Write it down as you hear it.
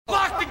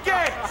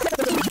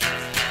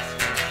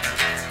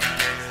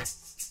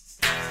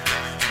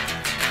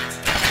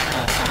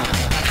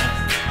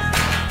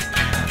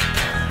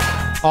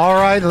All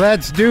right,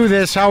 let's do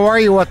this. How are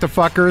you, what the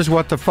fuckers,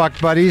 what the fuck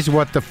buddies,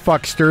 what the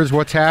fucksters,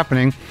 what's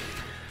happening?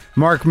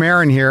 Mark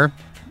Maron here.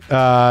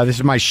 This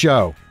is my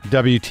show,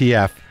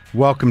 WTF.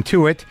 Welcome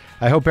to it.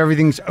 I hope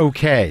everything's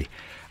okay.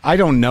 I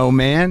don't know,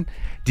 man.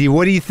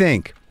 What do you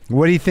think?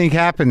 What do you think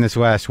happened this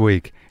last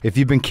week? If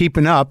you've been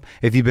keeping up,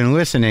 if you've been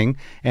listening,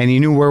 and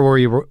you knew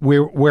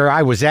where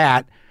I was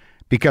at,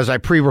 because I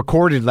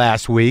pre-recorded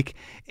last week,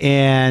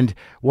 and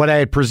what I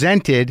had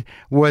presented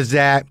was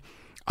that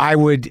I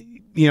would,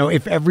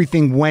 if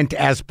everything went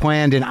as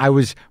planned and I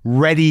was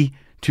ready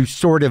to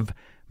sort of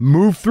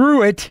move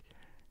through it,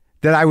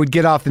 that I would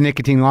get off the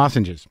nicotine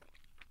lozenges.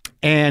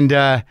 And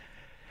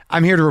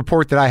I'm here to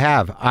report that I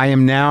have. I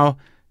am now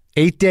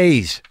 8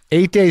 days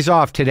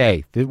off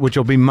today, which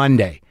will be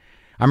Monday.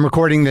 I'm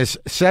recording this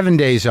 7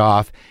 days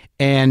off,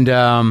 and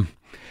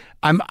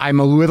I'm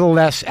a little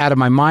less out of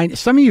my mind.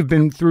 Some of you have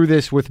been through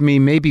this with me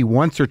maybe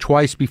once or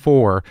twice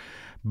before,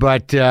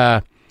 but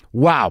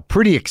wow,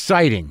 pretty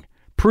exciting.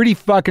 Pretty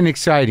fucking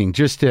exciting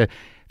just to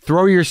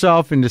throw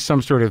yourself into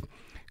some sort of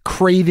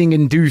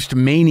craving-induced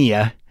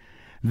mania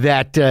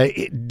that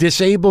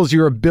disables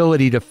your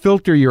ability to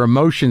filter your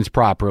emotions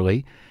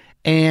properly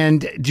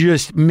and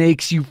just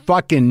makes you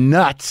fucking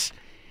nuts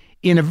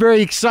in a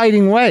very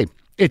exciting way.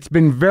 It's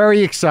been very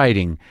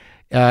exciting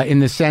in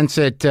the sense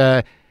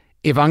that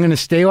if I'm going to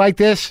stay like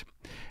this,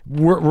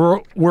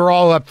 we're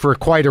all up for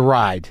quite a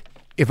ride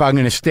if I'm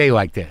going to stay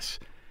like this.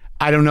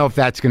 I don't know if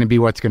that's going to be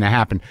what's going to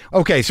happen.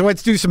 Okay, so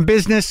let's do some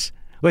business.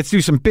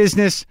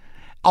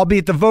 I'll be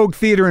at the Vogue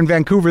Theater in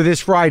Vancouver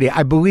this Friday.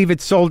 I believe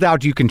it's sold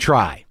out. You can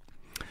try.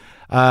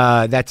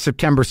 That's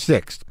September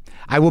 6th.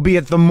 I will be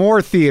at the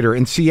Moore Theater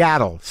in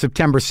Seattle,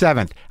 September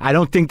 7th. I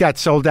don't think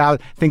that's sold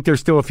out. I think there's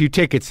still a few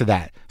tickets to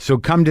that. So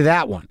come to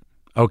that one,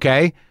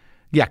 okay?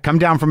 Yeah, come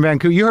down from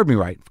Vancouver. You heard me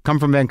right. Come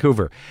from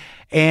Vancouver.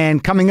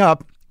 And coming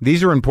up,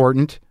 these are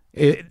important.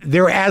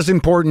 They're as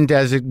important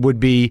as it would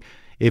be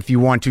if you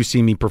want to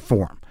see me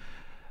perform.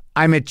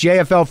 I'm at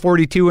JFL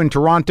 42 in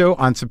Toronto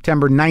on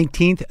September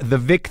 19th, the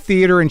Vic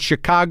Theater in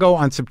Chicago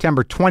on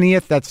September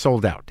 20th. That's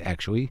sold out,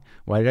 actually.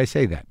 Why did I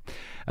say that?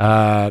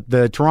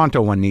 The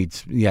Toronto one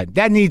needs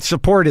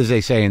support, as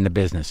they say in the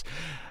business.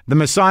 The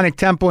Masonic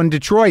Temple in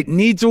Detroit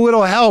needs a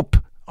little help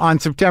on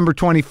September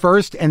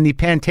 21st, and the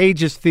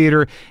Pantages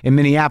Theater in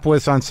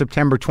Minneapolis on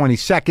September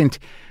 22nd.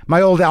 My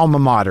old alma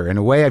mater. In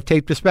a way, I've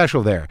taped a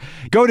special there.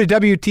 Go to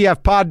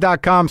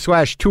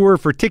WTFpod.com/tour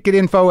for ticket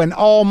info and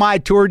all my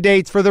tour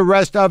dates for the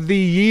rest of the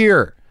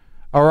year.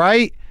 All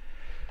right?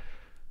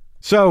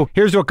 So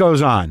here's what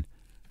goes on.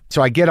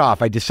 So I get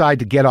off. I decide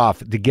to get off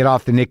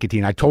the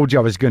nicotine. I told you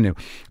I was going to,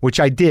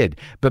 which I did.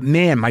 But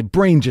man, my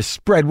brain just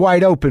spread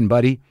wide open,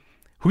 buddy.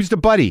 Who's the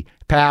buddy,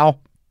 pal?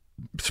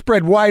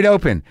 Spread wide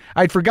open.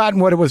 I'd forgotten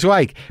what it was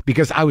like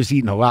because I was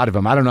eating a lot of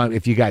them. I don't know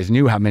if you guys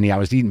knew how many I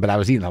was eating, but I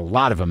was eating a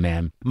lot of them,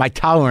 man. My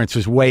tolerance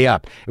was way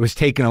up. It was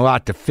taking a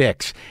lot to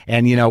fix,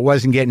 and it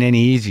wasn't getting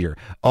any easier.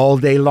 All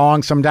day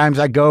long, sometimes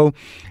I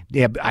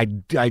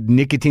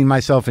nicotine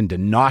myself into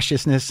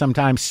nauseousness,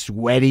 sometimes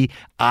sweaty,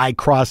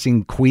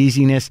 eye-crossing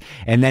queasiness,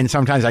 and then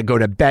sometimes I go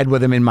to bed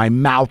with them in my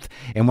mouth,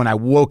 and when I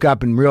woke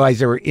up and realized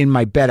they were in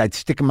my bed, I'd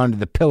stick them under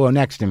the pillow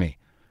next to me.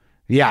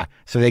 Yeah,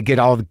 so they get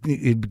all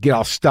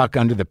stuck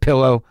under the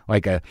pillow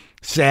like a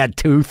sad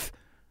tooth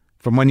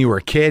from when you were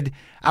a kid.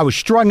 I was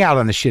strung out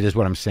on the shit is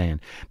what I'm saying.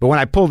 But when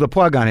I pulled the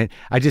plug on it,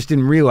 I just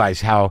didn't realize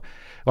how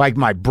like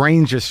my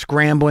brain's just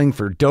scrambling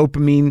for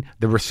dopamine.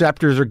 The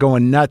receptors are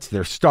going nuts.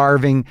 They're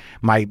starving.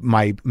 My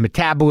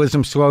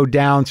metabolism slowed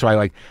down. So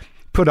I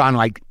put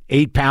on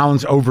 8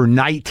 pounds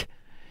overnight.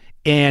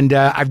 And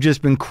I've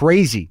just been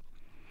crazy.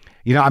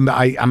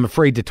 I'm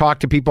afraid to talk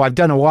to people. I've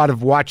done a lot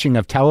of watching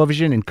of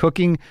television and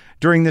cooking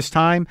during this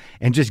time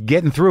and just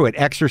getting through it,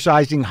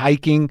 exercising,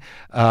 hiking,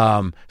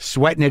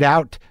 sweating it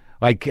out.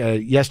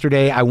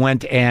 Yesterday I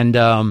went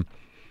and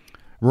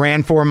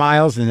ran 4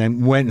 miles and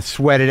then went and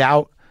sweated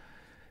out.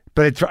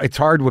 But it's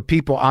hard with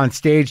people on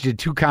stage. Did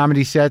 2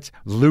 comedy sets,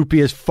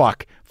 loopy as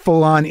fuck,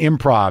 full on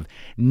improv,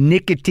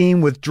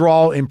 nicotine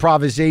withdrawal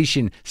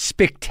improvisation,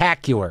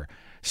 spectacular.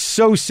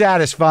 So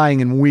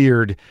satisfying and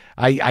weird.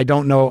 I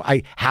don't know.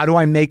 How do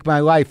I make my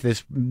life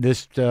this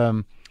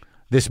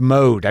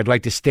mode? I'd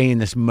like to stay in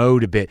this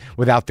mode a bit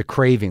without the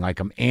craving. I'm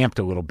amped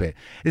a little bit.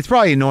 It's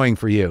probably annoying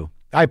for you.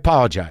 I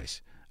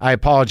apologize.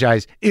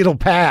 It'll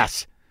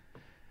pass.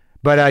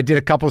 But I did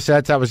a couple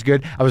sets. That was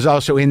good. I was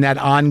also in that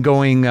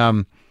ongoing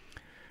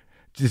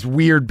this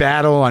weird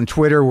battle on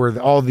Twitter where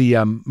all the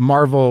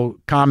Marvel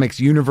Comics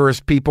universe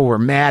people were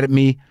mad at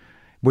me,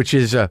 which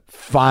is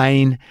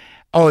fine.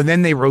 Oh, and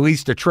then they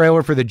released a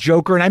trailer for the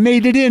Joker, and I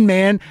made it in,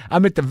 man.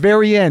 I'm at the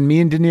very end, me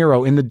and De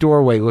Niro in the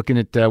doorway looking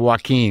at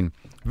Joaquin.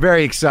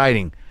 Very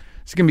exciting.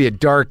 It's going to be a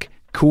dark,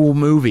 cool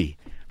movie.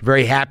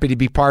 Very happy to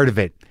be part of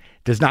it.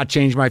 Does not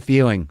change my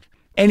feeling.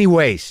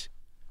 Anyways,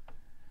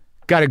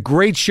 got a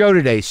great show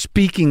today.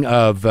 Speaking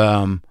of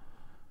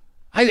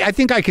I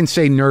think I can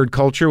say nerd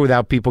culture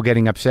without people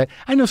getting upset.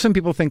 I know some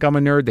people think I'm a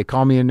nerd. They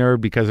call me a nerd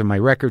because of my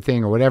record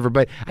thing or whatever,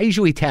 but I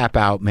usually tap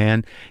out,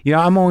 man. You know,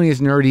 I'm only as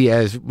nerdy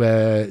as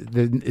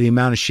the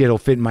amount of shit will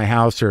fit in my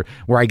house or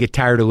where I get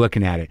tired of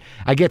looking at it.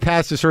 I get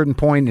past a certain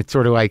point, and it's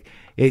sort of like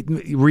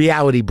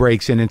reality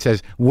breaks in and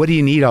says, what do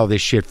you need all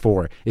this shit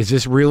for? Is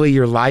this really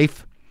your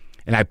life?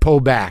 And I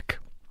pull back.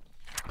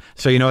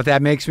 So you know what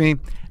that makes me?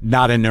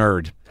 Not a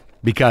nerd,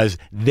 because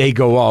they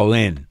go all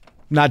in.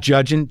 Not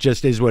judging,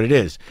 just is what it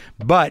is.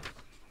 But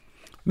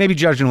maybe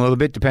judging a little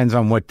bit, depends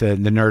on what the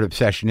nerd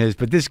obsession is.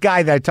 But this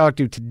guy that I talked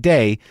to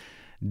today,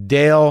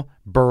 Dale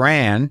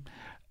Beran,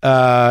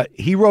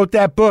 he wrote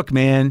that book,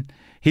 man.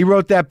 He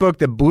wrote that book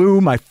that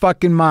blew my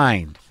fucking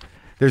mind.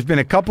 There's been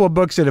a couple of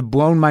books that have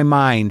blown my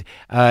mind.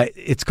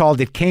 It's called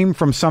It Came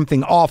From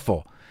Something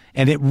Awful.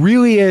 And it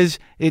really is,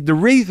 the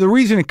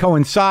reason it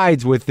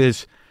coincides with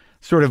this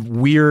sort of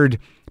weird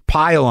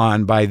pile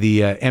on by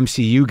the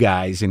MCU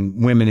guys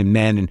and women and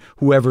men and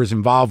whoever's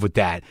involved with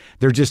that.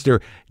 They're just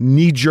their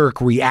knee-jerk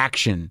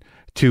reaction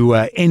to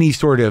any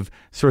sort of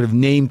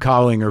name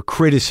calling or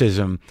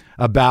criticism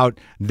about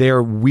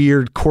their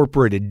weird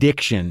corporate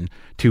addiction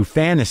to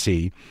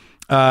fantasy.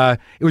 It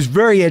was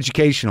very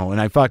educational, and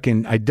I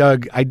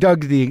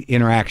dug the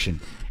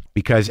interaction,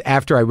 because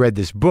after I read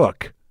this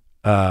book,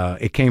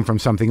 It Came From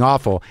Something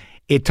Awful,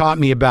 it taught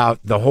me about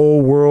the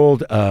whole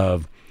world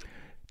of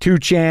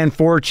 2chan,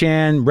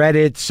 4chan,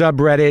 Reddit,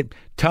 subreddit,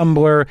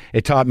 Tumblr.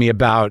 It taught me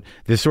about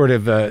the sort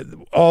of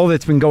all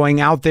that's been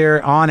going out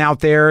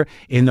there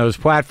in those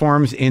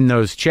platforms, in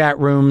those chat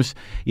rooms,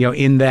 you know,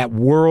 in that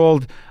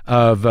world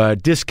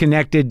of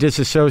disconnected,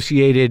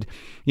 disassociated,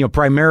 you know,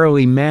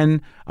 primarily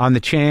men on the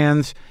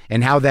chans,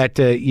 and how that,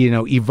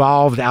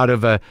 evolved out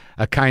of a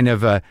kind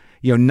of a,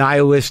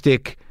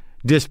 nihilistic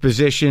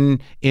disposition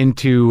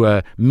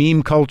into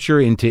meme culture,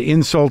 into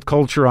insult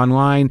culture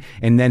online,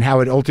 and then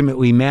how it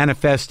ultimately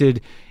manifested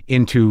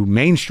into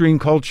mainstream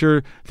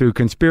culture through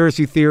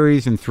conspiracy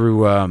theories and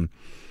through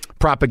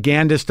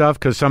propaganda stuff,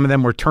 because some of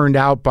them were turned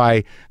out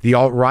by the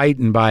alt-right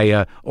and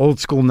by old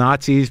school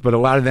Nazis, but a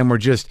lot of them were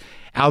just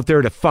out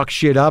there to fuck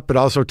shit up. It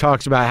also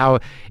talks about how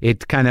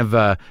it kind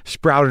of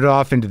sprouted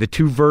off into the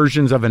two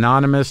versions of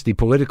Anonymous, the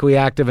politically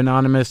active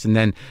Anonymous and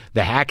then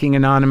the hacking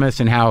Anonymous,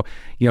 and how,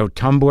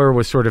 Tumblr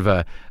was sort of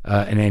an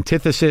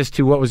antithesis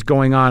to what was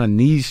going on in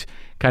these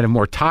kind of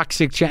more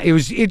toxic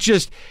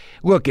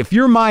look, if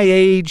you're my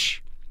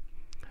age,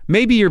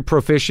 maybe you're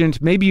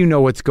proficient, maybe you know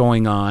what's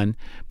going on,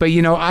 but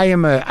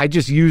I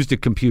just used a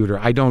computer.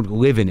 I don't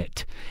live in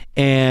it,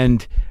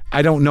 and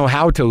I don't know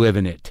how to live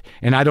in it,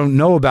 and I don't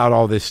know about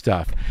all this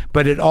stuff,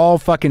 but it all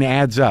fucking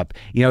adds up.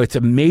 It's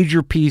a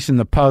major piece in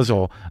the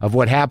puzzle of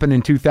what happened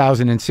in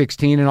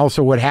 2016 and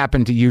also what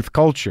happened to youth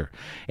culture.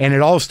 And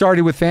it all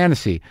started with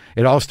fantasy.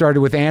 It all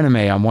started with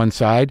anime on one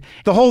side.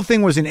 The whole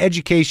thing was an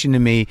education to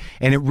me,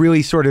 and it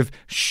really sort of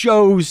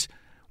shows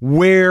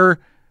where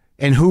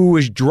and who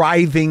was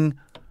driving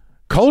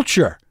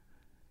culture.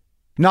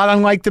 Not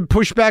unlike the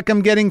pushback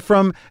I'm getting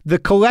from the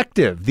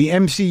collective, the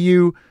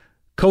MCU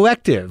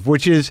collective,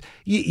 which is,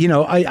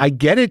 I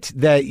get it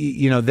that,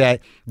 that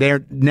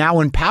they're now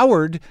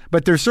empowered,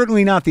 but they're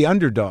certainly not the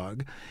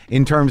underdog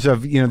in terms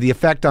of, the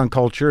effect on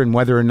culture and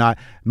whether or not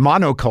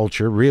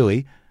monoculture,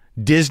 really,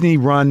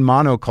 Disney-run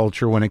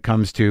monoculture when it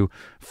comes to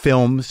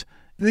films.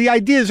 The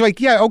idea is like,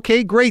 yeah,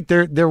 okay, great.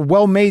 They're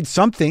well-made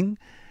something.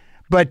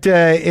 But,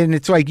 and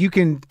it's like, you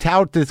can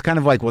tout this kind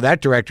of like, well,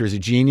 that director is a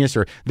genius,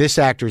 or this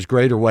actor is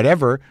great, or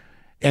whatever.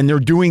 And they're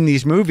doing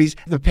these movies.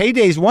 The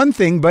payday is one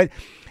thing, but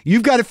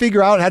you've got to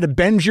figure out how to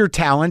bend your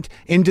talent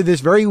into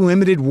this very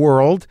limited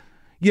world,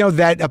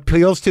 that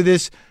appeals to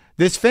this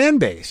fan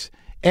base.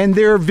 And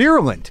they're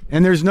virulent,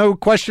 and there's no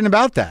question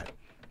about that.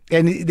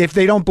 And if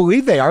they don't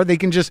believe they are, they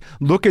can just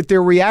look at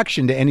their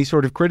reaction to any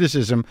sort of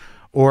criticism,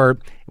 or it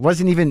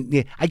wasn't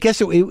even, I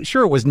guess it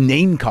was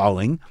name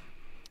calling,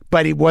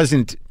 but it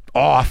wasn't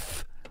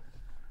off.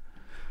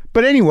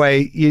 But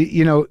anyway,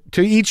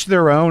 to each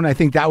their own. I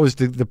think that was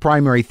the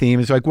primary theme.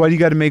 It's like, why do you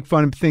got to make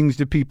fun of things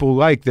that people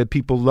like, that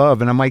people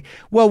love? And I'm like,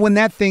 well, when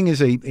that thing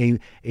is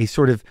a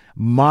sort of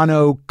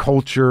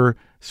monoculture,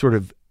 sort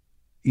of,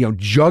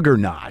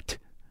 juggernaut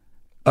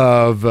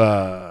of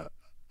a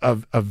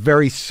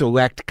very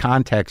select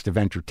context of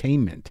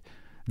entertainment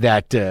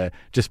that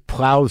just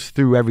plows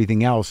through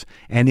everything else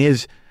and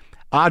is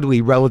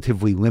oddly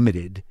relatively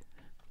limited,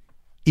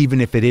 even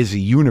if it is a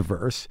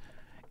universe,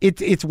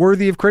 it's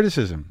worthy of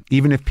criticism,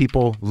 even if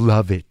people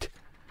love it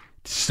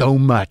so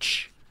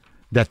much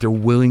that they're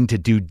willing to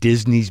do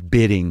Disney's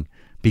bidding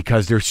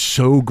because they're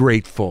so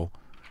grateful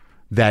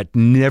that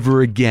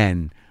never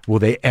again will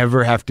they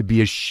ever have to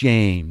be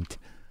ashamed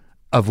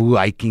of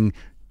liking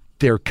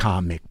their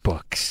comic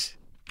books.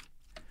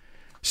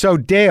 So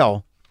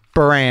Dale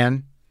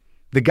Beran,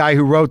 the guy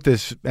who wrote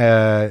this,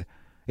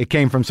 It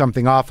Came From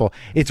Something Awful.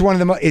 It's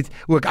one of the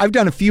look, I've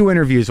done a few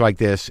interviews like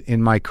this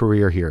in my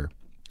career here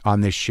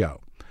on this show.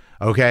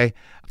 Okay.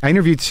 I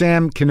interviewed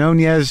Sam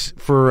Quinones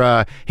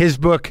for his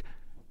book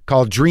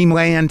called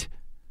Dreamland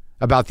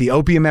about the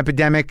opium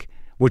epidemic,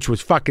 which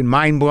was fucking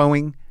mind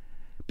blowing.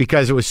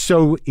 because it was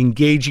so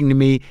engaging to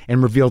me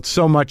and revealed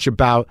so much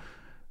about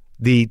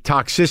the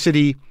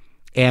toxicity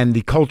and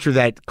the culture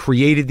that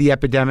created the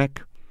epidemic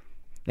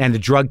and the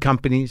drug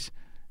companies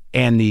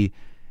and the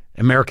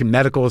American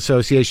Medical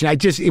Association.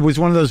 It was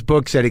one of those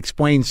books that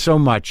explained so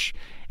much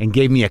and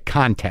gave me a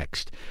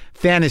context.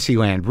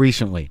 Fantasyland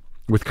recently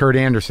with Kurt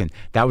Anderson.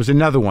 That was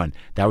another one.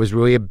 That was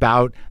really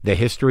about the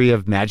history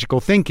of magical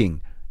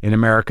thinking in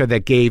America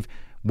that gave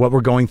what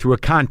we're going through a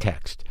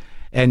context.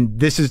 And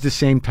this is the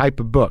same type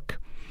of book.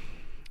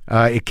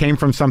 It came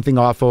from something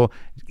awful.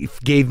 It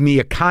gave me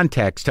a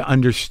context to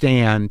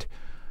understand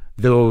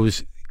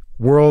those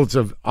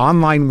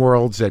online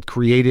worlds that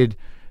created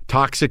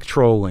toxic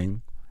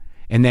trolling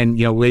and then,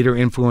 later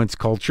influenced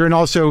culture and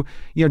also,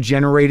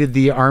 generated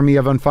the army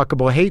of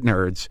unfuckable hate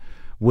nerds,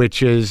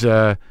 which is,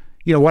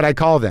 what I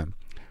call them.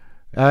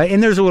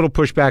 And there's a little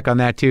pushback on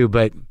that too,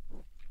 but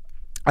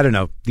I don't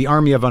know. The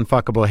army of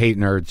unfuckable hate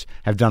nerds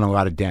have done a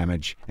lot of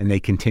damage and they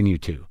continue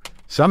to.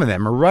 Some of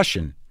them are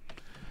Russian.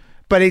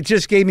 But it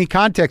just gave me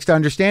context to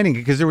understanding it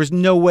because there was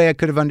no way I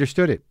could have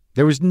understood it.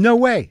 There was no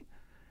way.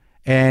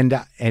 And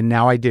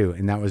now I do.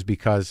 And that was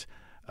because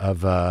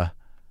of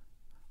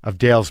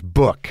Dale's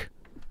book.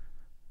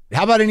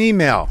 How about an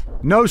email?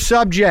 No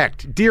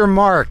subject. Dear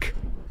Mark,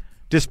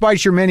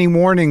 despite your many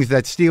warnings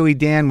that Steely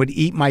Dan would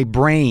eat my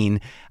brain,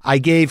 I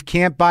gave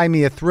Can't Buy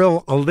Me a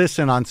Thrill a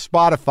listen on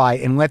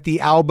Spotify and let the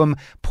album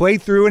play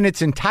through in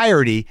its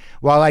entirety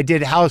while I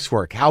did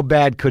housework. How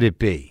bad could it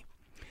be?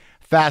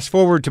 Fast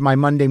forward to my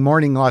Monday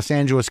morning Los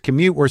Angeles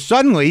commute where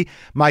suddenly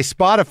my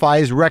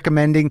Spotify is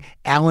recommending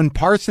Alan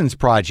Parsons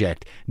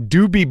Project,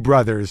 Doobie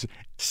Brothers.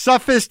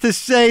 Suffice to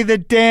say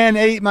that Dan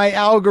ate my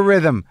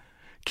algorithm.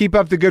 Keep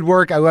up the good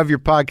work. I love your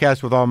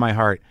podcast with all my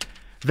heart.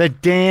 That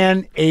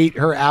Dan ate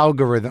her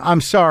algorithm. I'm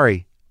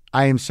sorry.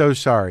 I am so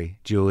sorry,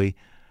 Julie.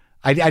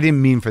 I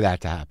didn't mean for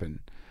that to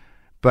happen.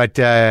 But,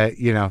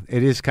 it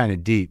is kind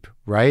of deep,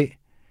 right?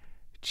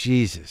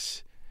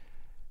 Jesus.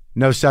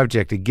 No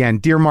subject. Again,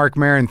 dear Mark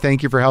Maron,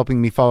 thank you for helping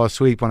me fall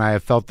asleep when I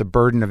have felt the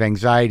burden of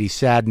anxiety,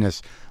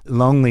 sadness,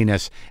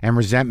 loneliness, and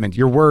resentment.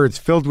 Your words,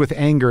 filled with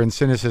anger and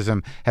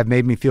cynicism, have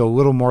made me feel a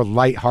little more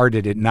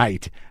lighthearted at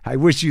night. I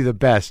wish you the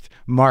best,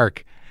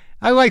 Mark.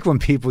 I like when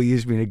people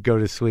use me to go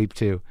to sleep,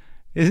 too.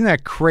 Isn't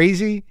that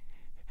crazy?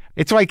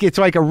 It's like a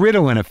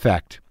Ritalin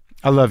effect.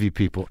 I love you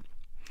people.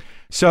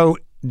 So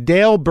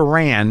Dale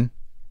Beran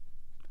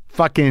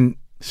fucking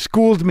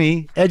schooled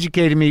me,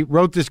 educated me,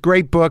 wrote this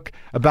great book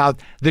about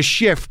the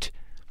shift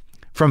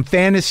from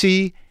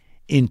fantasy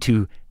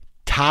into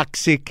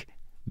toxic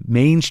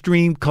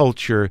mainstream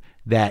culture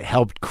that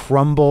helped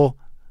crumble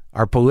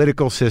our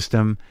political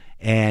system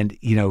and,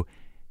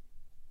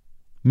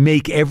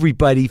 make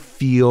everybody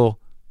feel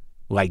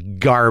like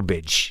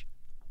garbage.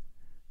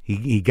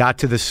 He got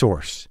to the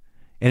source.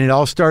 And it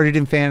all started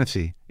in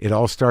fantasy. It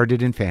all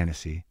started in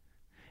fantasy.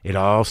 It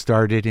all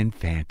started in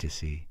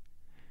fantasy.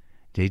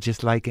 They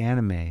just like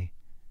anime.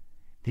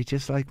 They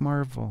just like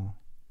Marvel.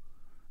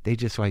 They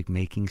just like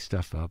making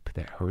stuff up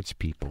that hurts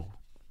people.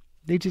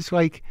 They just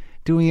like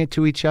doing it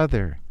to each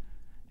other.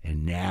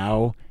 And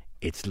now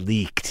it's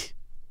leaked.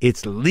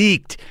 It's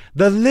leaked.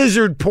 The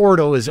lizard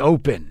portal is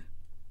open.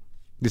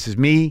 This is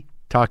me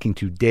talking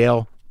to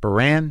Dale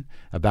Beran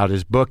about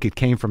his book, It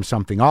Came From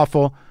Something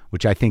Awful,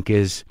 which I think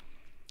is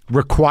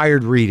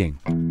required reading.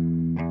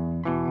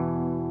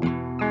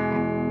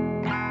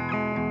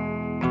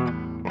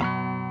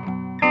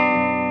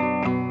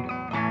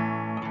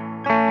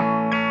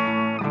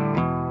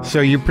 So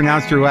you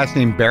pronounced your last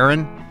name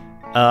Beran?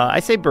 I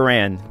say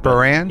Beran.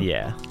 Beran?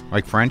 Yeah.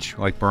 Like French?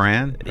 Like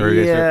Beran?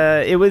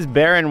 It was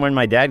Beran when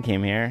my dad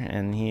came here,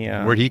 and he...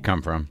 Where'd he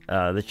come from?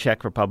 The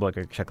Czech Republic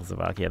or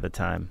Czechoslovakia at the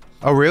time.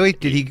 Oh, really?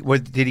 Did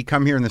he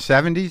come here in the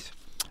 70s?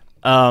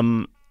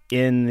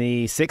 In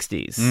the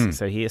 60s,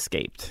 so he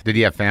escaped. Did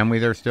he have family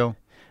there still?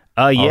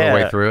 Yeah. All the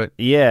way through it?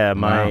 Yeah,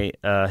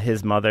 Wow.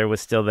 His mother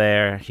was still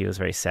there. He was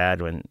very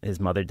sad when his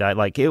mother died.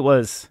 Like, it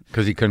was...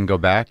 Because he couldn't go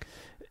back?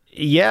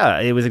 Yeah,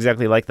 it was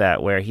exactly like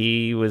that, where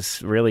he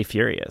was really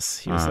furious.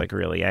 He was,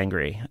 really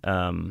angry.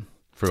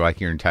 For, like,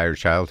 your entire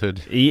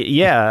childhood?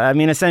 Yeah, I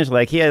mean, essentially,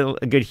 like, he had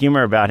a good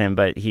humor about him,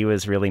 but he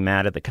was really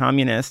mad at the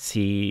communists.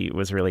 He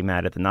was really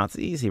mad at the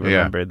Nazis. He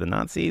remembered the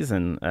Nazis.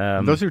 And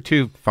those are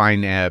two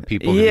fine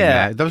people.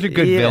 Yeah. Those are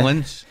good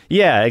villains.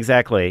 Yeah,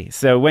 exactly.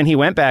 So when he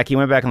went back in,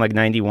 like,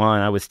 91.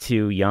 I was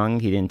too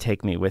young. He didn't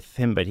take me with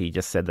him, but he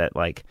just said that,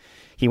 like...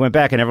 He went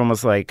back and everyone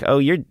was like,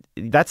 "Oh,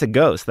 that's a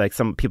ghost." Like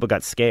some people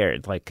got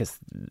scared, like because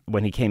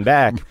when he came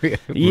back,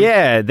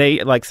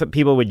 some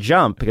people would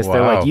jump because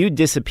they're like, "You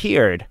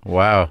disappeared."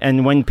 Wow.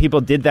 And when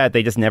people did that,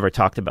 they just never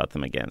talked about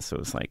them again. So it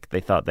was like they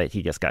thought that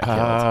he just got killed.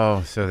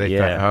 Oh, so they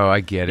thought,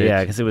 I get it.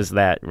 Yeah, because it was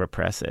that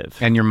repressive.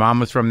 And your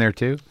mom was from there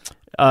too?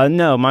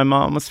 No, my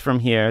mom was from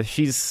here.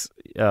 She's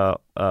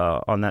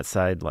on that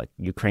side, like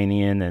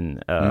Ukrainian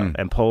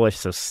and Polish,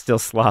 so still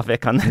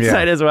Slavic on that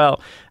side as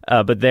well.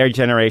 But their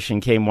generation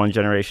came one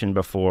generation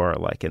before,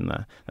 like in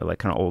the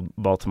kind of old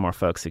Baltimore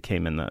folks who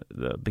came in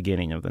the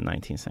beginning of the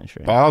 19th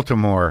century.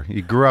 Baltimore.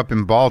 You grew up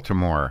in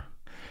Baltimore.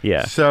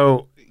 Yeah.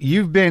 So,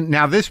 you've been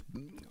now this.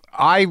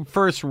 I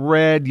first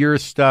read your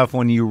stuff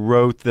when you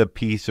wrote the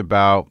piece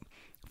about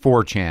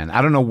 4chan.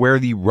 I don't know where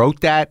you wrote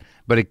that,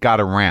 but it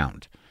got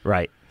around.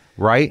 Right.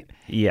 Right?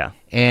 Yeah.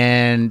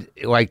 And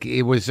like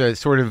it was a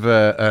sort of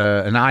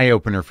an eye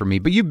opener for me.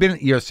 But you've been,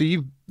 so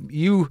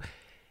you've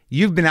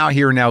been out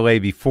here in LA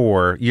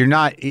before.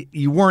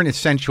 You weren't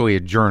essentially a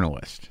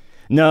journalist.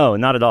 No,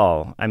 not at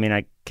all. I mean,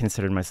 I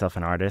considered myself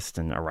an artist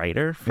and a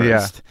writer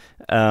first.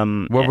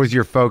 Yeah. What was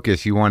your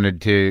focus? You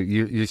wanted to,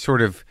 you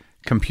sort of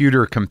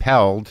computer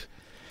compelled.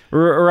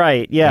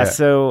 Right. Yeah.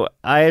 So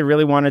I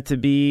really wanted to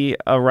be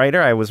a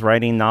writer. I was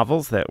writing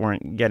novels that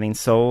weren't getting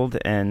sold.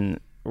 And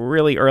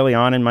really early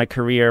on in my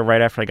career,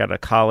 right after I got out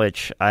of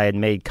college, I had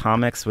made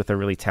comics with a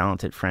really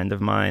talented friend of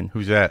mine.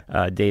 Who's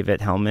that? David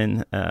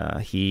Hellman.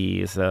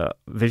 He is a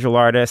visual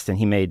artist, and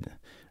he made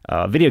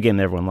a video game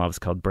that everyone loves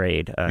called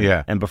Braid.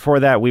 And before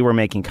that, we were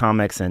making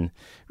comics, and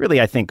really,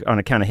 I think on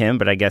account of him,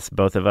 but I guess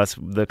both of us,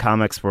 the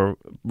comics were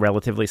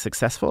relatively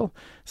successful.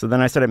 So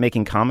then I started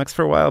making comics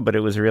for a while, but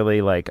it was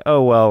really like,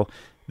 oh, well,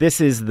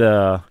 this is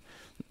the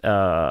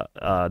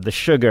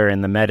sugar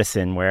and the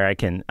medicine where I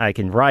can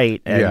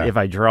write and if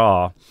I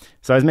draw.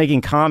 So I was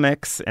making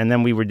comics, and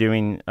then we were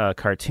doing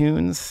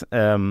cartoons.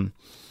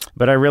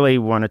 But I really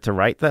wanted to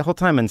write that whole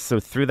time. And so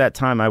through that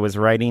time, I was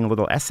writing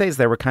little essays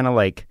that were kind of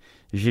like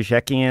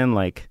Žižekian,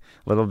 like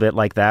a little bit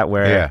like that,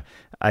 where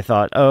I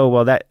thought, oh,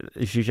 well, that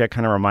Žižek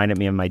kind of reminded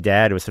me of my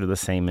dad. It was sort of the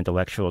same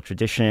intellectual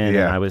tradition.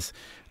 And I was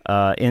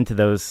into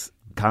those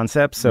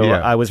concepts. So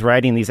I was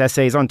writing these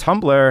essays on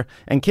Tumblr,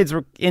 and kids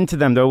were into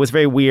them, though it was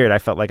very weird. I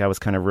felt like I was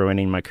kind of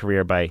ruining my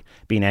career by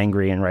being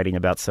angry and writing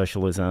about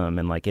socialism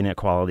and like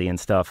inequality and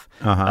stuff,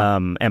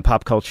 and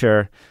pop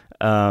culture.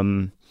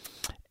 And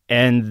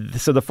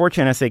so the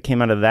 4chan essay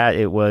came out of that.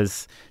 It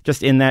was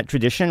just in that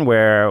tradition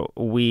where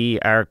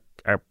our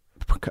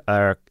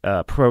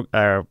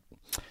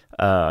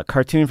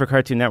cartoon for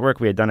Cartoon Network,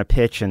 we had done a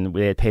pitch and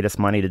they had paid us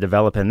money to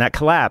develop it, and that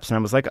collapsed. And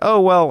I was like,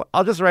 oh, well,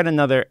 I'll just write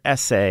another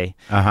essay.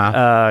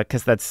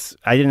 Because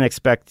I didn't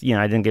expect,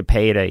 I didn't get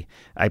paid.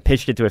 I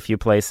pitched it to a few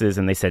places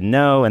and they said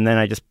no, and then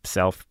I just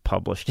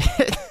self-published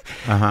it.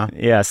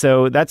 Yeah,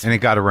 so that's... And it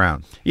got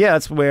around. Yeah,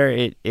 that's where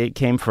it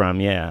came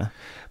from, yeah.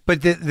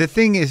 But the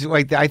thing is,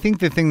 like, I think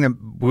the thing that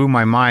blew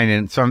my mind,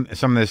 and some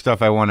of the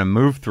stuff I want to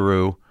move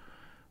through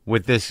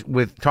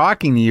with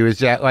talking to you, is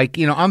that, like,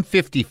 I'm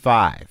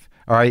 55,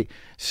 all right?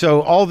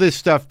 So all this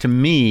stuff to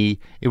me,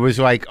 it was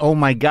like, oh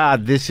my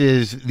God, this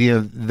is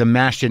the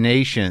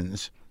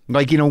machinations.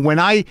 Like, when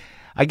I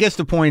guess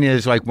the point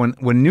is, like,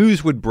 when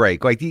news would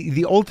break, like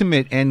the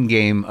ultimate end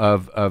game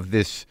of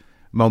this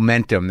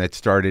momentum that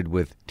started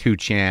with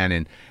 2chan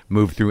and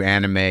moved through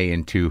anime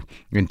into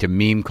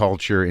meme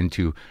culture,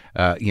 into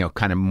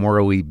kind of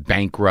morally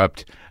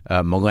bankrupt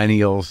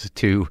millennials,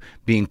 to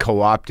being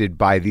co-opted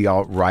by the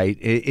alt-right,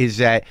 is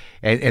that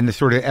and the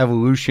sort of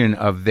evolution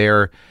of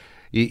their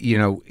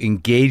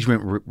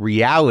engagement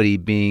reality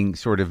being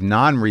sort of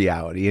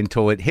non-reality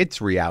until it hits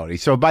reality.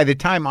 So by the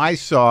time I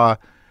saw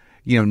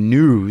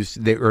news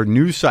or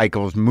news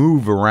cycles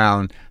move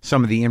around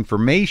some of the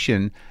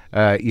information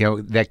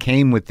that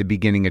came with the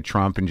beginning of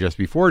Trump and just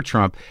before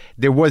Trump,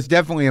 there was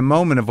definitely a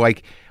moment of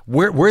like,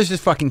 where's this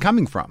fucking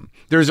coming from?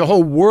 There's a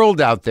whole world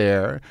out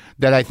there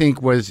that I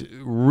think was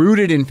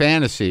rooted in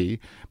fantasy,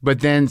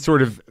 but then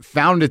sort of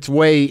found its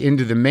way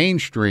into the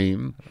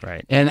mainstream.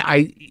 Right. And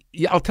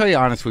I'll tell you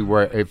honestly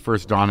where it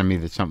first dawned on me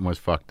that something was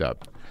fucked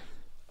up.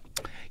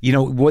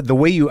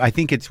 I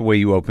think it's the way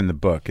you open the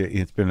book.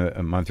 It's been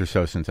a month or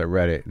so since I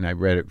read it, and I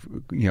read it,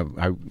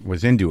 I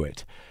was into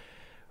it,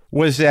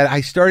 was that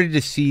I started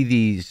to see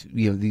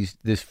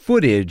this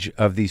footage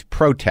of these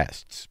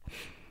protests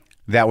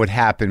that would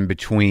happen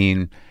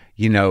between,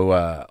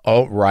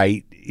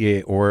 alt-right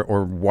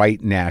or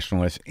white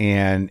nationalists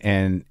and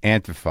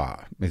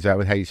Antifa. Is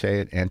that how you say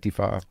it?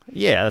 Antifa?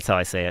 Yeah, that's how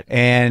I say it.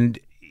 And,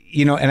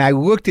 and when I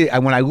looked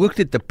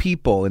at the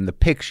people in the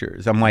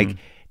pictures, I'm like,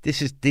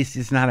 This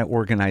is not an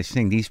organized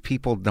thing. These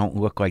people don't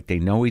look like they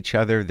know each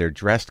other. They're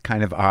dressed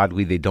kind of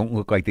oddly. They don't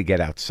look like they get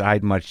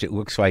outside much. It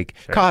looks like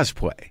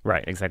cosplay.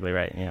 Right, exactly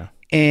right, yeah.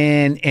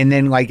 And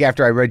then, like,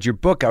 after I read your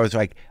book, I was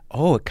like,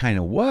 oh, it kind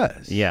of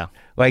was. Yeah.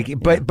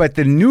 Like, but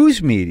the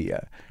news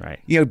media, right?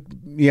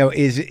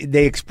 Is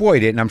they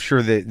exploit it, and I'm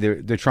sure that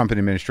the Trump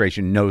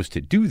administration knows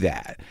to do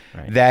that.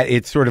 Right. That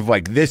it's sort of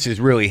like, this is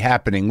really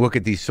happening. Look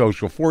at these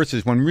social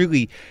forces, when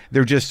really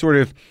they're just sort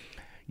of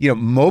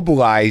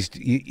mobilized,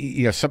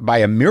 by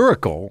a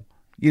miracle,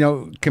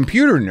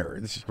 computer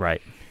nerds,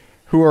 right,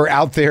 who are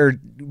out there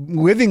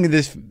living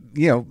this.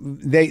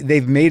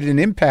 They've made an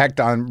impact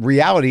on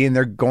reality, and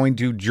they're going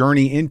to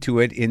journey into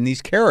it in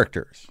these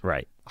characters.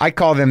 Right. I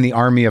call them the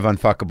army of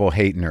unfuckable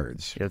hate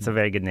nerds. Yeah, that's a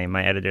very good name.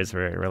 My editors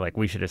were like,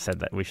 we should have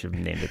said that. We should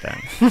have named it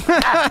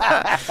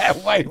that.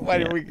 Why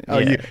did we? Oh,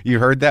 yeah. You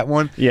heard that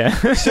one?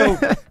 Yeah. So.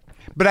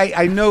 But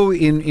I know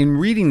in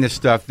reading this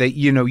stuff that,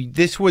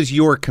 this was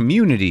your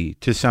community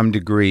to some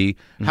degree.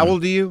 How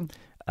old are you?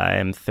 I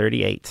am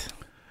 38.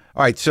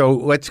 All right, so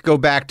let's go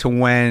back to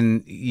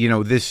when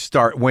this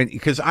start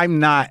because I'm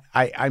not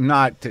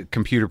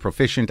computer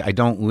proficient. I'm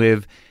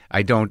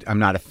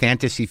not a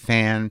fantasy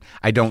fan.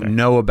 I don't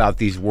know about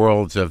these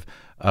worlds of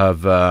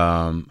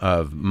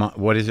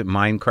what is it,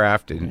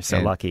 Minecraft and You're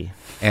so lucky.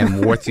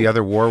 And what's the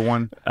other war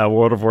one?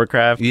 World of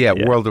Warcraft. Yeah,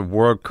 World of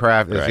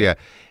Warcraft. Right. Yeah.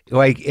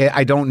 Like,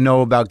 I don't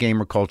know about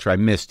gamer culture. I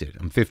missed it.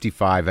 I'm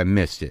 55. I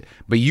missed it.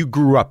 But you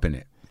grew up in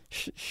it.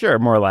 Sure,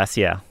 more or less,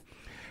 yeah.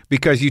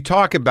 Because you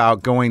talk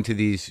about going to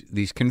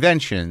these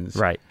conventions,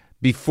 right?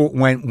 Before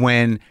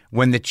when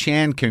the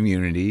Chan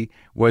community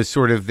was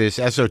sort of this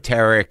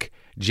esoteric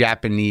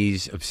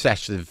Japanese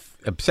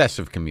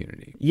obsessive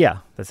community. Yeah,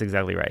 that's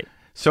exactly right.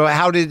 So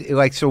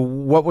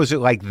what was it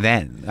like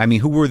then? I mean,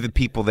 who were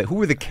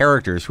the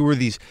characters? Who were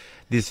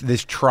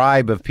this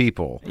tribe of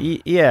people?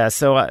 Yeah,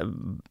 so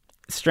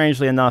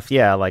strangely enough,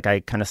 yeah, like I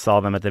kind of saw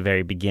them at the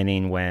very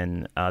beginning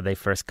when they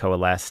first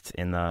coalesced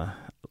in the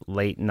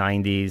late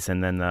 90s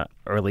and then the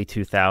early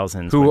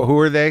 2000s. Who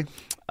are they?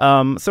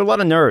 So a lot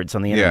of nerds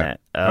on the internet.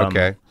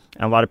 Okay.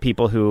 And a lot of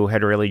people who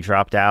had really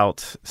dropped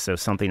out. So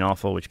Something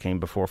Awful, which came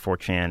before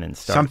 4chan and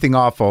stuff. Something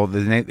Awful.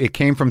 The name, it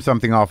came from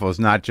Something Awful. It's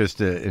not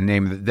just a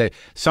name.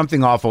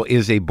 Something Awful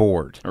is a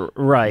board.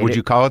 Right. Would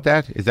you call it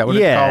that? Is that what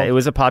it's called? Yeah, it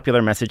was a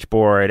popular message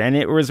board. And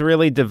it was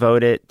really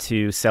devoted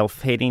to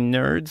self-hating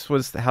nerds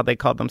was how they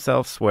called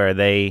themselves, where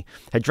they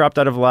had dropped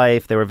out of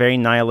life. They were very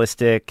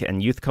nihilistic,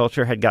 and youth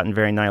culture had gotten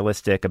very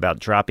nihilistic about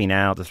dropping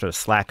out, the sort of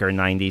slacker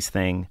 90s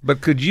thing. But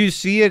could you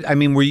see it? I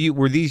mean,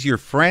 were these your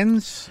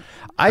friends?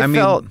 I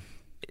felt,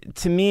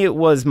 to me, it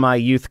was my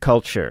youth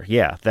culture,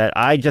 that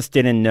I just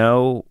didn't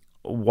know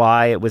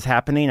why it was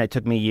happening. It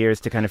took me years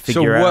to kind of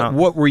figure out. So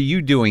what were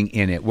you doing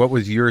in it? What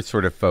was your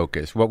sort of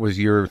focus? What was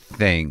your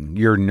thing,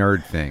 your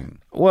nerd thing?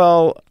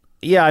 Well,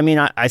 yeah, I mean,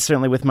 I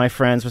certainly with my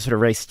friends was sort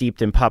of very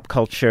steeped in pop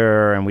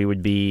culture, and we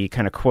would be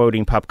kind of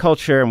quoting pop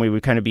culture, and we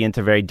would kind of be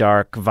into very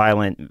dark,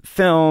 violent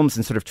films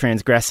and sort of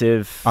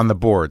transgressive. On the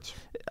boards?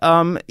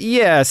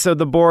 Yeah, so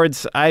the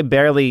boards, I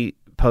barely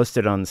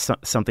posted on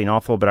Something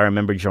Awful, but I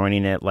remember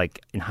joining it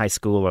like in high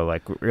school or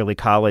like early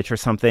college or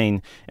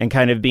something, and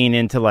kind of being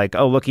into like,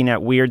 looking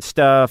at weird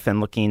stuff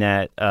and looking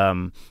at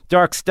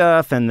dark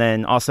stuff, and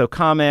then also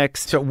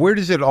comics. So where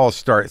does it all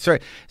start? So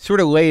sort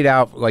of laid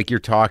out like you're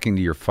talking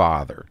to your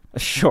father.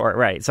 Sure,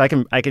 right. So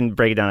I can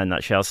break it down in a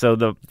nutshell. So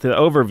the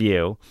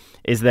overview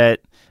is that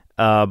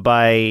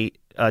by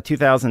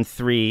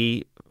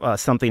 2003,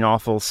 Something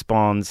Awful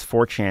spawns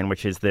 4chan,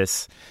 which is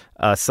this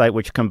site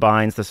which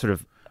combines the sort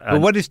of but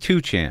what is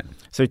 2chan?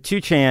 So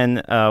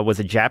 2chan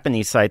was a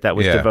Japanese site that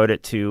was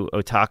devoted to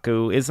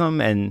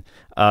otakuism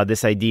and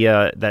this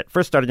idea that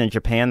first started in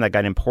Japan that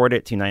got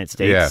imported to the United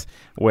States,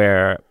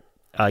 where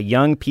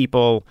young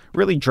people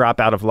really drop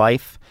out of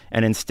life,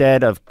 and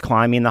instead of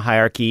climbing the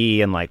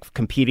hierarchy and like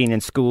competing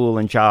in school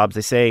and jobs,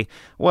 they say,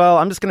 well,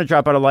 I'm just going to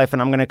drop out of life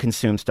and I'm going to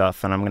consume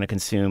stuff, and I'm going to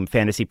consume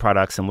fantasy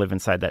products and live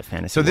inside that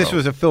fantasy So this world.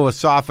 was a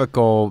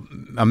philosophical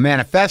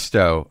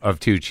manifesto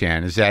of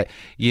 2chan, is that,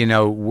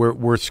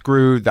 we're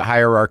screwed, the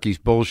hierarchy's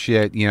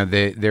bullshit,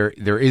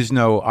 there is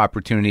no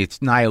opportunity,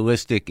 it's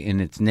nihilistic in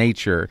its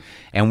nature,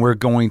 and we're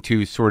going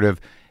to sort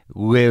of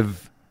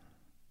live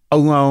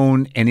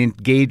alone and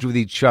engage with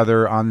each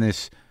other on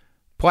this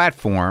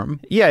platform.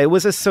 Yeah, it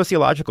was a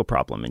sociological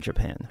problem in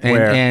Japan.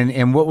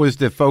 And what was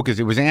the focus?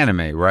 It was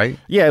anime, right?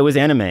 Yeah, it was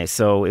anime.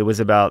 So it was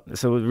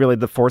really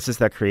the forces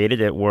that created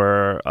it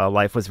were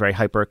life was very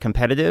hyper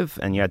competitive,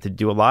 and you had to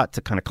do a lot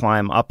to kind of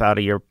climb up out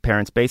of your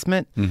parents'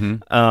 basement.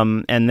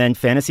 Mm-hmm. And then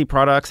fantasy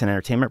products and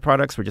entertainment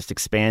products were just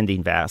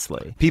expanding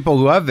vastly. People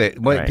love it.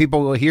 Right.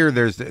 People hear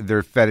they're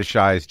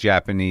fetishized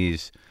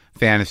Japanese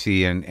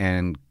fantasy and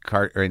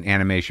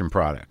animation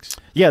products.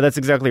 Yeah, that's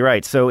exactly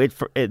right. So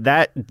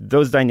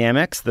those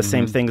dynamics, the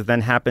same things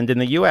then happened in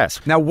the U.S.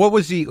 Now, what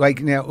was the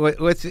like? Now,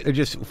 let's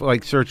just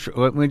like search.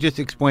 Let me just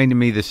explain to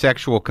me the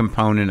sexual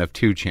component of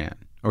 2chan.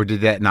 Or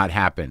did that not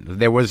happen?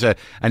 There was an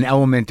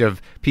element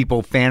of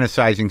people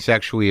fantasizing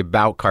sexually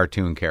about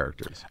cartoon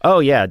characters. Oh,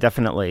 yeah,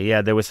 definitely.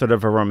 Yeah, there was sort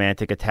of a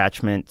romantic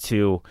attachment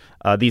to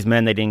these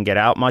men. They didn't get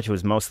out much. It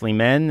was mostly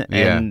men.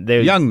 And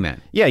young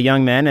men. Yeah,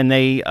 young men. And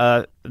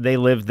they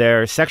lived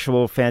their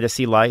sexual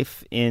fantasy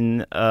life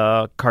in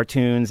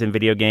cartoons and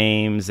video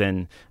games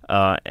and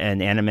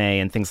anime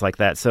and things like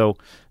that. So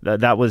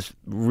that was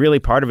really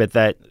part of it,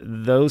 that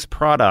those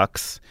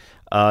products,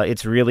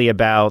 it's really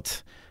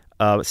about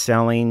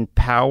selling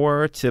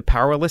power to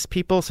powerless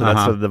people. So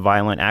that's sort of the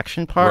violent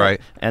action part.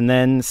 Right. And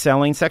then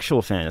selling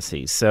sexual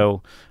fantasies.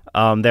 So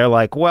they're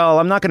like, well,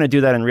 I'm not going to do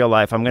that in real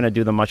life. I'm going to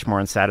do the much more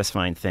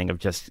unsatisfying thing of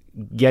just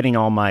getting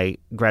all my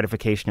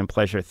gratification and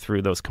pleasure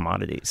through those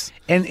commodities.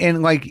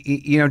 And like,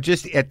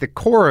 just at the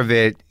core of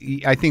it,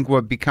 I think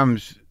what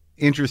becomes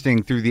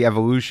interesting through the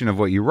evolution of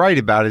what you write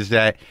about is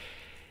that,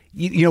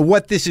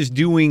 what this is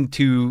doing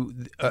to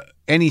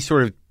any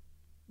sort of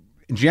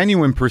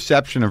genuine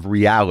perception of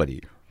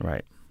reality.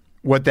 Right.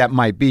 What that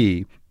might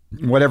be,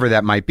 whatever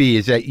that might be,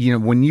 is that,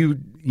 when you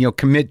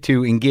commit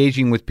to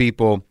engaging with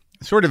people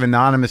sort of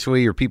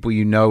anonymously, or people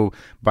you know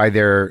by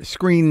their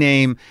screen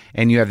name,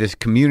 and you have this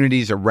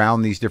communities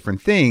around these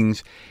different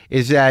things,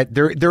 is that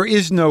there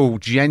is no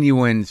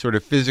genuine sort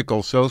of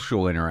physical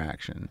social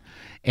interaction.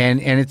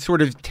 And it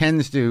sort of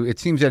tends to, it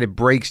seems that it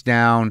breaks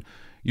down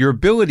your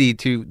ability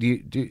to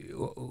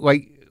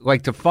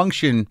to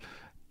function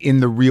in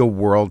the real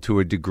world to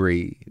a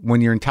degree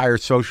when your entire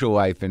social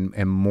life and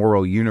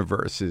moral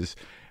universe is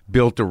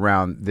built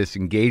around this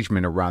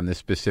engagement around this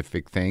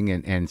specific thing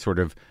and sort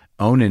of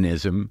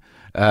onanism,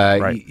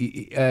 Right.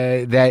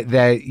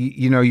 that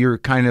you're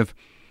kind of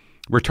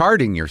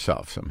retarding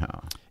yourself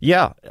somehow.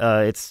 Yeah,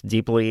 it's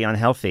deeply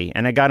unhealthy,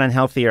 and it got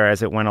unhealthier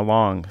as it went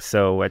along.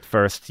 So at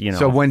first,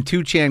 So when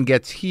 2chan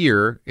gets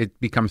here, it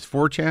becomes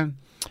 4chan?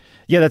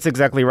 Yeah, that's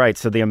exactly right.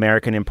 So the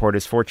American import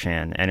is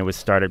 4chan, and it was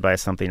started by a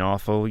Something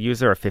Awful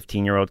user, a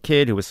 15-year-old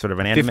kid who was sort of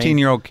an anime.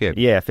 15-year-old kid?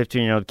 Yeah, a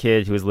 15-year-old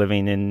kid who was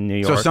living in New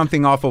York. So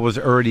Something Awful was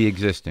already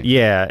existing?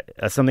 Yeah,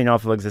 Something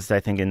Awful existed, I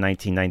think, in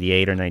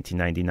 1998 or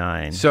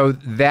 1999. So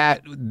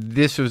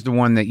this was the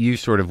one that you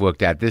sort of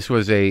looked at. This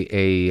was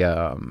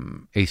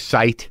a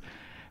site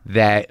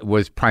that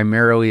was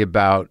primarily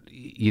about,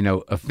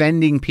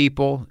 offending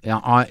people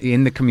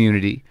in the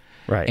community.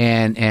 Right.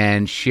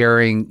 And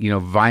sharing,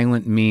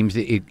 violent memes.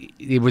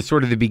 It was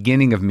sort of the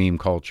beginning of meme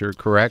culture,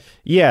 correct?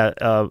 Yeah,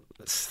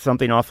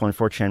 Something Awful and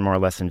 4chan more or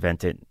less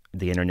invented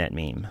the internet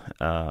meme.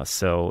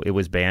 So it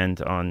was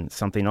banned on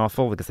Something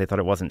Awful because they thought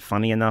it wasn't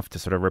funny enough to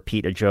sort of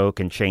repeat a joke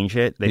and change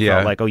it. They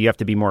felt like, you have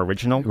to be more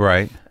original.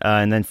 Right.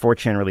 And then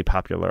 4chan really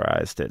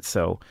popularized it.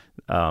 So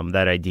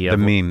that idea...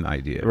 meme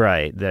idea.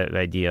 Right. The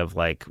idea of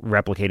like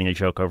replicating a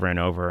joke over and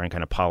over and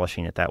kind of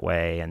polishing it that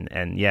way.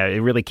 And yeah, it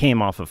really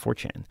came off of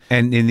 4chan.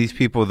 And these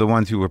people, the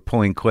ones who were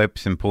pulling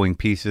clips and pulling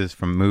pieces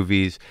from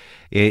movies,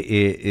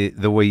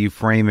 the way you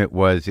frame it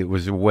was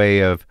a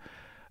way of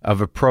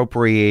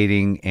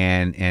appropriating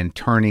and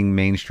turning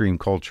mainstream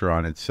culture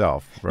on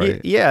itself,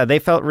 right? Yeah, they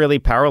felt really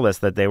powerless,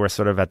 that they were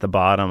sort of at the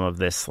bottom of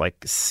this like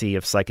sea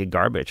of psychic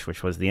garbage,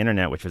 which was the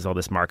internet, which was all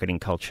this marketing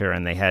culture,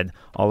 and they had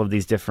all of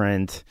these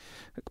different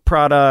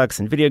products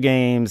and video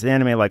games and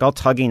anime, like all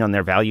tugging on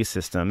their value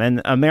system.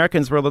 And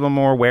Americans were a little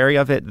more wary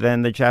of it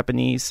than the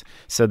Japanese,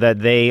 so that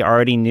they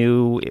already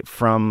knew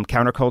from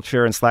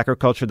counterculture and slacker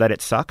culture that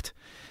it sucked.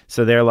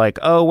 So they're like,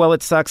 oh, well,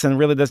 it sucks and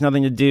really there's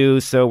nothing to do,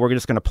 so we're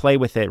just going to play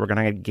with it. We're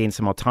going to gain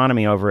some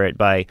autonomy over it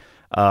by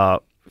kind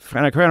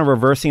of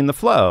reversing the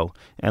flow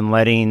and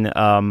letting,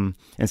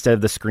 instead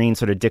of the screen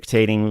sort of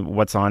dictating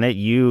what's on it,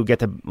 you get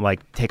to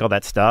like take all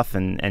that stuff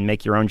and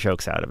make your own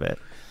jokes out of it.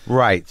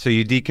 Right. So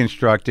you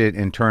deconstruct it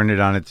and turn it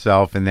on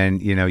itself, and then,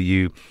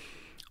 you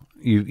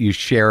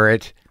share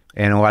it.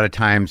 And a lot of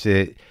times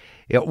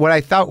what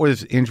I thought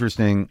was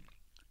interesting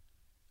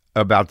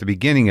about the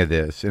beginning of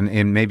this,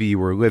 and maybe you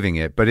were living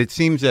it, but it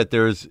seems that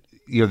there's,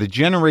 the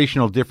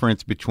generational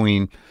difference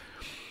between,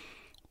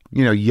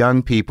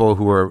 young people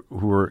who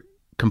are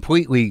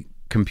completely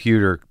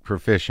computer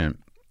proficient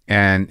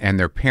and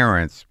their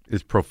parents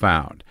is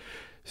profound.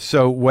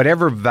 So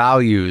whatever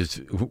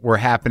values were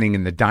happening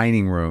in the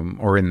dining room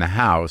or in the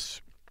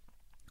house,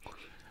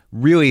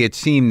 really it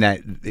seemed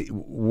that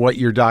what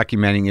you're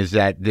documenting is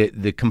that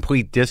the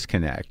complete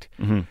disconnect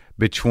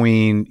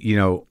between,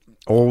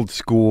 old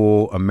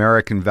school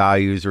American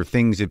values or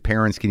things that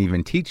parents can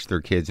even teach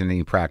their kids in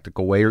any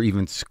practical way, or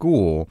even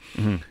school,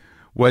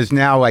 was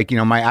now like,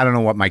 I don't know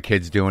what my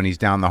kid's doing. He's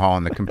down the hall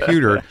on the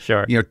computer,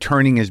 Sure.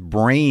 Turning his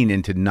brain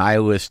into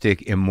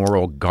nihilistic,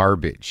 immoral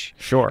garbage.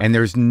 Sure. And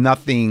there's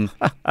nothing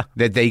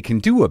that they can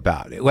do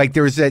about it. Like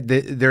there's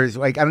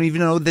like, I don't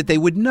even know that they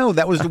would know.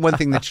 That was the one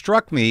thing that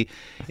struck me,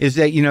 is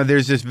that,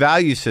 there's this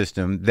value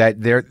system that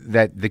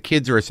the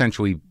kids are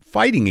essentially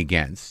fighting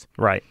against.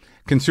 Right.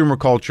 Consumer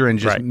culture and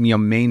just Right.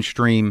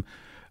 Mainstream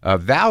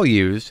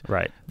values,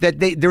 Right. that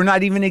they're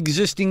not even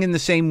existing in the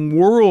same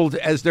world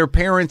as their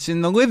parents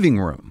in the living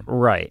room.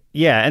 Right.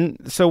 Yeah. And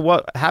so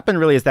what happened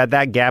really is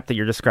that gap that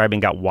you're describing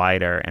got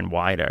wider and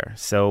wider.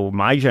 So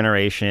my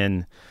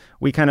generation,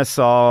 we kind of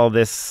saw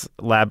this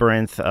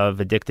labyrinth of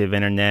addictive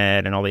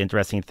internet and all the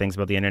interesting things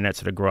about the internet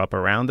sort of grow up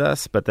around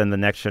us. But then the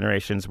next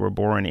generations were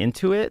born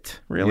into it,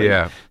 really.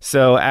 Yeah.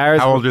 So ours...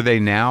 How old are they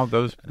now,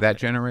 that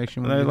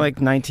generation? They're like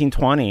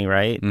 1920,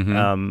 right?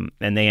 Mm-hmm.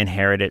 And they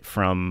inherit it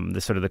from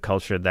the sort of the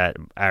culture that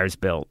ours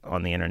built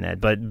on the internet.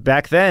 But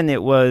back then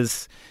it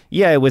was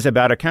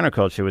about a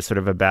counterculture. It was sort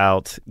of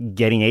about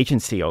getting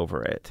agency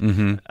over it.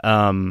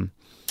 Mm-hmm.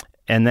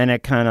 And then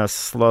it kind of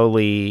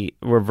slowly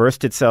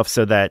reversed itself,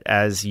 so that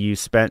as you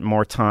spent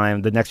more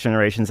time, the next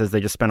generations, as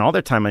they just spent all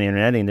their time on the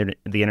internet, and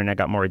the internet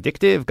got more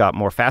addictive, got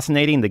more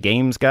fascinating, the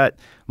games got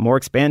more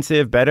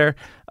expansive, better.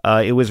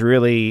 It was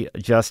really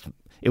just...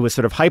 It was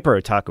sort of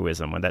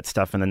hyper-otakuism when that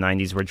stuff in the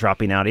 90s were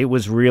dropping out. It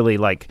was really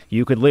like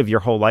you could live your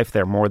whole life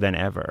there more than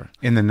ever.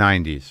 In the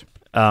 90s.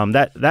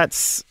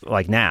 That's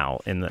like now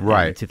in the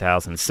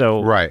 2000s.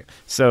 So right.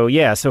 So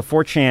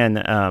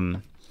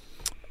 4chan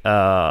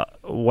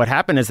what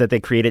happened is that they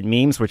created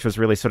memes, which was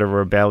really sort of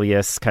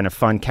rebellious, kind of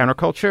fun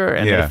counterculture,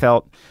 and they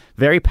felt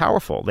very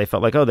powerful. They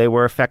felt like, they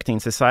were affecting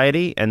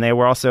society, and they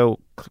were also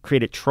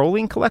created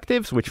trolling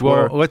collectives, which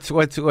were...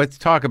 let's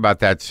talk about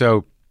that.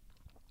 So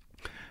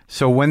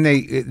when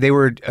they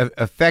were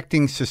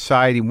affecting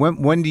society,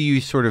 when do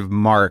you sort of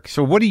mark?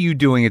 So what are you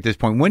doing at this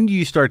point? When do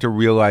you start to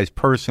realize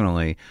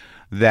personally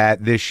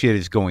that this shit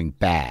is going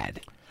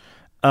bad?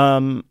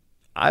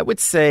 I would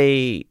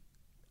say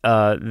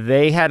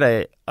they had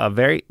a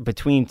very,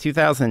 between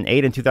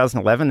 2008 and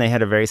 2011, they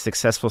had a very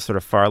successful sort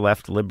of far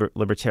left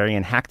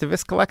libertarian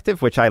hacktivist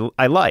collective, which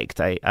I liked.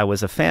 I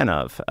was a fan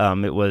of.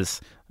 It was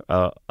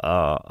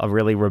a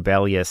really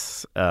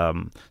rebellious,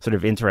 sort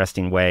of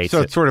interesting way.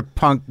 So it's sort of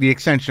punk, the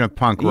extension of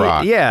punk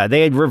rock. Yeah,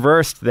 they had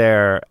reversed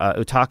their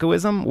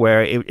otakuism,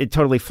 where it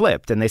totally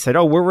flipped, and they said,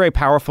 we're very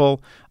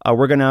powerful.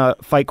 We're going to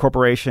fight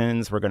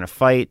corporations. We're going to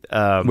fight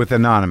with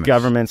anonymous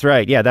governments.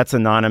 Right? Yeah, that's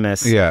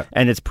anonymous. Yeah,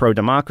 and it's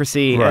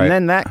pro-democracy. Right. And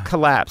then that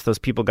collapsed. Those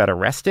people got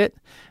arrested.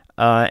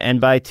 And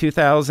by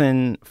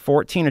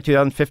 2014 or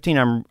 2015,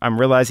 I'm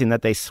realizing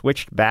that they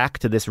switched back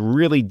to this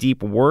really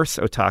deep, worse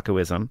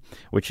otakuism,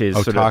 which is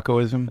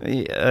otakuism.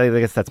 I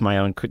guess that's my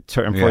own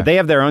term for it. They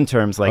have their own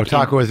terms, like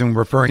otakuism,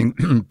 referring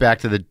back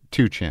to the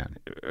 2chan.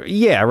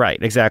 Yeah, right,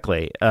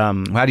 exactly.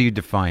 How do you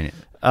define it?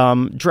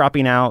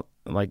 Dropping out,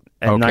 like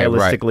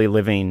nihilistically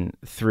living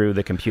through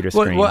the computer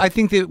screen. Well, I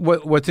think that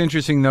what's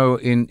interesting though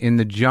in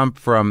the jump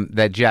from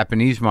that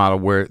Japanese model,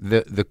 where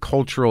the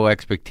cultural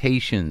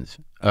expectations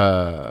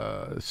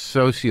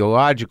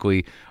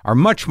sociologically are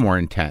much more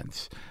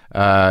intense.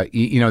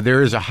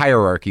 There is a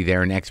hierarchy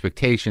there in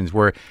expectations,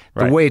 where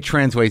the way it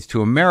translates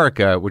to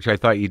America, which I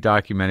thought you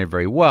documented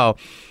very well,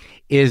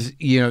 is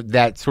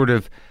that sort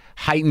of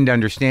heightened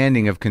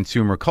understanding of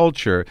consumer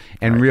culture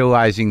and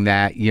realizing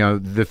that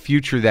the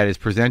future that is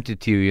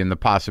presented to you and the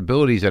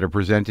possibilities that are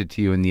presented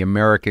to you in the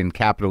American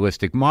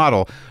capitalistic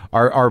model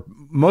are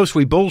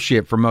mostly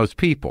bullshit for most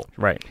people.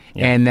 Right.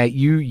 Yeah. And that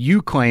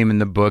you claim in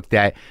the book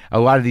that a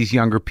lot of these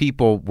younger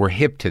people were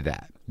hip to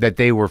that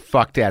they were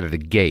fucked out of the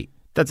gate.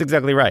 That's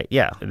exactly right.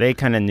 Yeah. They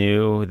kind of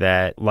knew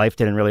that life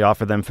didn't really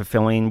offer them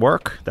fulfilling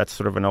work. That's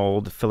sort of an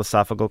old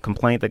philosophical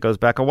complaint that goes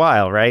back a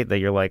while, right? That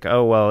you're like,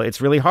 it's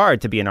really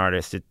hard to be an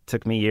artist. It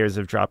took me years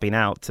of dropping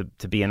out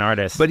to be an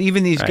artist. But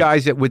even these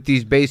guys that with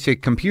these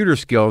basic computer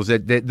skills,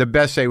 that the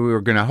best they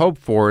were going to hope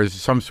for is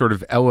some sort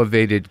of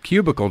elevated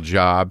cubicle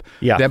job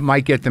that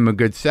might get them a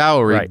good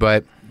salary,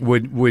 but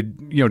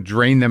would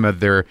drain them of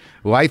their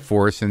life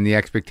force, and the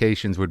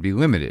expectations would be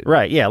limited.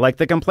 Right, yeah. Like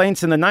the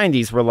complaints in the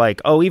 90s were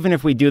like, even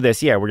if we do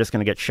this, we're just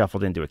going to get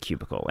shuffled into a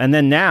cubicle. And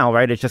then now,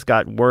 right, it just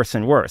got worse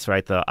and worse,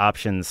 right? The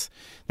options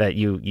that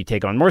you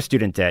take on more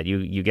student debt,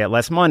 you get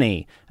less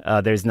money.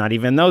 There's not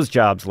even those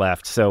jobs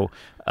left. So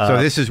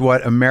this is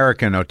what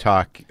American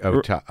otaku,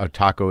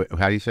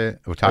 how do you say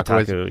it?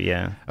 Otaku,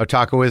 yeah.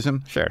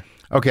 Otakuism? Sure.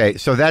 Okay,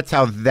 so that's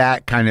how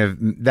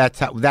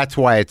that's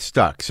why it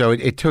stuck. So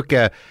it took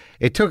a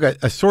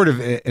sort of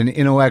an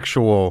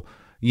intellectual,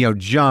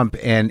 jump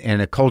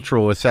and a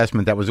cultural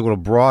assessment that was a little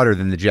broader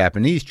than the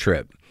Japanese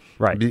trip,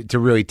 right? To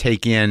really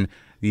take in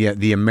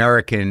the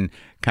American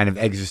kind of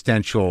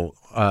existential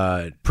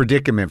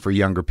predicament for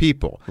younger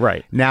people.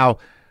 Right. Now,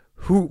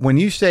 when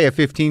you say a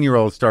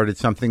 15-year-old started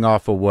Something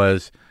Awful,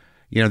 was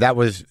that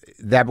was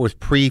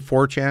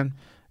pre-4chan?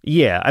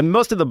 Yeah,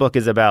 most of the book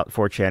is about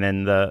 4chan,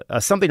 and the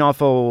Something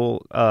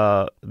Awful,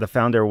 the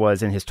founder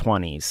was in his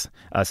 20s.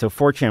 So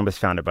 4chan was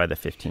founded by the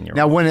 15-year-old.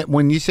 Now,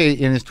 when you say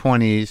in his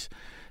 20s,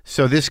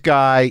 so this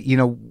guy,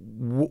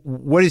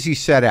 what does he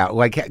set out?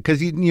 Like,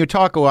 because you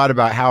talk a lot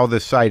about how the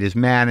site is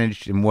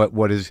managed and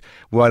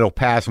what'll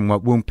pass and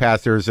what won't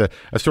pass. There's a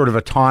sort of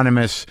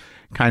autonomous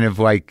kind of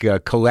like a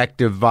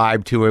collective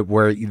vibe to it,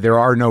 where there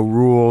are no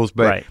rules,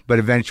 but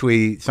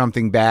eventually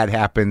something bad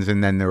happens,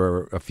 and then there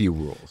are a few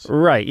rules.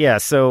 Right. Yeah.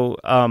 So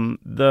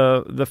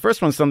the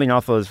first one, Something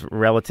Awful, is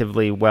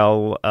relatively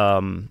well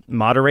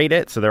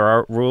moderated, so there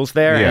are rules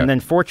there, and then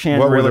 4chan.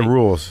 What were the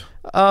rules?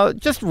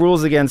 Just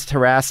rules against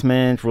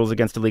harassment, rules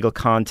against illegal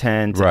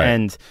content,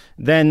 and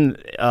then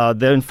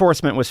the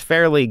enforcement was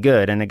fairly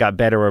good, and it got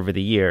better over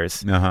the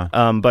years.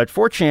 But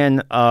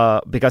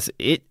 4chan, because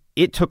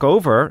it took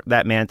over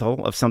that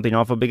mantle of Something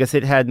Awful because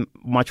it had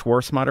much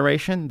worse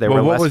moderation. There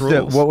were less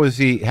rules.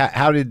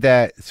 How did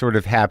that sort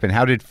of happen?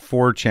 How did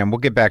 4chan, we'll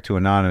get back to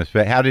Anonymous,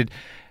 but how did,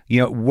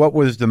 what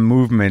was the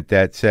movement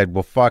that said,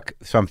 well, fuck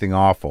Something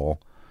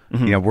Awful,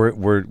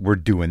 we're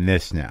doing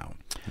this now?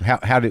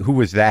 Who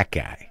was that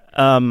guy?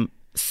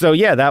 So,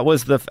 that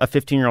was a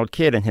 15-year-old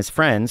kid and his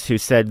friends who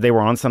said they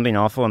were on Something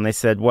Awful, and they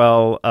said,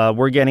 well,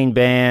 we're getting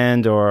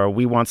banned, or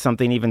we want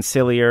something even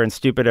sillier and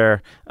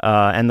stupider.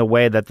 And the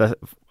way that the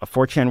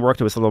 4chan worked,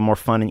 it was a little more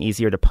fun and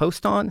easier to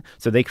post on.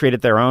 So they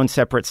created their own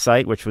separate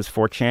site, which was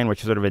 4chan, which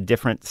is sort of a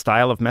different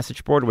style of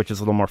message board, which is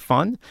a little more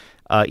fun,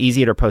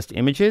 easier to post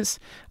images.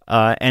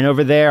 And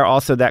over there,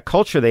 also that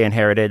culture they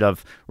inherited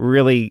of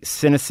really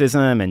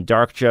cynicism and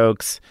dark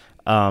jokes,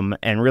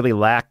 and really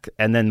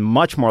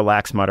much more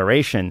lax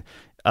moderation,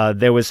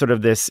 there was sort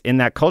of this, in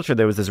that culture,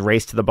 there was this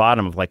race to the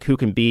bottom of like who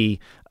can be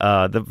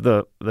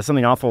the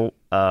Something Awful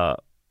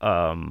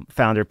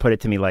founder put it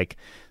to me like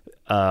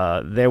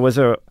there was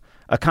a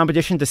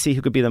competition to see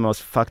who could be the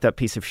most fucked up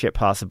piece of shit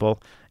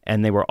possible,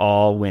 and they were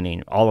all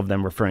winning, all of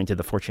them referring to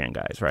the 4chan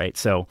guys, right?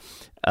 So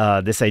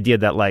this idea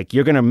that like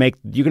you're gonna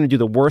do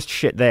the worst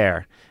shit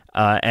there,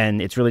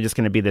 and it's really just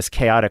gonna be this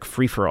chaotic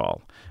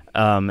free-for-all.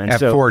 At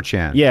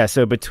 4chan. Yeah,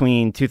 so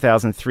between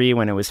 2003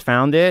 when it was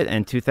founded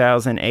and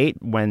 2008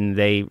 when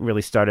they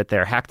really started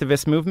their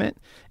hacktivist movement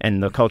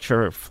and the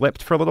culture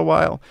flipped for a little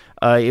while,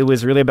 it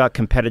was really about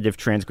competitive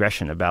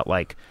transgression, about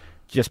like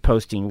just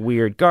posting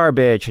weird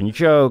garbage and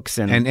jokes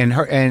and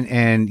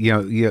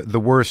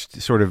the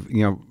worst sort of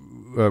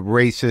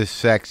racist,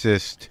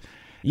 sexist,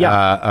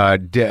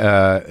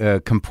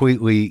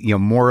 completely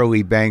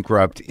morally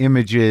bankrupt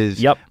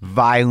images,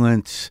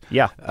 violence,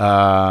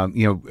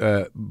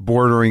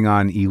 bordering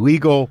on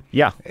illegal,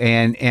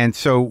 and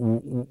so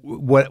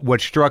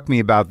what struck me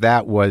about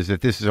that was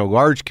that this is a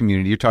large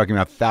community. You're talking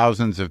about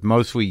thousands of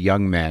mostly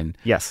young men,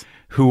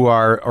 who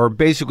are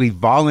basically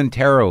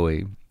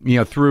voluntarily,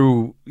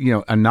 through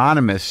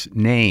anonymous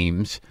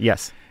names,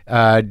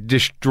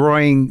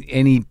 destroying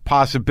any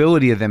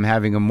possibility of them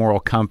having a moral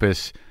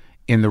compass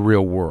in the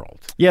real world.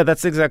 Yeah,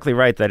 that's exactly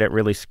right. That it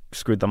really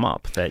screwed them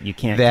up. That you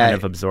can't kind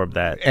of absorb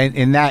that.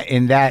 And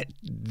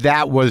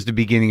that was the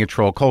beginning of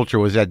troll culture.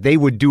 Was that they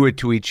would do it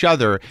to each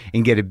other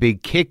and get a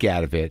big kick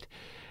out of it,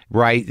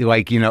 right?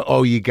 Like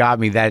oh, you got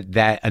me.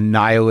 That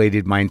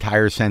annihilated my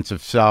entire sense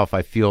of self.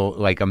 I feel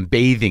like I'm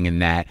bathing in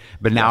that,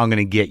 but now I'm going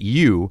to get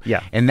you.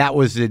 Yeah, and that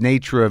was the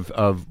nature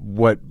of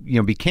what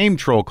became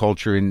troll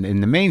culture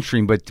in the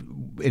mainstream. But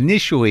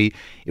initially,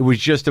 it was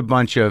just a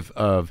bunch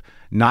of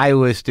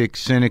nihilistic,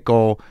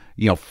 cynical,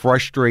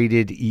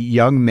 frustrated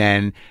young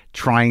men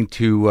trying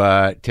to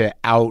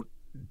out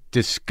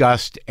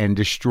disgust and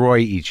destroy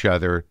each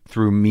other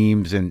through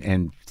memes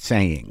and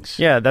sayings.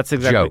 Yeah, that's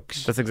exactly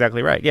jokes. That's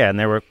exactly right. Yeah, and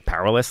they were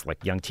powerless,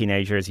 like young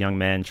teenagers, young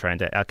men trying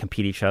to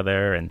outcompete each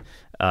other and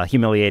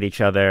humiliate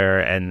each other,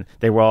 and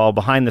they were all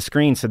behind the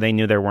screen, so they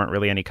knew there weren't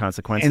really any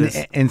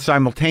consequences. And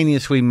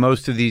simultaneously,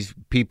 most of these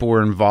people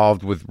were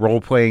involved with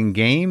role-playing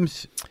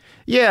games.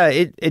 Yeah,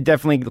 it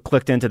definitely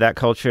clicked into that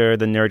culture,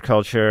 the nerd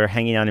culture,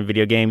 hanging out in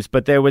video games.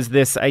 But there was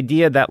this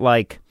idea that,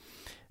 like,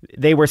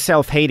 they were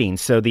self-hating.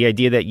 So the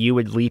idea that you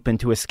would leap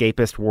into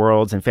escapist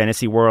worlds and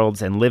fantasy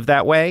worlds and live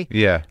that way.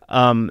 Yeah.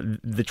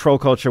 The troll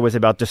culture was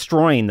about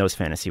destroying those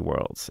fantasy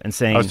worlds and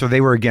saying... Oh, so they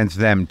were against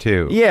them,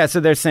 too. Yeah, so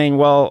they're saying,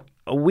 well,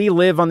 we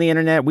live on the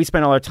internet. We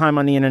spend all our time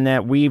on the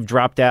internet. We've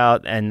dropped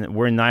out, and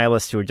we're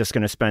nihilists who are just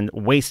going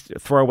to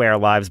throw away our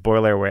lives,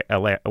 boil away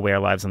our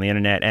lives on the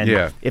internet.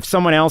 And if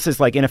someone else is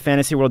like in a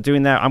fantasy world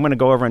doing that, I'm going to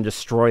go over and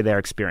destroy their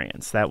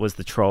experience. That was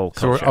the troll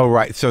culture.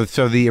 Right. So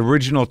the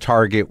original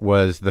target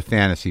was the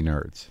fantasy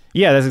nerds.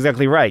 Yeah, that's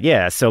exactly right.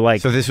 Yeah. So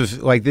this was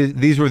like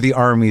these were the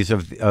armies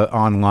of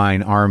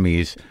online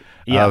armies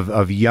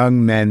of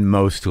young men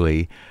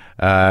mostly.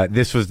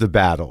 This was the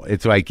battle.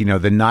 It's like,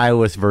 the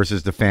nihilists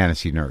versus the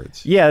fantasy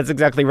nerds. Yeah, that's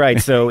exactly right.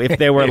 So if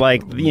they were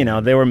like,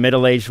 they were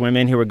middle-aged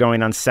women who were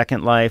going on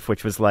Second Life,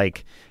 which was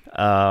like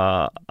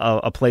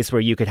a place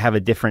where you could have a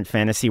different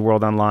fantasy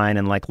world online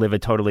and like live a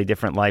totally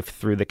different life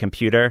through the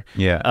computer.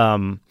 Yeah.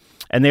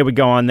 And they would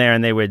go on there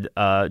and they would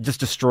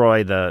just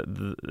destroy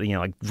the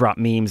like drop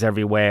memes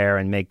everywhere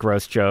and make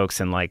gross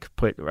jokes and like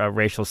put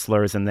racial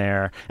slurs in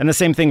there. And the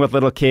same thing with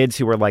little kids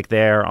who were like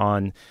there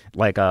on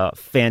like a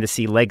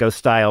fantasy Lego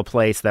style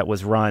place that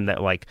was run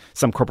that like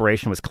some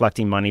corporation was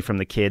collecting money from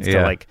the kids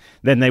to like,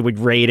 then they would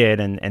raid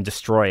it and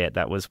destroy it.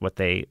 That was what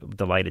they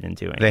delighted in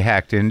doing. They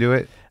hacked into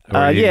it?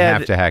 Or you didn't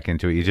have to hack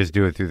into it. You just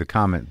do it through the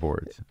comment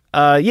boards.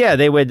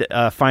 They would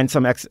find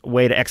some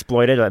way to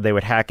exploit it. They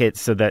would hack it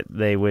so that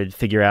they would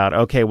figure out,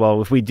 okay,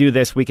 well, if we do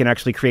this, we can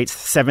actually create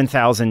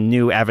 7,000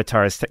 new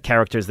avatars,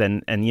 characters,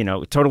 and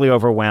totally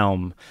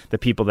overwhelm the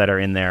people that are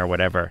in there or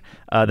whatever.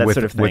 Sort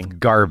of thing. With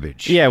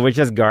garbage. Yeah, with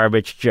just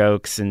garbage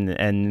jokes and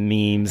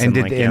memes. And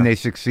they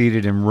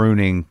succeed in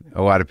ruining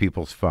a lot of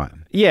people's fun.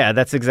 Yeah,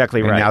 that's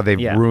exactly right. And now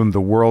they've ruined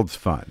the world's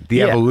fun,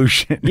 the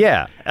evolution.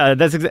 Yeah, and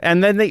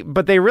then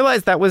they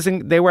realized that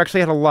they actually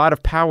had a lot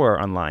of power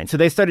online, so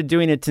they started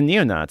doing it to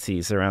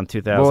neo-Nazis around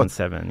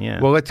 2007.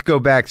 Well, let's go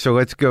back. So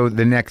let's go.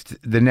 The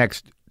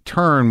next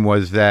turn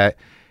was that.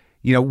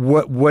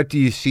 What do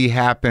you see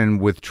happen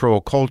with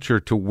troll culture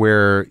to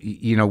where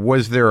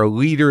was there a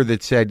leader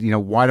that said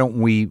why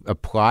don't we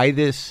apply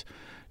this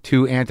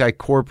to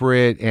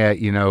anti-corporate,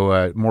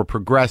 more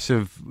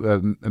progressive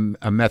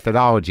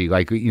methodology,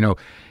 like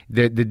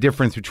the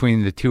difference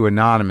between the two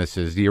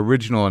Anonymouses, the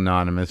original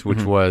Anonymous,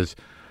 which was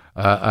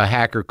a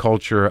hacker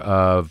culture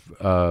of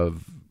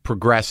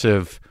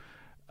progressive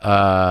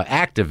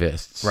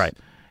activists, right?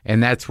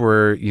 And that's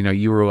where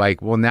you were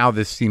like, well, now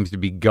this seems to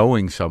be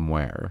going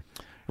somewhere.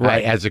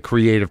 Right, as a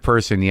creative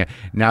person, yeah.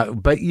 Now,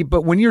 but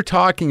when you're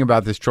talking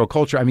about this troll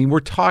culture, I mean,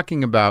 we're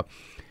talking about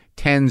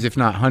tens, if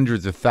not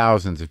hundreds of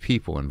thousands of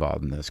people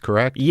involved in this,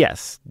 correct?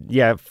 Yes.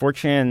 Yeah,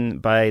 4chan,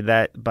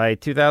 by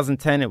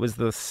 2010, it was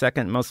the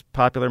second most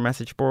popular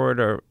message board,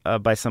 or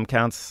by some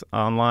counts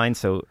online,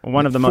 so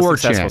one of the most 4chan.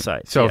 successful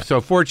sites. So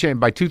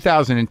 4chan by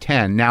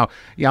 2010. Now,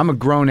 I'm a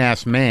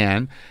grown-ass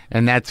man,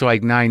 and that's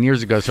like 9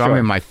 years ago, so I'm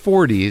in my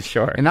 40s,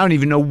 and I don't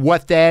even know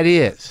what that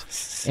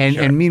is.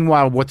 And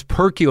meanwhile, what's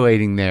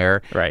percolating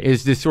there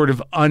is this sort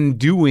of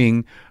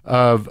undoing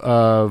of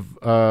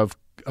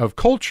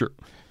culture,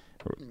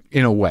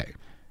 in a way.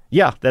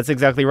 Yeah, that's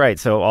exactly right.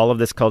 So all of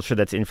this culture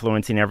that's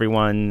influencing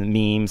everyone,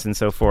 memes and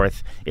so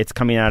forth, it's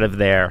coming out of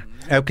there.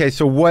 Okay,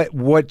 so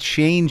what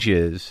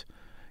changes,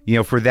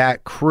 for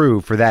that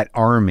crew, for that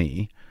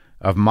army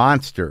of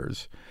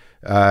monsters,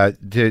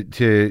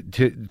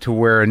 to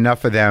where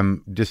enough of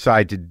them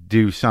decide to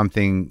do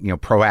something,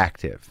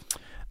 proactive?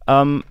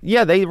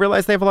 They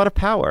realize they have a lot of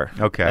power.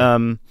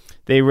 Okay.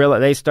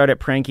 They started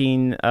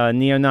pranking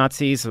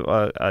neo-Nazis,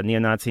 a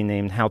neo-Nazi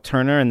named Hal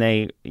Turner, and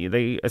they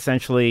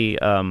essentially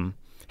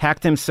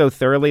hacked him so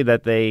thoroughly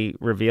that they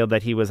revealed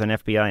that he was an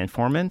FBI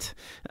informant.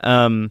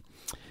 And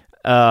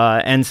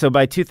so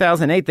by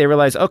 2008, they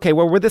realized, okay,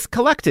 well, we're this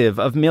collective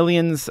of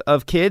millions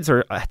of kids,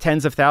 or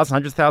tens of thousands,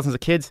 hundreds of thousands of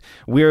kids.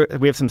 We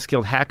have some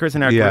skilled hackers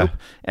in our group,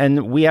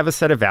 and we have a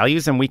set of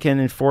values, and we can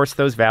enforce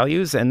those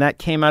values. And that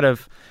came out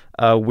of,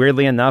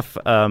 weirdly enough,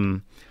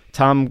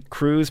 Tom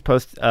Cruise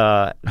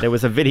there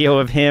was a video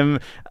of him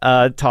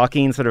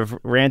talking, sort of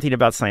ranting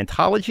about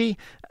Scientology.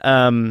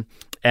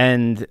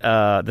 And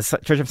the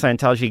Church of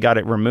Scientology got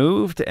it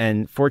removed,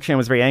 and 4chan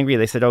was very angry.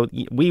 They said, "Oh,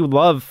 we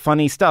love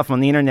funny stuff on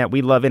the internet.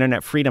 We love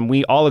internet freedom.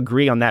 We all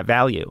agree on that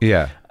value."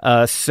 Yeah.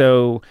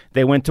 So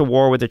they went to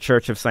war with the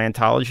Church of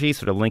Scientology,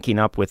 sort of linking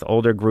up with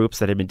older groups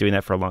that had been doing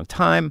that for a long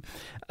time.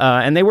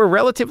 And they were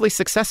relatively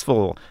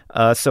successful.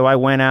 So I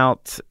went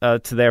out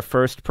to their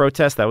first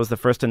protest. That was the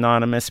first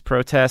anonymous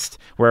protest,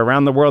 where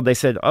around the world they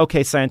said,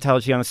 okay,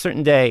 Scientology, on a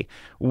certain day,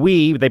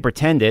 they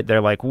pretended, they're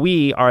like,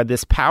 we are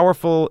this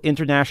powerful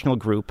international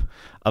group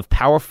of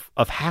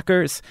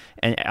hackers,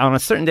 and on a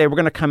certain day we're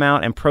going to come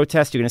out and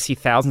protest. You're going to see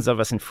thousands of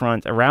us in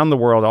front around the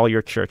world, all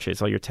your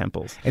churches, all your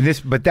temples.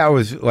 But that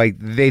was like,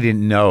 they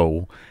didn't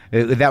know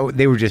that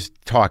they were just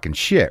talking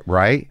shit,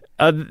 right?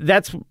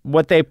 That's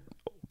what they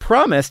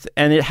promised,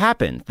 and it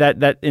happened.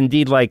 That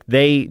indeed, like,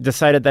 they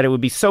decided that it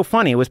would be so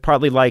funny. It was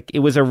partly like it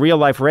was a real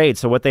life raid.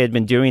 So what they had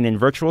been doing in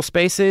virtual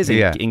spaces,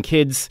 in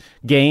kids'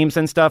 games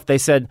and stuff, they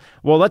said,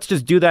 well, let's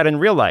just do that in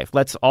real life.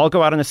 Let's all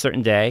go out on a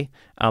certain day.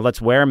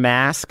 Let's wear a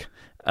mask.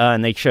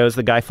 And they chose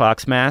the Guy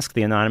Fawkes mask,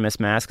 the anonymous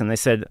mask, and they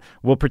said,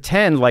 we'll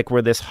pretend like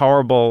we're this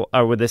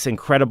we're this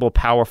incredible,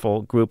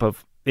 powerful group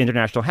of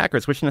international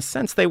hackers, which in a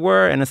sense they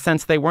were, in a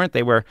sense they weren't.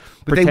 They were,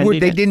 but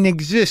they didn't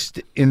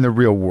exist in the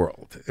real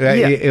world,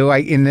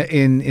 like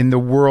in the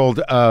world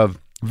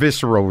of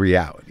visceral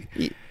reality.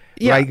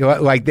 Yeah.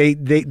 Like they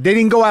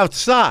didn't go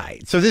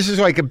outside. So this is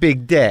like a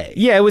big day.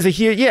 Yeah, it was a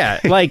huge,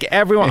 like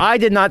everyone, I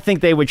did not think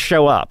they would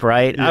show up,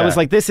 right? Yeah. I was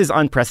like, this is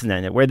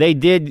unprecedented, where they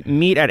did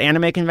meet at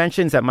anime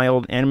conventions, at my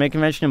old anime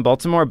convention in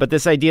Baltimore, but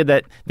this idea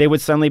that they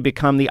would suddenly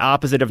become the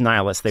opposite of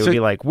nihilists. They would be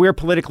like, we're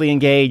politically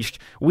engaged,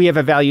 we have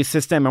a value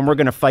system, and we're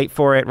going to fight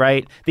for it,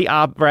 right?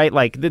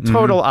 Like the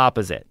total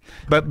opposite.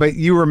 But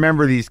you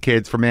remember these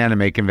kids from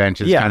anime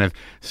conventions kind of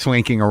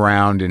slinking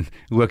around and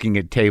looking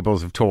at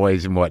tables of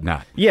toys and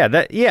whatnot.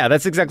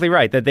 That's exactly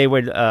right. That they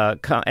would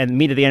come and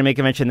meet at the anime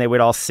convention. They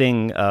would all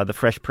sing the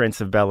Fresh Prince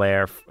of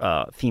Bel-Air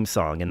theme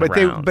song in the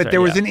rounds. But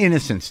there was an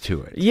innocence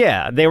to it.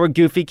 Yeah, they were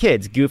goofy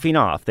kids, goofing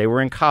off. They were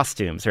in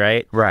costumes,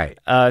 right? Right.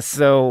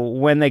 So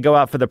when they go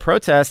out for the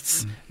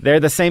protests,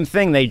 they're the same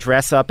thing. They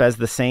dress up as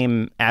the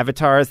same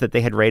avatars that they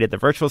had raided the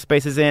virtual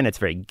spaces in. It's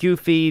very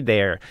goofy.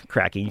 They're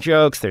cracking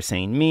jokes. They're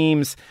saying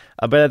memes.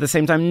 But at the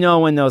same time, no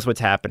one knows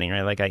what's happening,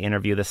 right? Like, I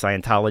interview the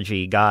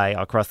Scientology guy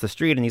across the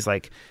street, and he's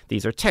like,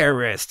 these are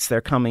terrorists. They're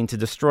coming to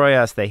destroy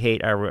us. They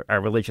hate our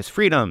religious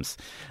freedoms.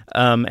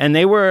 And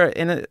they were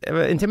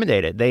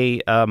intimidated.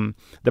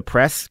 The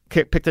press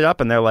picked it up,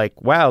 and they're like,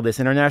 wow,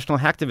 this international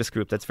hacktivist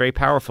group, that's very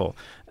powerful.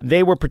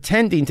 They were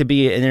pretending to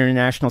be an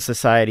international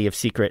society of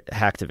secret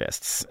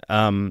hacktivists.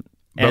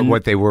 But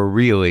what they were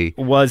really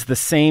was the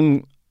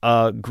same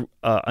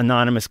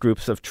anonymous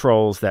groups of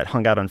trolls that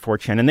hung out on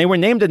 4chan. And they were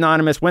named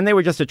anonymous when they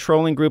were just a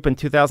trolling group in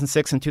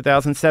 2006 and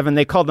 2007.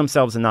 They called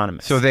themselves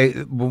anonymous. So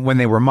when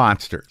they were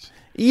monsters.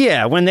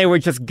 Yeah, when they were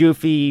just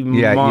goofy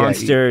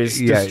monsters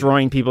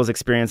destroying people's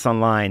experience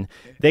online.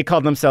 They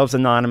called themselves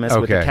anonymous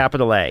with a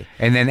capital A.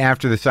 And then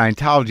after the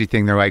Scientology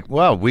thing, they're like,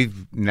 well, we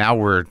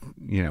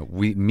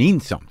mean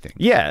something.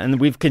 Yeah, and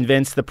we've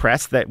convinced the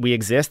press that we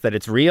exist, that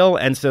it's real,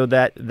 and so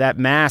that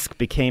mask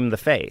became the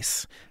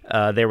face.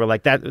 They were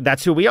like,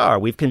 that's who we are.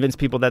 We've convinced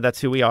people that that's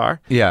who we are.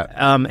 Yeah.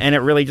 And it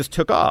really just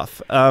took off.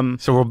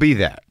 So we'll be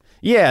that.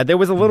 Yeah, there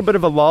was a little bit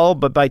of a lull,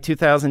 but by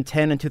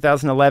 2010 and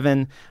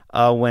 2011,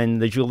 when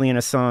the Julian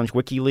Assange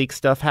WikiLeaks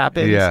stuff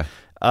happened,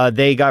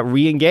 they got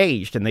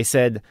re-engaged and they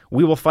said,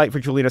 we will fight for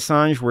Julian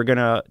Assange. We're going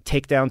to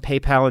take down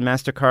PayPal and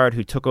MasterCard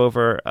who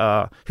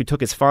took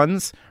his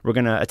funds. We're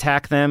going to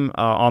attack them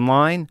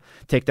online,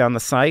 take down the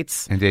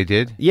sites. And they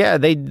did? Yeah,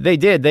 they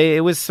did.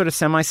 It was sort of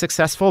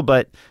semi-successful,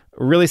 but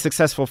really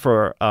successful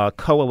for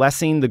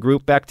coalescing the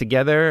group back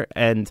together.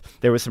 And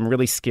there were some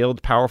really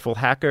skilled, powerful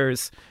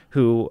hackers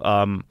who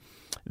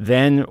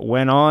then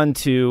went on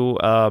to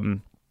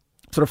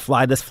sort of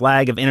fly this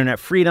flag of internet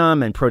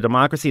freedom and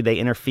pro-democracy. They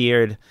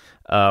interfered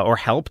or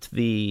helped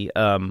the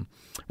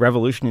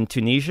revolution in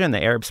Tunisia and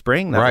the Arab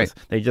Spring.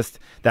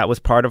 That was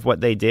part of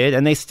what they did,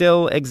 and they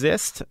still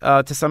exist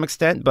to some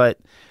extent. But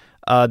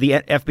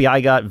the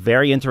FBI got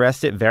very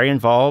interested, very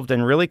involved,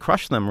 and really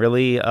crushed them.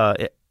 Really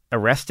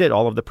arrested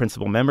all of the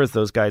principal members.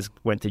 Those guys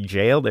went to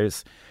jail.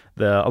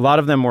 A lot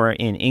of them were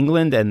in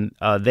England, and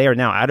they are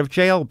now out of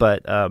jail.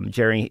 But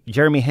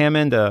Jeremy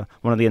Hammond,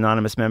 one of the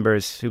anonymous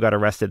members who got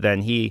arrested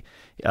then, he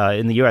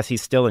in the U.S.,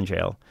 he's still in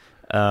jail.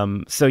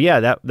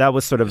 That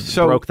was sort of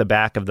broke the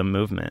back of the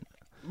movement.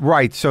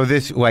 Right. So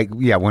this,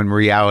 when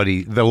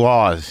reality, the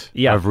laws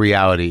of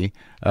reality,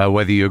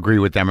 whether you agree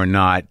with them or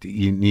not,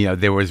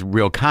 there was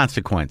real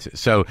consequences.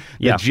 So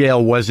the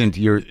jail wasn't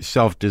your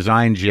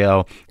self-designed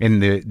jail in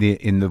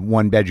the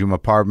one-bedroom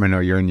apartment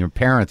or you're in your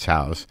parents'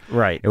 house.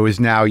 Right. It was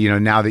now,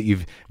 now that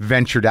you've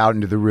ventured out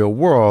into the real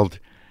world,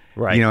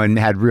 right, and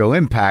had real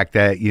impact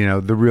that,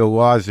 the real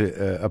laws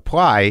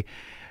apply.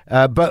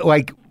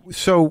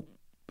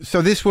 So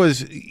this was,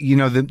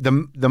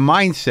 the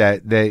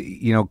mindset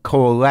that,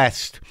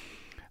 coalesced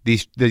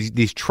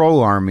these troll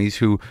armies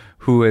who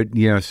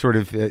had, sort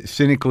of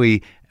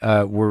cynically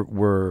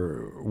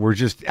were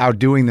just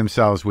outdoing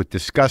themselves with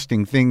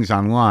disgusting things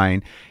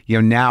online.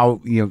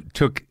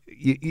 Took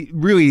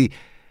really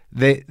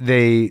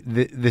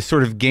the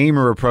sort of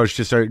gamer approach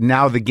to start.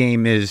 Now the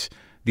game is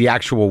the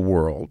actual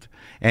world.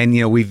 And,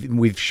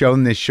 we've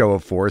shown this show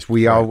of force.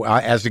 We all,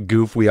 as a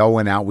goof, we all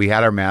went out. We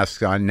had our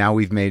masks on. Now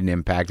we've made an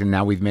impact. And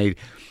now we've made,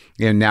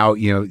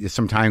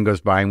 some time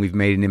goes by and we've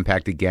made an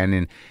impact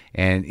again.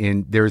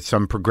 And there's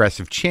some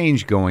progressive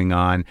change going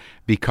on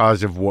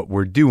because of what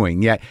we're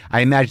doing. Yet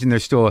I imagine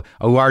there's still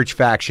a large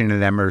faction of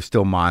them are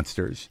still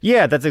monsters.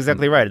 Yeah, that's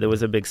exactly right. There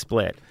was a big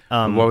split.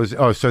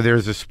 So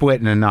there's a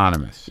split in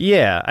Anonymous.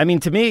 Yeah, I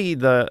mean, to me,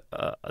 the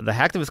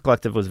Hacktivist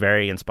Collective was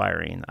very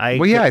inspiring.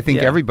 I think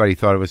everybody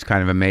thought it was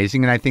kind of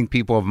amazing, and I think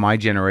people of my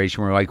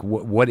generation were like,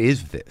 "What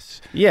is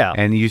this?" Yeah,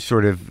 and you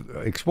sort of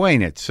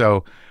explain it.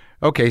 So,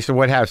 okay, so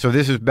what happened? So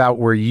this is about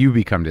where you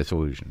become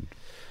disillusioned.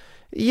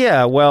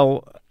 Yeah,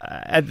 well,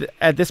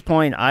 at this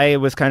point, I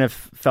was kind of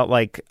felt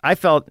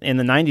in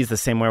the 90s the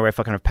same way where I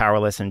felt kind of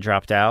powerless and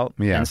dropped out.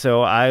 Yeah. And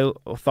so I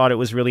thought it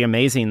was really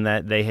amazing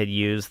that they had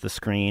used the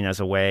screen as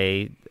a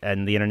way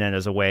and the internet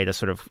as a way to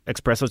sort of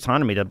express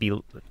autonomy, to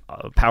be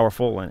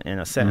powerful in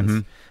a sense.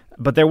 Mm-hmm.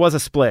 But there was a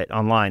split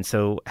online.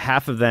 So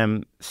half of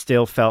them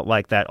still felt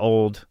like that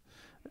old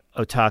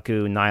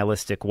otaku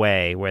nihilistic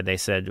way where they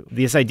said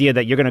this idea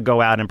that you're going to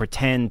go out and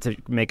pretend to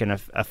make an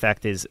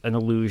effect is an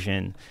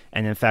illusion,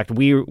 and in fact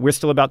we're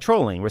still about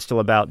trolling, we're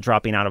still about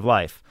dropping out of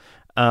life.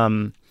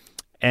 And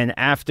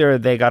after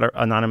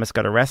Anonymous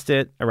got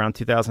arrested around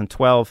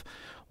 2012,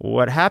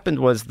 what happened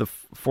was the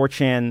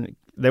 4chan,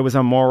 there was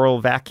a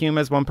moral vacuum,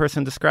 as one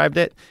person described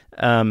it,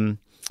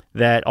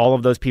 that all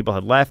of those people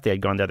had left. They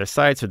had gone to other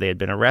sites or they had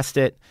been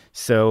arrested.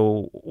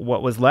 So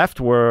what was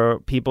left were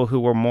people who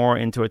were more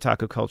into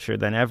otaku culture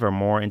than ever,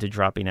 more into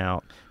dropping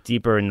out,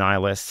 deeper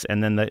nihilists.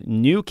 And then the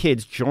new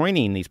kids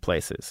joining these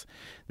places,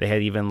 they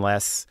had even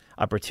less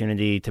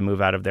opportunity to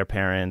move out of their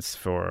parents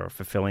for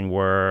fulfilling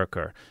work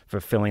or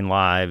fulfilling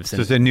lives.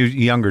 So it's a new,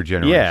 younger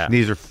generation. Yeah.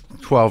 These are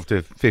 12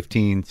 to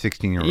 15,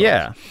 16-year-olds.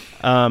 Yeah.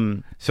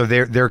 So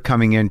they're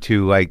coming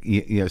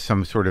into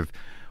some sort of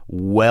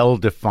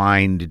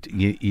well-defined,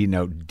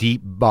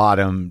 deep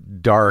bottom,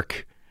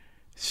 dark,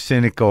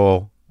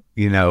 cynical,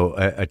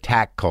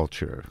 attack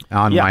culture,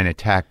 online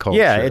attack culture.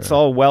 Yeah, it's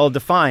all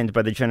well-defined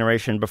by the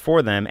generation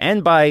before them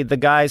and by the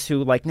guys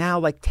who,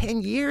 now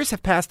 10 years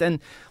have passed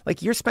and,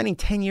 you're spending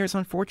 10 years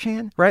on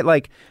 4chan, right?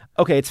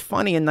 Okay, it's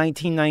funny in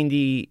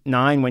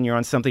 1999 when you're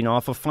on something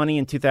awful funny.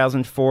 In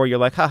 2004, you're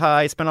like, haha,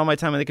 I spent all my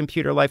time on the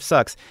computer, life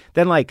sucks.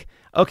 Then,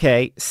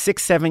 okay,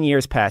 6-7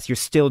 years pass, you're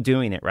still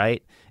doing it,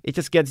 right? It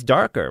just gets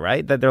darker,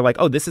 right? That they're like,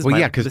 oh, this is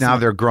because now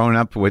they're grown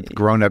up with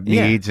grown-up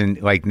needs, and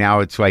now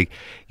it's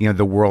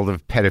the world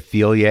of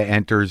pedophilia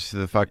enters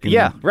the fucking...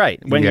 Yeah, right.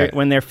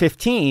 When they're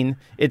 15,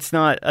 it's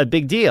not a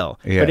big deal.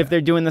 Yeah. But if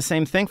they're doing the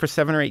same thing for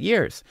 7 or 8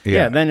 years,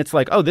 then it's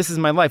like, oh, this is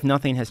my life,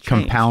 nothing has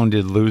changed.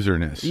 Compounded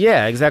loserness.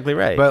 Yeah, exactly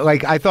right. But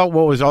I thought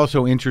what was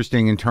also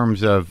interesting in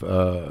terms of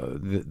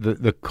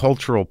the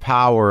cultural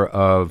power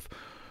of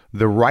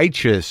the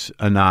righteous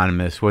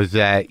Anonymous was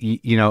that,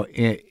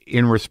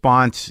 in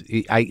response,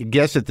 I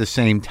guess at the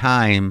same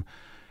time,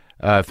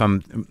 if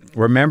I'm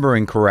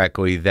remembering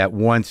correctly, that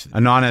once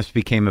Anonymous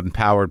became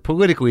empowered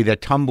politically, that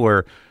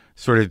Tumblr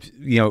sort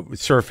of,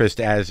 surfaced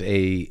as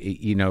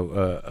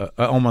a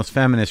almost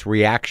feminist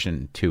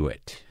reaction to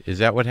it. Is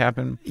that what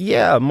happened?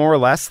 Yeah, more or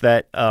less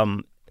that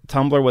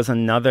Tumblr was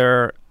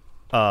another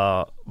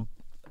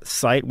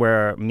site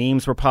where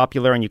memes were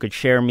popular and you could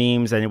share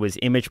memes, and it was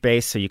image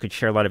based, so you could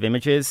share a lot of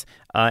images,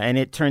 and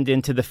it turned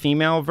into the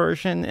female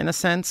version in a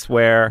sense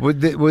where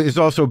it's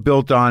also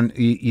built on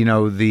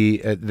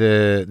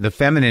the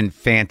feminine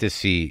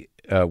fantasy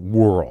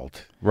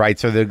world, right?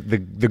 So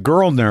the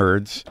girl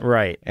nerds,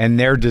 right, and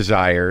their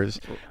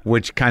desires,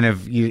 which kind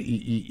of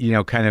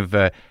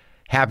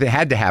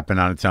had to happen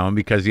on its own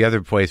because the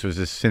other place was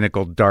a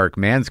cynical dark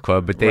man's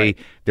club, but there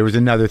was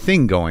another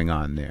thing going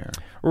on there.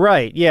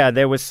 Right. Yeah.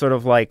 There was sort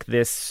of like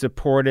this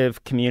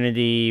supportive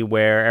community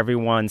where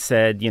everyone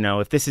said,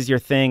 if this is your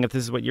thing, if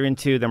this is what you're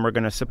into, then we're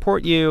going to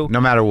support you.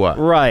 No matter what.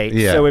 Right.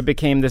 Yeah. So it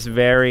became this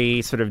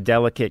very sort of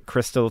delicate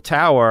crystal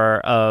tower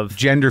of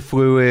gender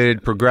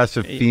fluid,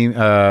 progressive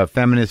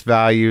feminist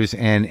values,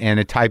 and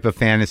a type of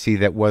fantasy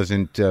that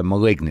wasn't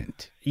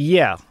malignant.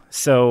 Yeah.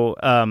 So,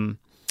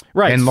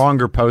 right. And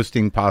longer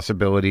posting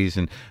possibilities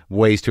and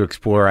ways to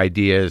explore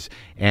ideas.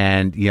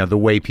 And, the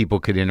way people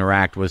could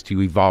interact was to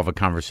evolve a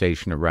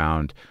conversation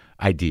around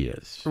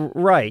ideas.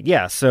 Right.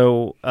 Yeah.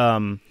 So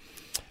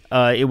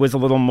it was a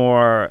little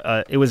more,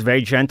 it was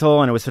very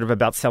gentle, and it was sort of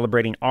about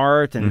celebrating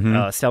art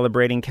and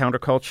celebrating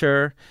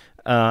counterculture.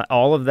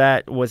 All of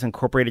that was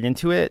incorporated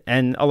into it,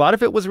 and a lot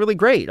of it was really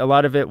great. A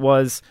lot of it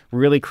was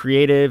really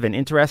creative and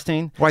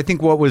interesting. Well, I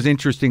think what was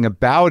interesting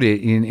about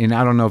it, and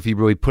I don't know if you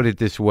really put it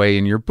this way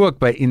in your book,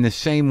 but in the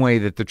same way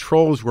that the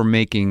trolls were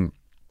making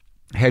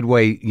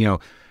headway,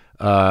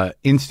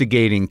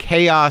 instigating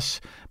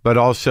chaos, but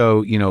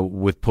also,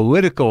 with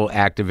political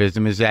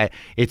activism, is that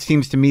it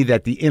seems to me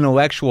that the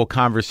intellectual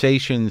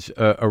conversations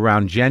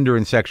around gender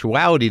and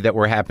sexuality that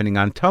were happening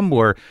on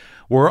Tumblr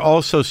were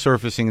also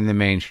surfacing in the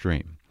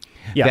mainstream.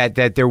 Yeah.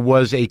 That there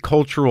was a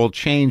cultural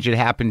change that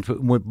happened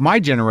with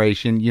my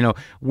generation.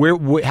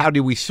 How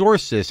do we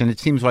source this? And it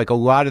seems like a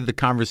lot of the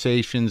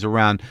conversations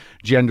around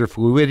gender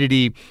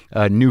fluidity,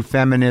 new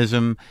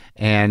feminism,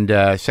 and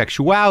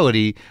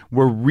sexuality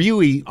were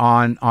really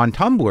on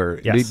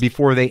Tumblr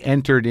before they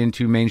entered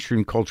into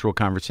mainstream cultural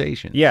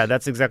conversation. Yeah,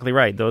 that's exactly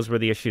right. Those were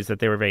the issues that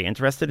they were very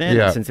interested in.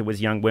 Yeah. And since it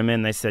was young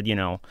women, they said,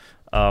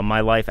 my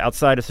life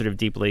outside is sort of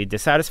deeply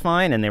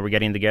dissatisfying, and they were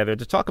getting together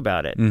to talk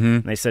about it. Mm-hmm.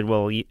 And they said,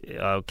 well,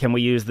 can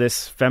we use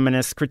this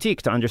feminist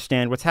critique to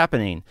understand what's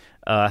happening?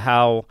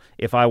 How,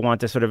 if I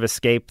want to sort of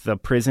escape the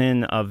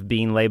prison of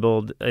being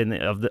labeled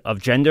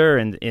of gender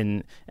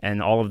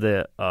and all of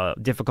the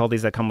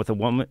difficulties that come with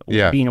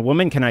being a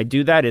woman, can I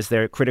do that? Is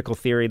there a critical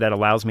theory that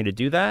allows me to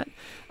do that?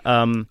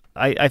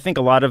 I think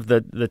a lot of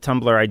the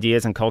Tumblr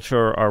ideas and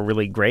culture are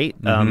really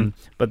great,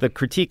 but the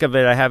critique of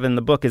it I have in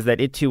the book is that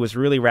it too was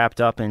really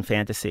wrapped up in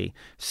fantasy.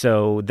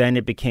 So then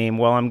it became,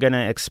 well, I'm going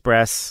to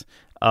express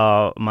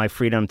my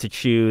freedom to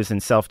choose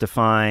and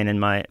self-define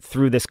and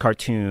through this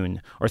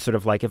cartoon, or sort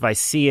of like if I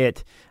see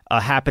it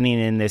happening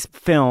in this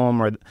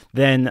film, or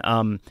then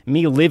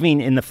me living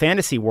in the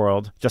fantasy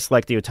world, just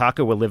like the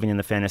otaku were living in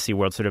the fantasy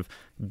world, sort of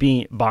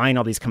buying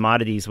all these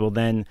commodities will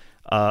then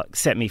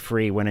set me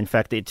free, when in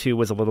fact it too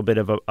was a little bit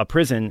of a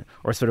prison,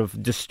 or sort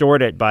of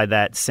distorted by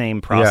that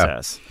same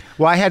process. Yeah.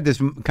 Well, I had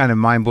this kind of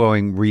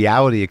mind-blowing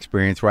reality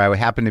experience where I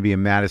happened to be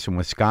in Madison,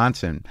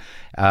 Wisconsin,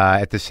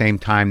 at the same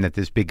time that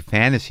this big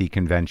fantasy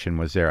convention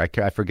was there.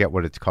 I forget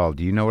what it's called.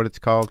 Do you know what it's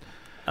called?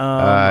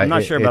 I'm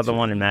not sure about the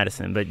one in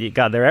Madison, but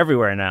God, they're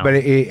everywhere now. But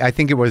I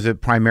think it was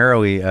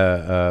primarily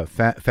a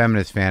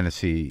feminist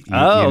fantasy.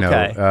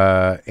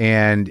 Okay.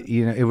 And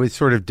it was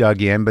sort of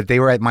dug in, but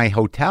they were at my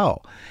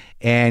hotel.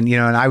 And,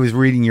 and I was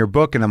reading your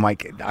book, and I'm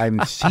like, I'm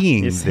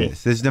seeing this.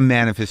 This is the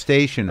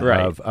manifestation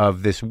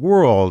of this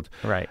world,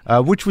 right?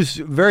 Which was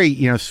very,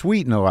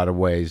 sweet in a lot of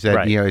ways.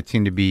 That, it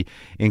seemed to be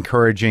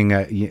encouraging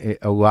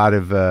a lot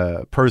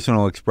of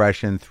personal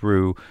expression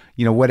through,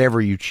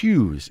 whatever you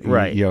choose,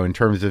 right? In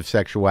terms of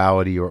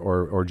sexuality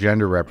or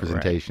gender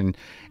representation. Right.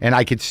 And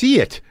I could see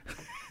it.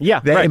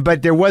 Yeah, right.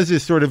 But there was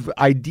this sort of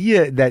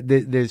idea that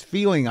this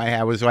feeling I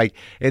had was like,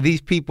 these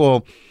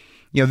people...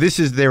 this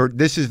is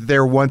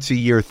their once a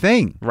year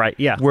thing, right?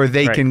 Yeah, where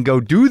they can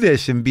go do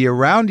this and be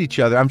around each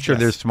other. I'm sure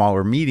there's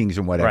smaller meetings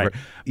and whatever.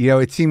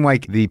 Right. It seemed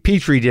like the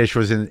petri dish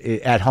was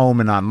at home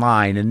and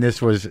online, and this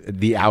was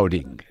the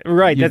outing.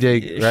 Right. Right?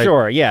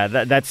 Sure. Yeah.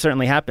 That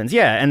certainly happens.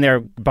 Yeah, and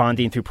they're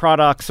bonding through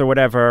products or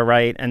whatever,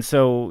 right? And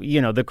so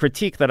the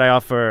critique that I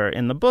offer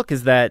in the book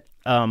is that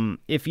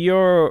if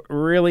you're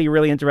really,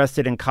 really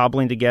interested in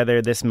cobbling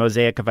together this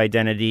mosaic of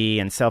identity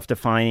and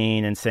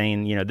self-defining and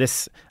saying,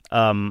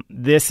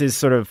 this is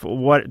sort of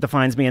what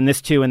defines me, and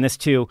this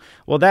too,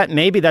 well,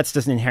 that's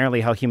just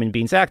inherently how human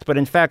beings act. But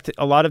in fact,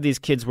 a lot of these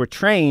kids were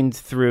trained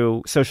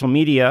through social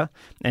media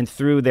and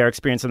through their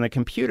experience on the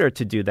computer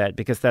to do that,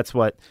 because that's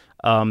what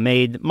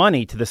made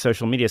money to the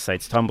social media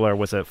sites. Tumblr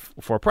was a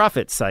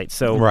for-profit site.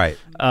 So Right.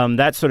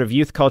 That sort of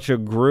youth culture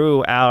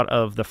grew out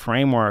of the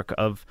framework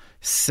of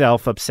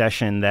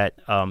self-obsession that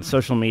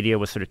social media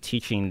was sort of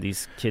teaching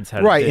these kids how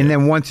to Right, do. and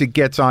then once it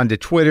gets onto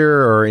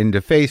Twitter or into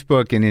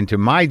Facebook and into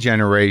my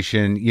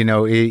generation,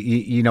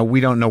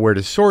 we don't know where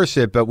to source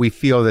it, but we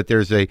feel that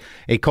there's a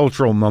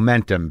cultural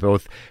momentum,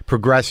 both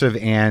progressive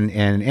and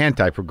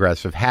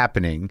anti-progressive,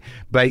 happening.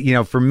 But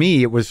for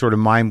me, it was sort of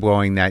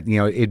mind-blowing that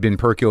it'd been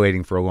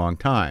percolating for a long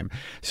time.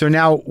 So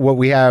now what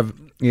we have,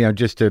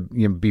 just to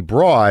be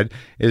broad,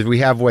 is we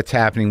have what's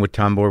happening with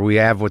Tumblr, we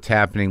have what's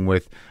happening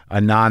with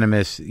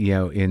Anonymous,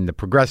 in the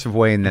progressive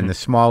way, and then the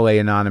small a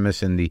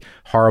Anonymous in the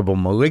horrible,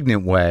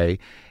 malignant way.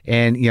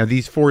 And,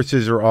 these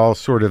forces are all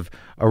sort of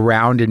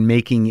around and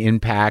making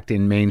impact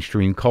in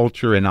mainstream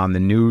culture and on the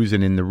news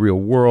and in the real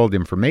world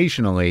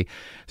informationally.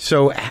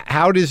 So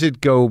how does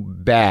it go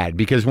bad?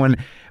 Because it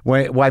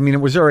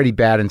was already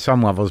bad in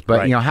some levels, but,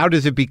 Right. How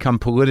does it become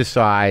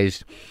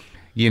politicized,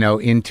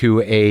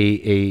 into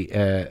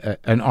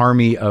an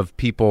army of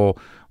people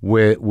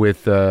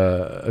with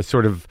a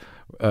sort of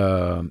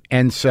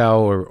incel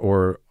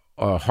or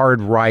a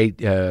hard right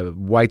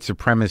white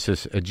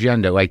supremacist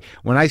agenda? Like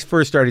when I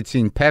first started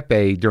seeing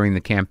Pepe during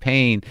the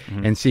campaign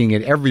and seeing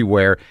it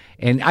everywhere,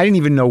 and I didn't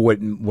even know what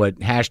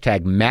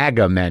hashtag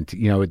MAGA meant,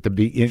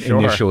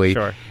 initially.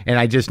 Sure. And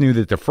I just knew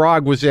that the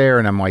frog was there,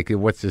 and I'm like,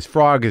 what's this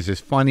frog? Is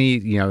this funny?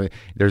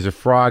 There's a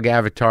frog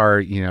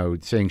avatar,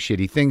 saying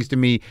shitty things to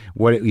me.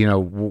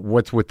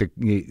 What's with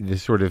the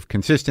sort of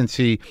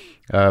consistency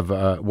of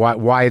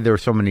why there are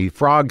so many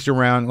frogs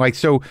around? Like,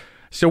 so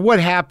what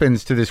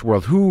happens to this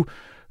world?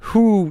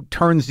 Who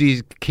turns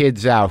these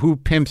kids out? Who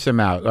pimps them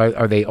out?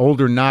 Are they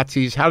older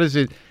Nazis? How does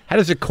it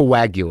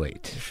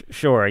coagulate?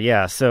 Sure,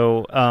 yeah.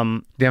 So,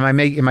 Am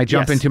I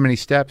jumping yes. too many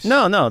steps?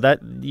 No,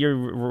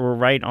 we're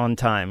right on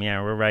time.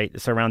 Yeah, we're right.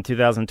 So around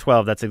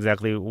 2012, that's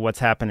exactly what's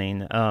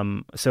happening.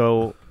 As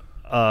I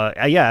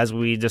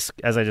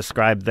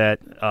described, that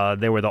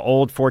there were the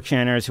old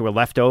 4chaners who were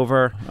left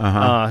over,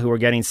 who were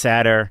getting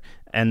sadder.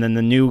 And then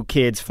the new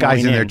kids flowing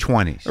guys in their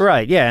 20s.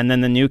 Right, yeah. And then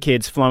the new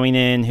kids flowing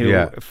in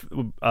who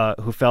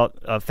felt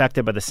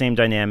affected by the same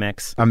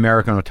dynamics.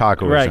 American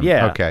otakuism. Right,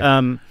 yeah. Okay.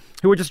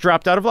 Who were just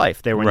dropped out of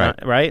life. They were Right.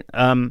 not, right?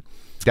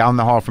 Down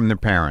the hall from their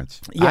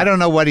parents. Yeah. I don't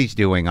know what he's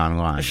doing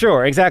online.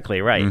 Sure,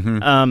 exactly, right.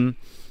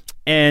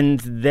 And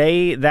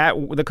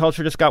the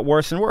culture just got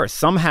worse and worse.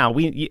 Somehow,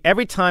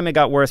 every time it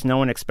got worse, no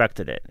one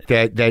expected it.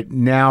 That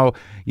now,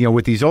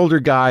 with these older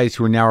guys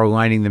who are now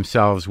aligning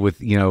themselves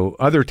with,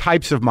 other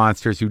types of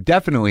monsters who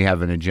definitely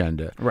have an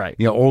agenda. Right.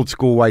 Old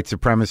school white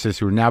supremacists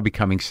who are now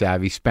becoming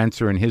savvy.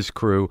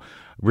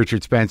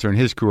 Richard Spencer and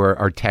his crew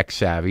are tech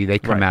savvy. They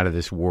come Right. out of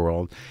this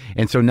world.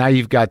 And so now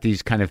you've got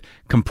these kind of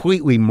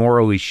completely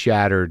morally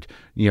shattered,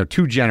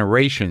 two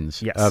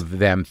generations Yes. of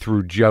them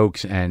through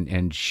jokes and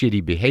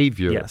shitty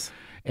behavior. Yes.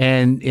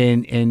 And then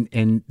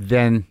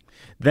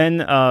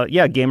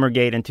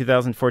Gamergate in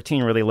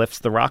 2014 really lifts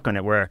the rock on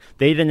it, where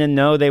they didn't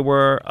know they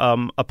were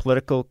a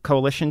political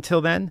coalition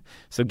till then.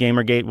 So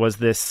Gamergate was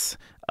this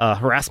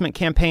harassment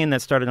campaign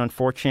that started on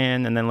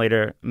 4chan and then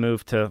later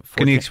moved to 4chan.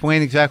 Can you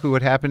explain exactly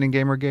what happened in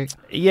Gamergate?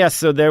 Yes,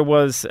 so there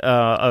was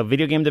a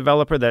video game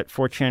developer that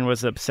 4chan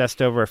was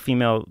obsessed over, a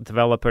female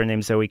developer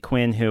named Zoe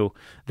Quinn, who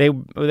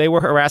they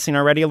were harassing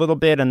already a little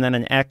bit, and then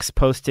an ex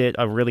posted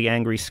a really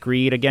angry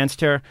screed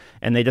against her,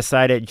 and they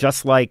decided,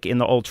 just like in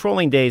the old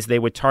trolling days, they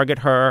would target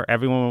her,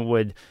 everyone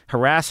would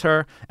harass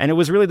her, and it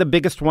was really the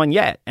biggest one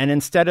yet. And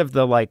instead of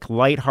the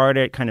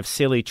lighthearted, kind of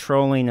silly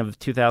trolling of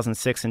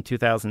 2006 and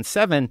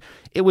 2007,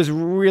 it was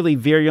really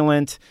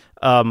virulent,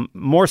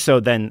 more so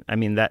than, that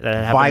happened in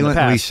the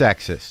Violently past.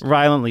 sexist.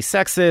 Violently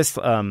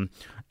sexist.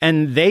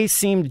 And they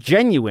seemed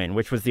genuine,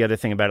 which was the other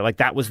thing about it. Like,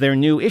 that was their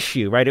new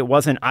issue, right? It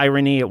wasn't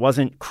irony. It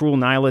wasn't cruel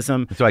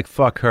nihilism. It's like,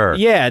 fuck her.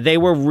 Yeah, they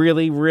were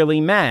really,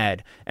 really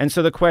mad. And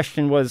so the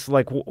question was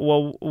like,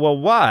 well,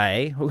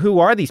 why? Who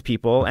are these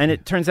people? And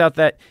it turns out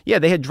that,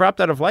 they had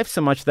dropped out of life so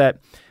much that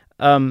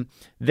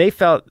they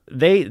felt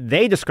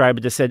they described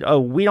it as, said, oh,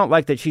 we don't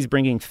like that she's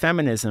bringing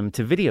feminism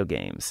to video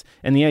games.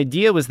 And the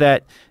idea was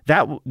that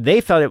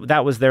they felt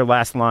that was their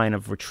last line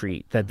of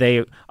retreat, that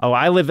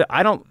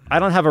I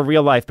don't have a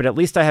real life, but at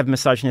least I have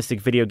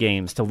misogynistic video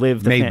games to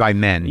live made by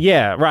men.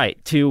 Yeah, right,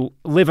 to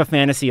live a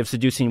fantasy of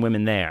seducing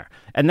women there.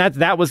 And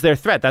that was their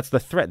threat. That's the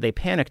threat they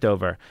panicked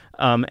over.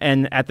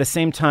 And at the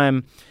same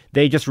time,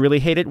 they just really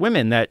hated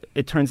women. That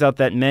it turns out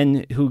that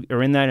men who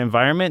are in that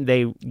environment,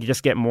 they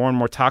just get more and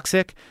more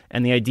toxic.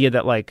 And the idea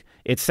that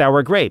it's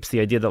sour grapes, the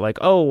idea that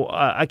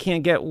I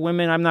can't get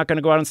women, I'm not going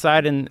to go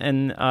outside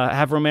and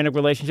have romantic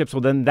relationships.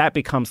 Well, then that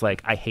becomes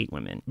I hate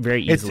women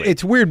very easily.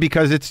 It's weird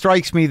because it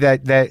strikes me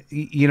that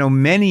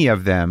many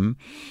of them.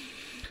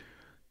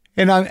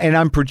 And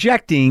I'm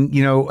projecting,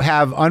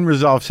 have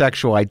unresolved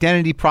sexual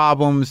identity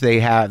problems.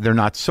 They're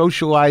not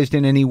socialized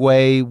in any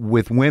way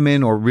with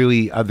women or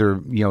really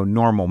other,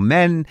 normal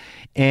men.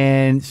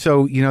 And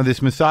so,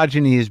 this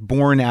misogyny is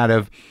born out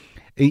of,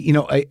 a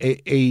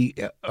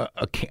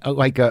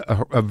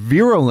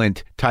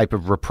virulent type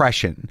of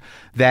repression.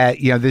 That,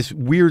 you know, this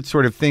weird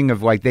sort of thing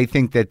of like they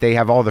think that they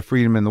have all the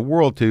freedom in the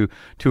world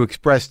to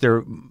express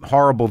their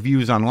horrible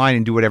views online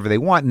and do whatever they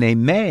want, and they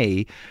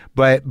may,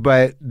 but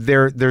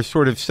their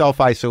sort of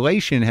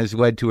self-isolation has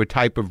led to a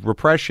type of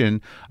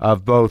repression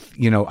of both,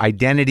 you know,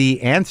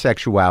 identity and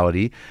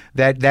sexuality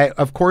that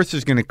of course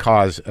is going to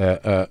cause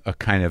a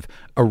kind of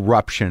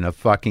eruption of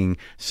fucking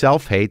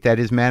self-hate that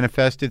is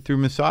manifested through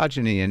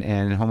misogyny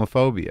and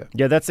homophobia.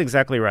 Yeah, that's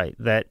exactly right.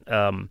 That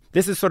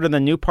this is sort of the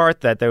new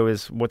part, that there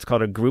was what's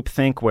called a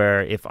groupthink,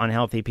 where if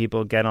unhealthy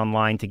people get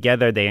online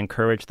together, they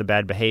encourage the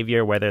bad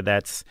behavior, whether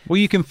that's... Well,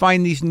 you can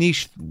find these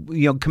niche,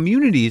 you know,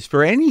 communities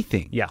for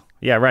anything.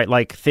 Yeah, right.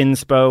 Like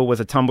Thinspo was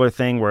a Tumblr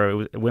thing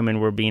where women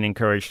were being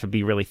encouraged to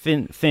be really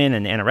thin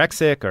and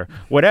anorexic or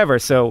whatever.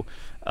 So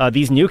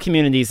these new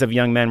communities of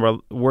young men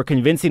were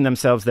convincing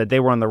themselves that they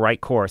were on the right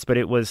course, but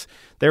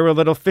they were a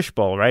little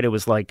fishbowl, right? It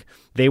was like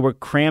they were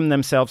crammed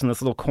themselves in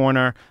this little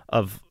corner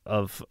of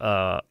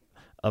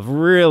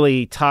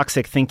really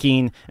toxic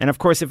thinking. And of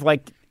course,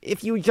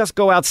 if you just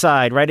go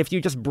outside, right? If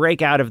you just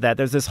break out of that,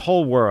 there's this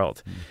whole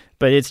world.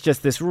 But it's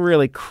just this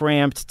really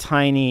cramped,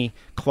 tiny,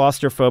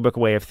 claustrophobic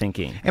way of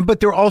thinking. But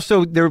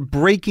they're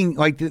breaking,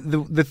 like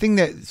the thing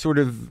that sort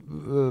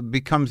of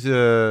becomes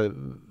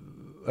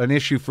an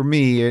issue for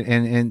me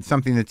and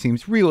something that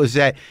seems real is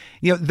that,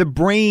 you know, the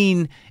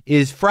brain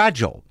is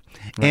fragile.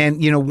 Right.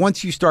 And, you know,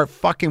 once you start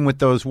fucking with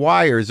those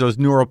wires, those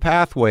neural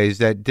pathways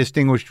that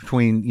distinguish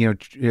between, you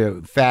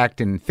know, fact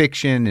and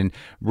fiction and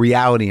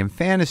reality and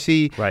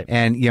fantasy, right,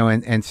 and, you know,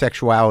 and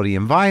sexuality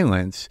and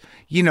violence,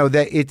 you know,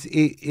 that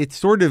it's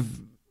sort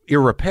of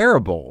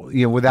irreparable,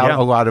 you know, without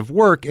a lot of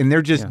work, and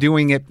they're just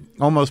doing it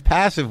almost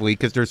passively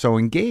because they're so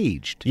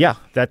engaged. Yeah,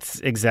 that's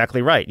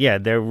exactly right. Yeah,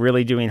 they're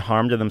really doing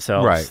harm to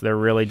themselves. Right. They're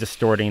really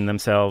distorting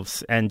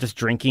themselves and just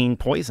drinking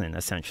poison,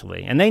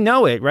 essentially. And they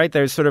know it, right?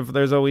 There's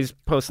always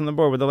posts on the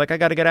board where they're like, I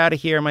got to get out of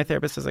here. My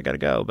therapist says I got to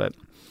go, but...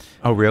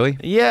 Oh, really?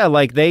 Yeah,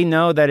 like they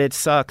know that it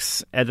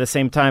sucks at the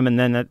same time, and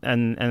then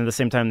and at the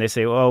same time they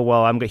say, "Oh,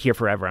 well, I'm here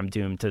forever. I'm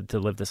doomed to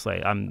live this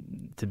way.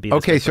 I'm to be."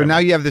 Okay, so now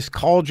you have this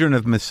cauldron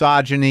of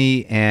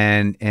misogyny,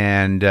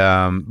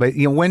 but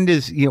you know,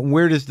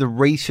 where does the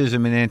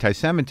racism and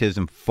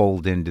anti-Semitism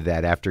fold into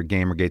that after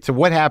Gamergate? So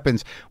what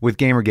happens with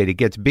Gamergate? It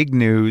gets big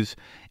news.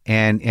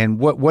 And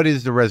what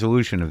is the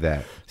resolution of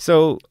that?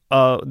 So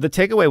the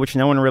takeaway, which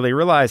no one really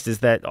realized, is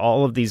that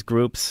all of these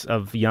groups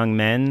of young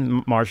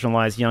men,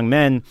 marginalized young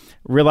men,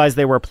 realized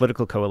they were a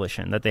political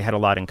coalition, that they had a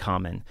lot in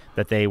common,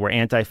 that they were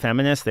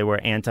anti-feminist, they were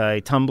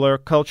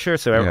anti-Tumblr culture,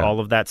 so all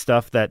of that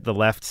stuff that the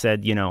left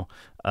said, you know...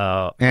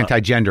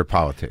 anti-gender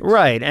politics.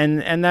 Right,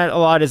 and that a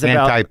lot is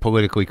about...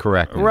 Anti-politically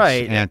correctness.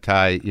 Right.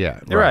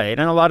 Right,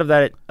 and a lot of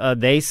that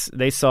they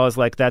saw as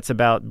like that's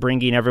about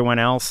bringing everyone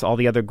else, all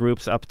the other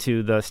groups, up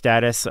to the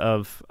status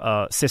of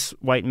cis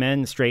white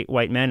men, straight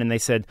white men, and they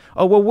said,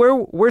 oh,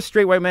 well, we're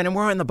straight white men and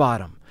we're on the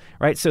bottom,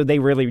 right? So they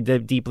really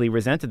deeply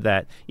resented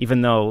that,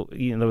 even though,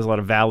 you know, there was a lot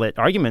of valid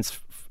arguments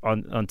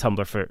on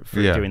Tumblr for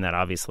doing that,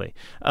 obviously.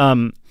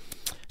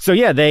 So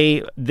yeah,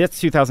 that's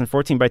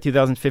 2014. By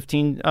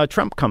 2015,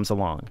 Trump comes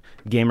along.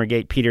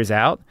 Gamergate peters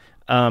out,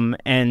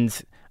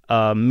 and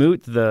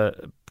Moot,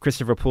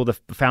 Christopher Poole, the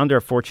founder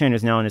of 4chan,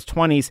 is now in his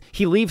 20s.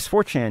 He leaves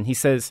 4chan. He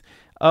says,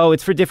 "Oh,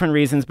 it's for different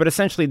reasons," but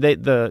essentially,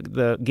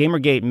 the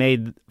Gamergate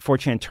made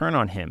 4chan turn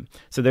on him.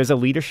 So there's a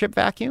leadership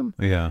vacuum.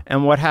 Yeah.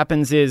 And what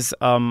happens is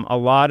a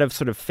lot of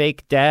sort of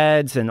fake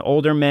dads and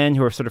older men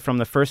who are sort of from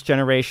the first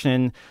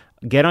generation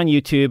get on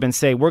YouTube and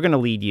say, "We're going to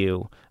lead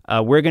you.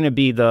 We're going to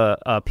be the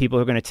people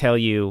who are going to tell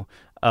you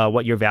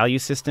what your value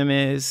system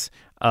is.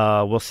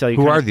 We'll sell you."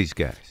 Who are these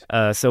guys?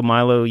 So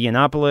Milo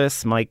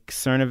Yiannopoulos, Mike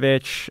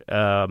Cernovich.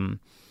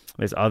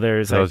 There's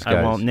others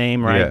I won't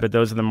name, right? But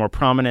those are the more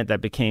prominent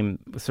that became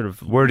sort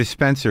of... Where does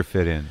Spencer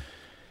fit in?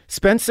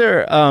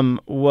 Spencer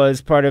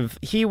was part of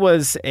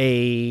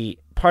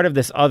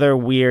this other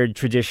weird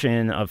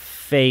tradition of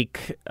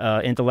fake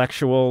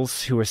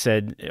intellectuals who were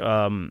said...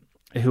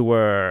 who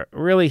were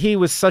really, he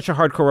was such a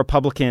hardcore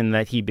Republican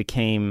that he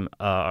became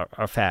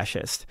a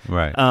fascist.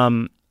 Right.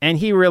 And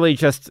he really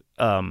just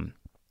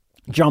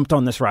jumped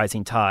on this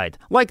rising tide,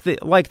 like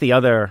the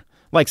other,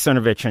 like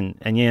Cernovich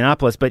and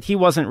Yiannopoulos, but he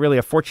wasn't really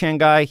a 4chan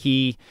guy.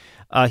 He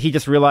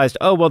just realized,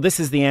 oh, well, this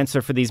is the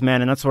answer for these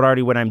men, and that's what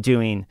I'm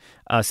doing.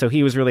 So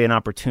he was really an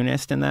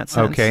opportunist in that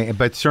sense. Okay,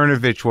 but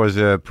Cernovich was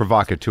a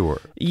provocateur.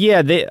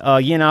 Yeah,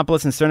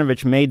 Yiannopoulos and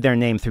Cernovich made their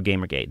name through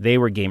Gamergate. They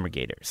were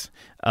Gamergaters.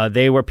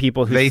 They were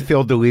people who... They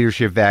filled the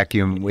leadership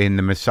vacuum in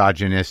the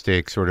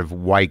misogynistic sort of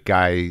white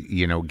guy,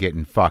 you know,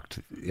 getting fucked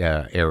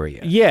area.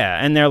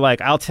 Yeah, and they're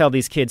like, I'll tell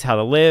these kids how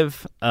to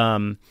live.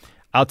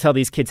 I'll tell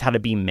these kids how to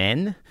be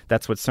men.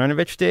 That's what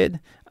Cernovich did.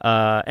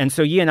 And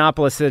so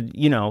Yiannopoulos said,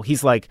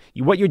 he's like,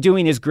 what you're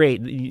doing is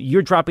great.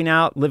 You're dropping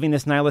out, living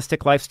this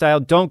nihilistic lifestyle.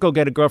 Don't go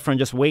get a girlfriend.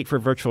 Just wait for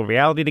virtual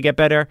reality to get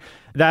better.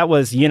 That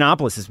was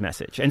Yiannopoulos'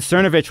 message. And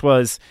Cernovich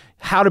was,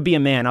 how to be a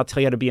man. I'll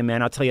tell you how to be a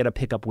man. I'll tell you how to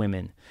pick up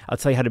women. I'll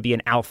tell you how to be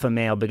an alpha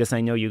male because I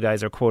know you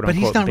guys are quote unquote.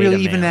 But he's not beta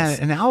really even males.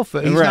 an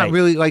alpha. He's not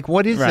really like,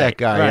 what is that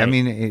guy? Right. I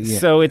mean,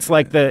 so it's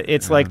like the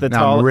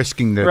now I'm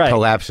risking the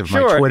collapse of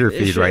my Twitter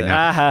feed right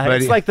now.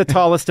 But it's like the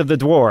tallest of the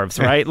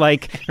dwarves, right?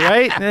 Like,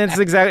 right? That's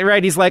exactly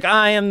right. He's like,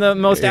 I am the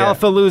most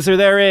alpha loser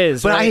there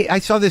is. But right? I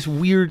saw this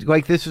weird,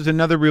 like, this was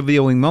another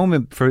revealing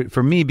moment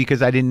for me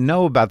because I didn't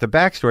know about the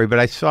backstory. But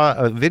I saw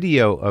a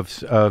video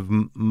of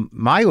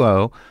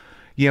Milo,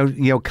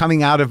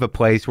 coming out of a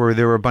place where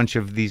there were a bunch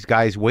of these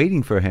guys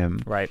waiting for him.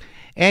 Right.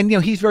 And,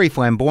 he's very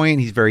flamboyant.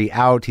 He's very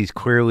out. He's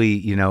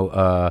clearly,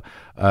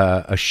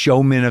 a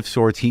showman of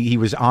sorts. He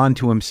was on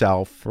to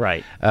himself.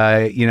 Right.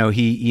 He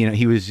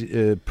was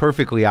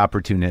perfectly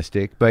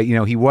opportunistic, but,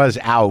 he was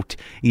out,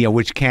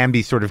 which can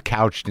be sort of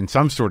couched in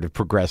some sort of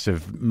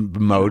progressive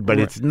mode, but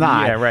it's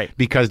not. Yeah, right.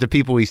 Because the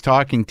people he's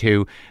talking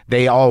to,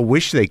 they all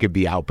wish they could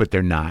be out, but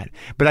they're not.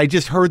 But I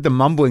just heard the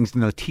mumblings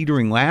and the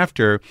teetering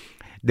laughter,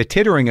 the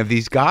tittering of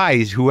these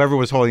guys, whoever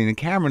was holding the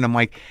camera, and I'm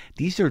like,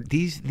 these are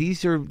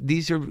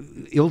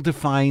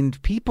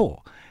ill-defined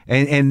people,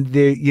 and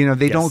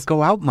they don't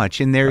go out much,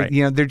 and they're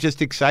they're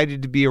just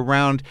excited to be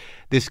around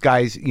this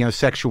guy's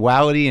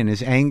sexuality and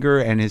his anger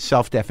and his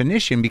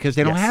self-definition because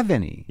they don't have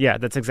any. Yeah,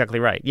 that's exactly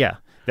right. Yeah,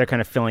 they're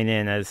kind of filling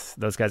in as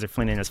those guys are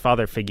filling in as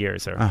father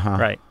figures, or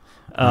right.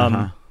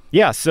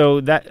 Yeah, so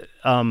that.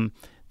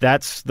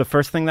 That's the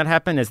first thing that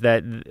happened is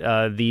that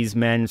these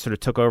men sort of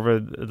took over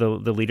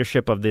the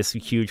leadership of this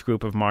huge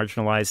group of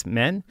marginalized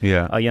men,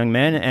 young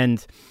men.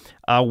 And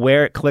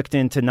where it clicked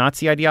into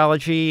Nazi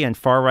ideology and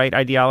far-right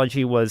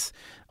ideology was,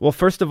 well,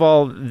 first of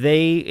all,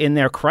 they, in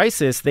their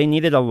crisis, they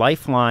needed a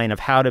lifeline of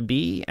how to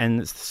be.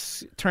 And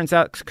turns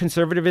out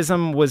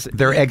conservatism was...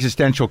 Their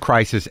existential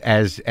crisis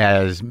as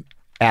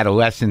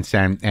adolescents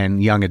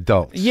and young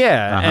adults.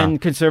 Yeah,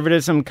 and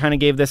conservatism kind of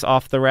gave this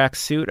off-the-rack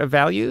suit of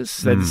values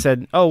that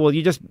said, oh, well,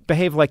 you just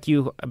behave like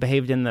you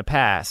behaved in the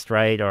past,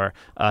 right? Or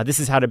this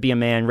is how to be a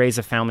man, raise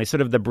a family.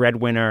 Sort of the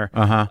breadwinner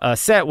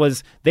set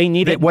was they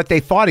needed... What they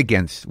fought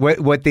against,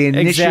 what they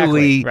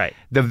initially...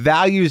 The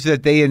values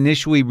that they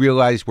initially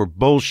realized were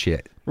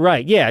bullshit.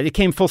 Right, yeah, it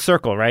came full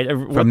circle, right?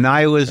 From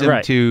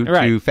nihilism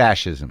to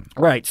fascism.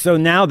 Right, so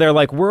now they're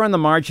like, we're on the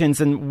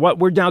margins, and what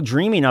we're now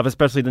dreaming of,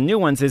 especially the new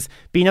ones, is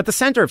being at the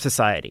center of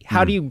society.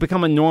 How do you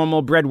become a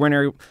normal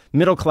breadwinner,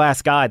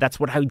 middle-class guy? That's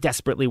what I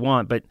desperately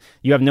want, but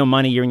you have no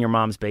money, you're in your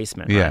mom's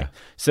basement, right?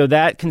 So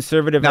that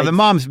conservative... Now, the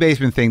mom's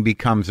basement thing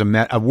becomes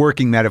a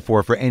working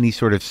metaphor for any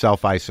sort of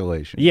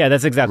self-isolation. Yeah,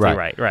 that's exactly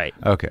right.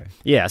 Okay.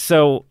 Yeah,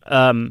 so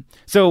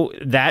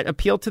that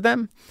appealed to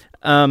them,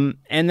 and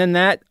then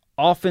that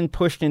often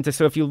pushed into,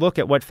 so if you look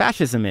at what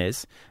fascism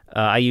is,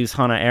 I use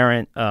Hannah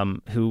Arendt,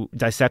 who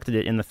dissected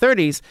it in the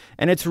 30s,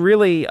 and it's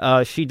really,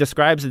 she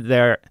describes it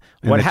there.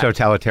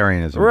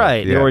 Totalitarianism.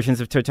 Right, the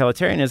origins of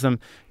totalitarianism.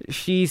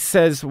 She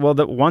says, well,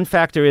 the one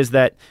factor is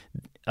that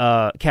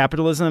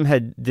capitalism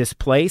had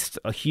displaced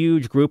a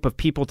huge group of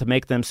people to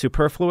make them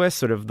superfluous.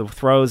 Sort of the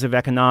throes of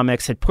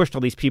economics had pushed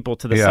all these people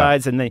to the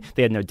sides, and they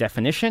had no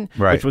definition,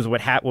 which was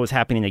what was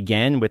happening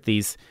again with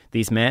these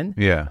men.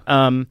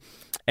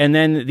 And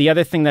then the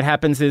other thing that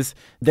happens is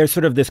there's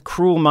sort of this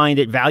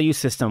cruel-minded value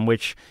system,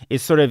 which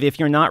is sort of if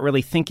you're not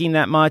really thinking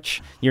that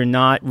much, you're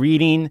not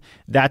reading,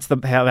 that's the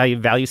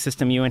value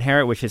system you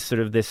inherit, which is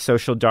sort of this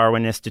social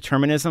Darwinist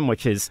determinism,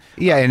 which is...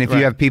 Yeah, and if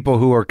you have people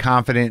who are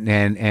confident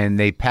and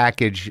they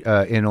package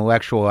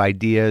intellectual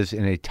ideas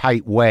in a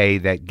tight way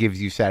that gives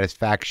you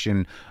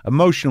satisfaction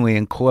emotionally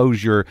and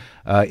closure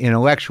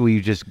intellectually,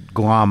 you just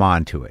glom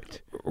onto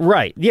it.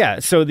 Right. Yeah.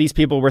 So these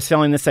people were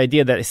selling this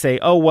idea that say,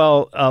 oh,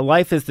 well,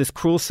 life is this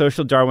cruel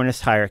social Darwinist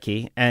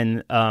hierarchy,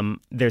 and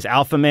there's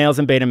alpha males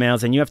and beta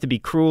males, and you have to be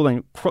cruel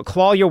and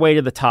claw your way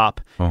to the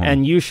top.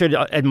 And you should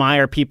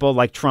admire people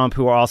like Trump,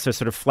 who are also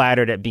sort of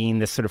flattered at being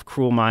this sort of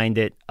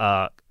cruel-minded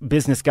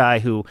business guy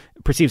who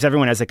perceives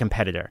everyone as a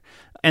competitor.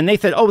 And they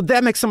said, oh,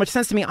 that makes so much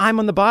sense to me. I'm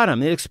on the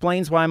bottom. It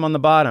explains why I'm on the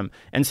bottom.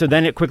 And so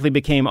then it quickly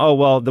became, oh,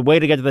 well, the way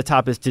to get to the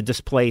top is to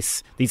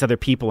displace these other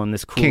people in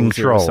this cruel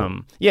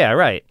zero-sum. Yeah,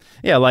 right.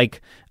 Yeah,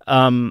 like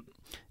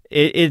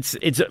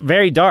it's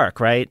very dark,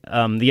 right?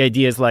 The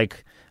idea is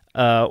like,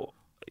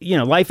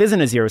 life isn't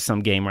a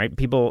zero-sum game, right?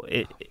 People,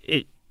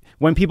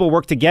 when people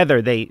work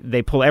together,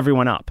 they pull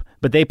everyone up.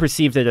 But they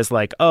perceived it as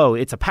like, oh,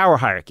 it's a power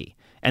hierarchy.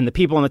 And the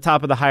people on the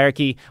top of the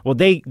hierarchy, well,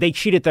 they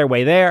cheated their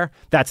way there.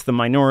 That's the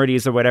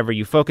minorities or whatever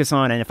you focus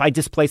on. And if I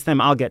displace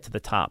them, I'll get to the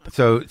top.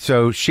 So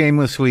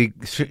shameless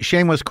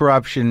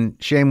corruption,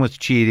 shameless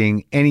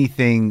cheating,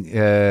 anything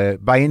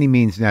by any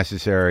means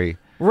necessary.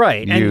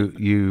 Right.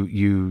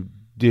 You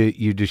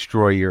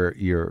destroy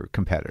your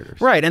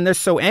competitors. Right. And they're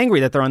so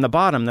angry that they're on the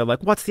bottom. They're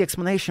like, what's the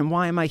explanation?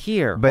 Why am I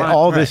here?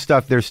 But this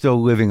stuff, they're still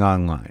living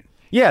online.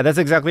 Yeah, that's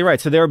exactly right.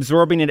 So they're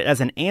absorbing it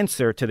as an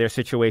answer to their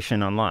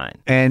situation online.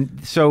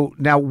 And so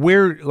now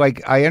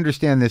I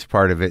understand this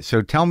part of it.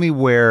 So tell me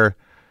where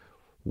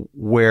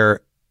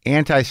where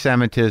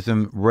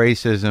anti-Semitism,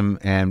 racism,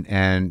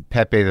 and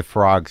Pepe the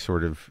Frog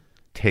sort of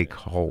take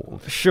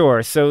hold.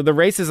 Sure. So the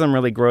racism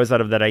really grows out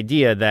of that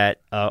idea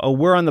that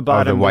we're on the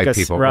bottom. The white because,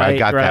 people. Right, I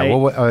got right. that.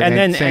 Well, and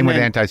then same with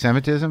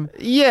anti-Semitism.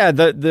 Yeah, it's,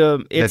 that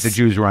the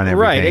Jews run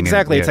everything. Right.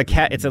 Exactly. And,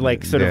 it's a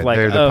like sort of like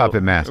they're the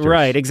puppet masters.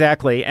 Right.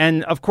 Exactly.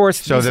 And of course,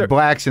 so the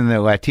blacks and the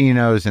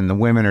Latinos and the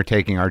women are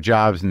taking our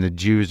jobs, and the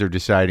Jews are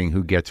deciding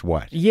who gets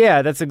what.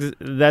 Yeah,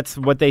 that's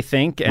what they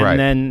think. And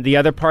then the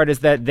other part is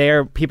that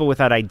they're people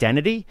without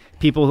identity,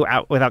 people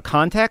without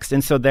context,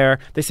 and so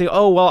they say,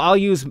 oh well, I'll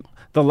use.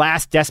 The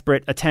last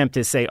desperate attempt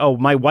is say, oh,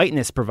 my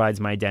whiteness provides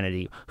my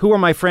identity. Who are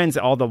my friends?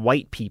 All the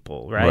white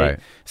people,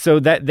 right? So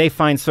that they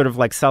find sort of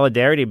like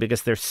solidarity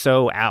because they're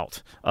so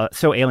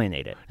so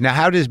alienated. Now,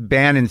 how does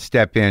Bannon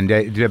step in?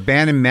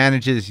 Bannon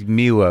manages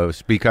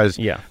Milos because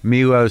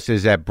Milos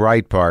is at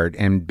Breitbart,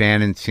 and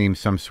Bannon sees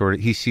some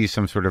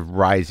sort of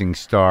rising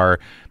star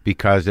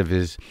because of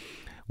his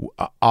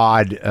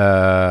odd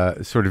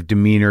sort of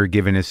demeanor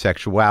given his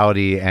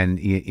sexuality,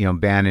 and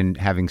Bannon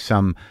having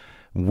some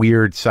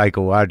weird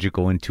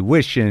psychological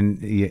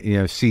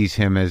intuition, sees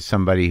him as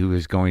somebody who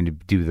is going to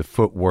do the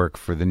footwork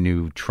for the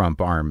new Trump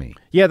army.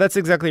 Yeah, that's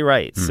exactly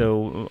right.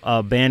 So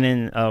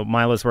Bannon,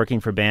 Milo's working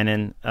for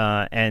Bannon,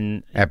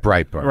 and at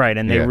Breitbart, right?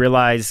 And they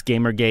realize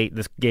Gamergate,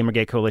 this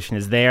Gamergate coalition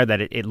is there,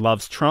 that it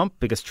loves Trump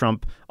because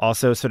Trump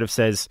also sort of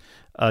says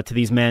to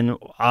these men,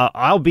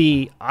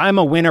 I'm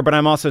a winner, but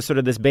I'm also sort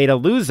of this beta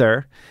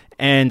loser,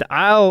 and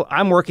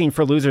I'm working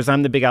for losers.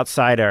 I'm the big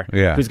outsider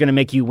who's going to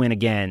make you win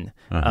again.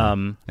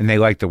 And they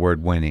like the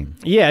word winning.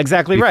 Yeah,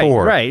 exactly.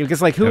 Right.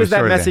 Because like, who is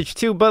that message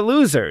to but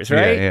losers,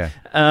 right?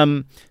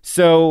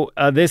 So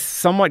this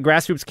somewhat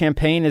grassroots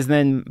campaign is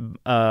then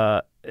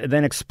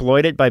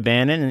exploited by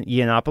Bannon and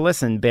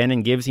Yiannopoulos, and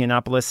Bannon gives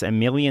Yiannopoulos $1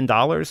 million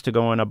to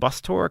go on a bus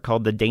tour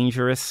called the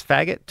Dangerous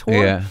Faggot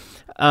Tour.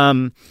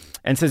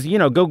 And says,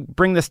 go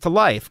bring this to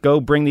life. Go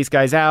bring these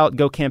guys out.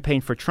 Go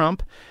campaign for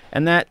Trump.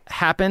 And that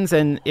happens,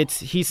 and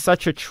he's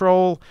such a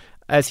troll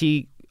as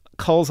he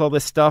culls all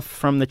this stuff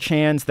from the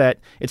Chans that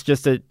it's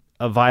just a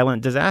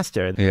violent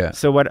disaster.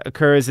 So what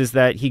occurs is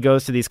that he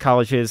goes to these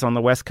colleges on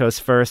the West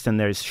Coast first, and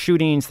there's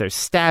shootings, there's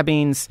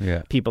stabbings,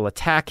 people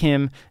attack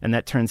him, and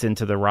that turns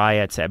into the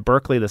riots at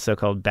Berkeley, the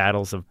so-called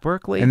battles of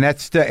Berkeley. And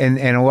that's and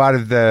a lot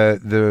of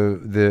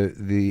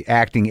the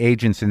acting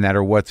agents in that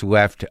are what's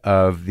left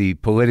of the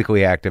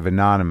politically active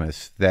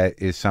Anonymous that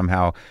is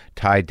somehow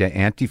tied to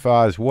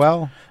Antifa as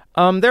well.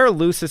 There are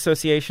loose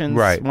associations.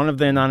 Right. One of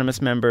the anonymous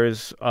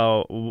members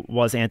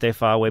was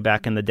Antifa way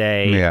back in the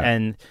day.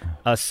 And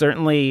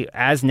certainly,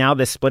 as now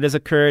this split has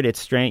occurred,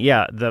 it's strange.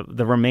 Yeah,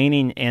 the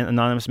remaining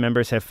anonymous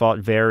members have fought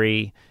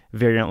very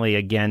virulently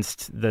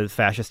against the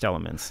fascist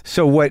elements.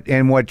 So what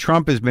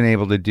Trump has been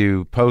able to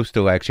do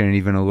post-election and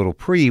even a little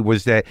pre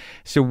was that,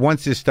 so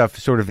once this stuff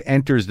sort of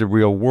enters the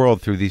real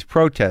world through these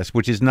protests,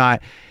 which is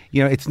not,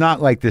 it's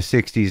not like the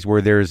 60s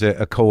where there's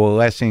a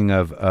coalescing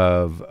of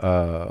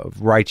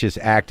righteous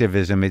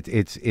activism.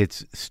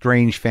 It's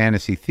strange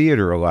fantasy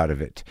theater, a lot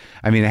of it.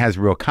 I mean, it has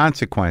real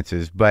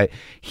consequences, but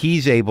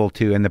he's able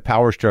to, and the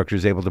power structure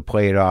is able to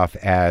play it off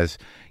as,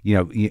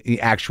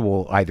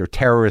 actual either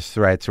terrorist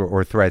threats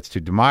or threats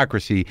to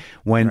democracy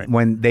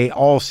when they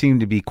all seem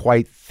to be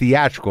quite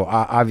theatrical.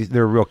 Obviously,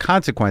 there are real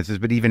consequences,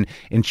 but even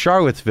in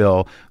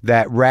Charlottesville,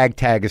 that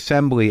ragtag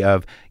assembly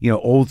of,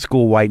 old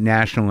school white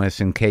nationalists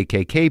and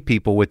KKK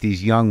people with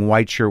these young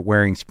white shirt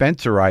wearing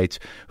Spencerites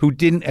who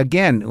didn't,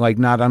 again, like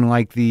not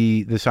unlike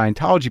the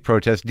Scientology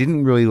protests,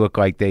 didn't really look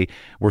like they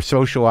were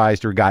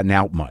socialized or gotten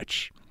out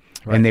much.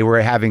 Right. And they were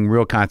having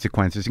real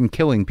consequences and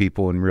killing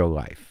people in real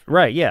life.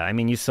 Right, yeah. I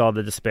mean, you saw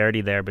the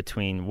disparity there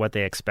between what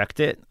they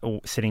expected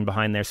sitting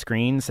behind their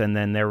screens and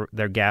then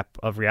their gap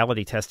of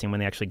reality testing when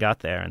they actually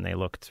got there. And they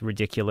looked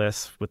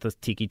ridiculous with the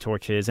tiki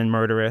torches and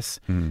murderous.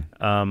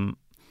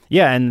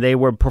 Yeah, and they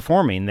were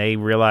performing. They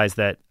realized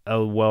that,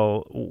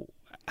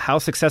 how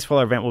successful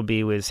our event will be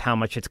is how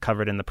much it's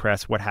covered in the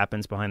press, what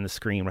happens behind the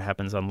screen, what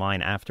happens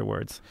online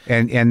afterwards.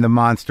 And the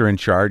monster in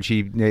charge,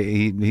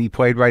 he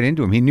played right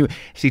into him. He knew.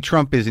 See,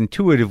 Trump is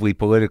intuitively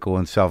political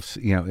and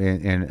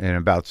and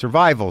about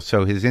survival.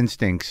 So his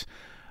instincts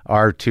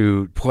are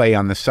to play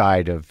on the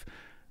side of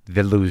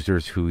the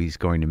losers who he's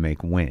going to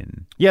make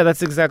win. Yeah,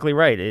 that's exactly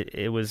right.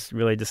 It was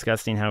really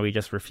disgusting how he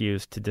just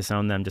refused to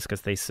disown them just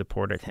because they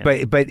supported him.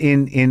 But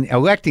in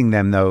electing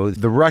them, though,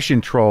 the Russian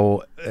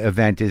troll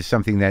event is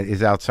something that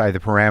is outside the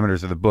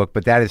parameters of the book,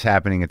 but that is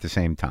happening at the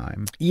same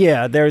time.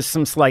 Yeah, there's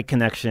some slight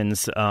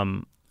connections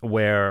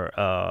where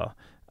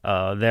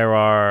there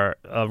are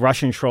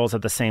Russian trolls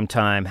at the same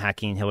time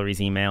hacking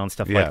Hillary's email and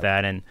stuff like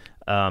that,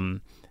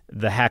 and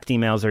the hacked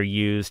emails are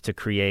used to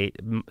create,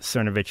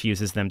 Cernovich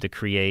uses them to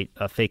create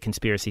fake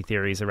conspiracy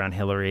theories around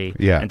Hillary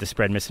and to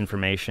spread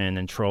misinformation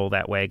and troll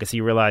that way because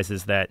he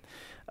realizes that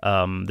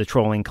the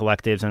trolling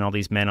collectives and all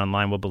these men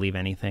online will believe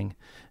anything.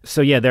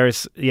 So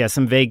there's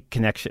some vague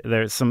connection.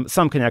 There's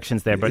some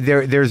connections there, but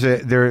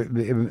there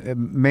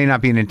may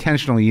not be an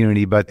intentional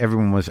unity, but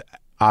everyone was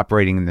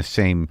operating in the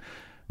same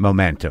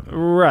momentum.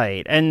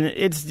 Right. And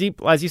it's deep,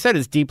 as you said,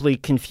 it's deeply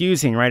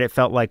confusing, right? It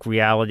felt like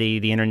reality,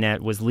 the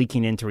internet was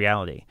leaking into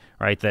reality,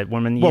 right? That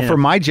women. Well, for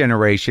my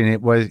generation,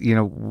 it was,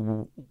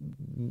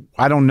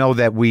 I don't know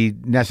that we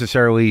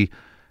necessarily,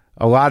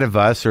 a lot of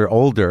us are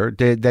older,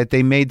 that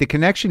they made the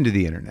connection to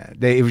the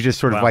internet. It was just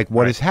sort of like,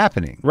 what is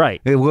happening?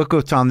 Right. Hey, look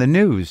what's on the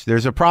news.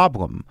 There's a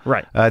problem.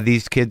 Right.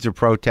 These kids are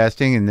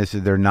protesting, and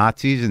they're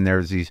Nazis, and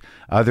there's these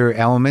other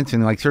elements.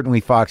 And like certainly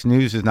Fox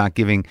News is not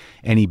giving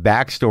any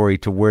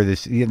backstory to where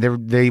this.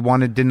 They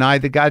want to deny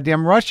the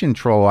goddamn Russian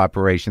troll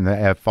operation,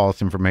 the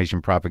false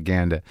information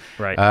propaganda.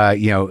 Right.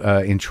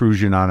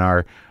 Intrusion on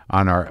our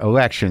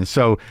election.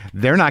 So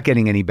they're not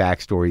getting any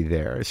backstory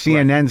there.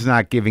 CNN's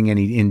not giving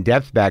any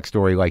in-depth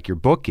backstory like your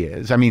book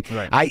is. I mean,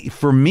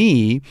 for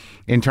me,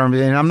 in terms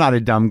of, and I'm not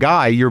a dumb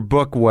guy, your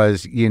book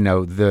was,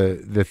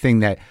 the thing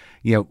that,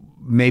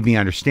 made me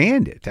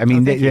understand it. I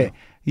mean,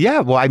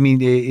 yeah, well, I mean,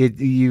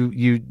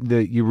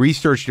 you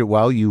researched it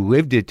well. You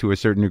lived it to a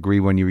certain degree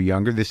when you were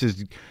younger. This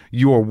is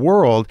your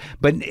world.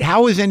 But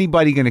how is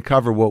anybody going to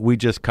cover what we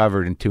just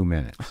covered in 2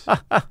 minutes?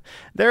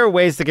 There are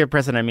ways to give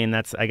precedent. I mean,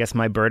 that's, I guess,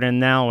 my burden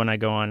now when I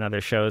go on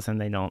other shows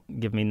and they don't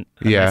give me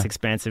a nice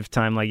expansive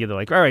time like you. They're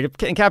like, all right,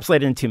 encapsulate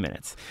it in 2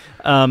 minutes.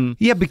 But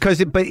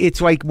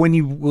it's like when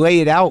you lay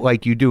it out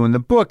like you do in the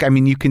book, I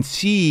mean, you can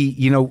see,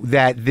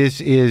 that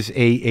this is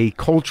a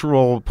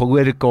cultural,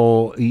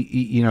 political,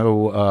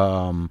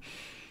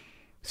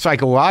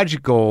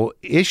 psychological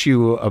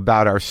issue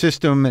about our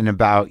system and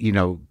about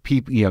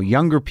people,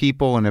 younger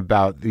people, and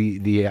about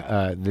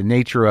the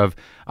nature of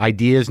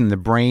ideas in the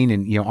brain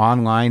and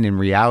online and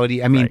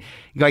reality. I mean,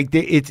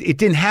 it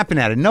didn't happen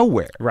out of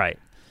nowhere.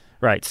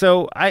 Right.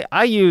 So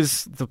I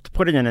use, to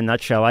put it in a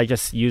nutshell, I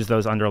just use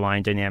those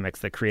underlying dynamics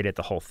that created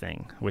the whole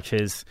thing, which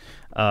is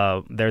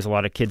there's a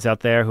lot of kids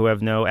out there who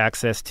have no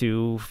access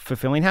to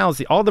fulfilling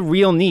housing, all the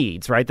real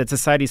needs, right, that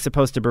society's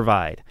supposed to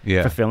provide.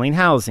 Yeah. Fulfilling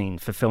housing,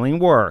 fulfilling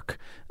work,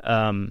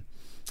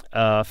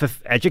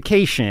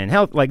 education,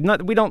 health.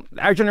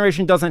 Our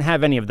generation doesn't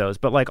have any of those,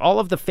 but like all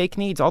of the fake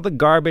needs, all the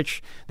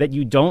garbage that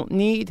you don't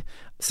need,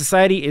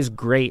 society is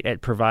great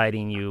at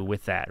providing you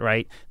with that,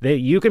 right?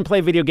 You can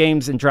play video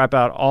games and drop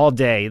out all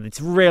day.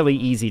 It's really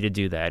easy to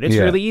do that. It's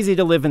really easy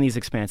to live in these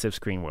expansive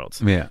screen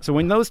worlds. Yeah. So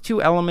when those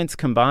two elements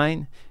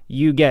combine,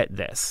 you get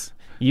this.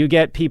 You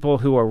get people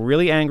who are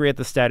really angry at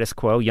the status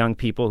quo, young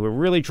people who are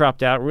really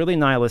dropped out, really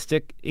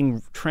nihilistic,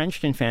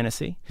 entrenched in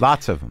fantasy.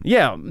 Lots of them.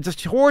 Yeah,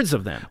 just hordes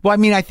of them. Well, I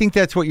mean, I think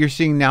that's what you're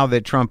seeing now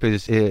that Trump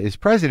is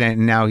president,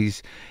 and now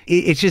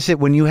it's just that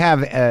when you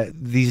have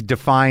these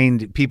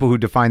defined people who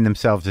define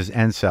themselves as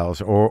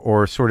incels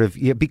or sort of,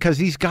 because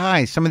these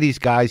guys, some of these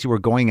guys who are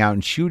going out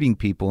and shooting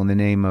people in the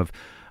name of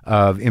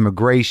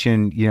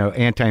immigration,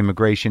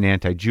 anti-immigration,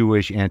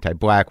 anti-Jewish,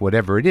 anti-black,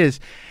 whatever it is,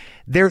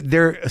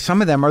 some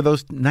of them are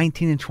those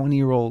 19 and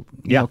 20-year-old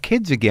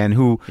kids again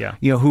who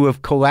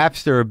have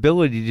collapsed their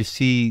ability to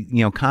see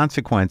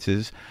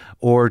consequences,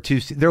 or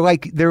they're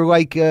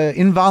like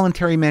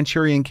involuntary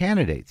Manchurian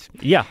candidates.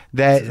 Yeah,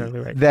 that exactly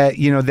right.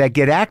 that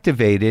get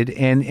activated,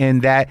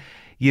 and that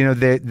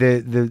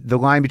the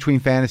line between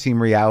fantasy and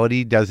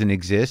reality doesn't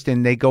exist,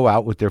 and they go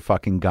out with their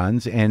fucking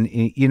guns, and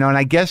and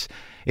I guess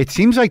it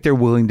seems like they're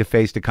willing to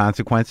face the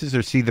consequences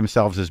or see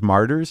themselves as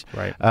martyrs,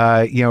 right?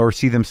 Or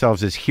see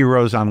themselves as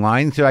heroes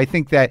online. So I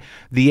think that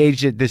the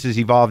age that this has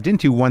evolved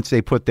into, once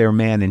they put their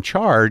man in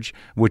charge,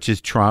 which is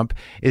Trump,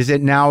 is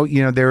that now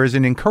there is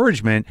an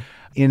encouragement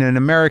in an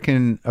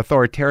American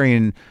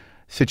authoritarian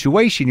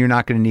situation. You're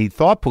not going to need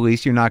thought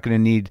police. You're not going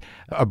to need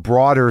a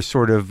broader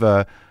sort of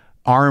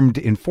armed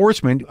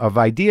enforcement of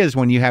ideas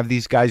when you have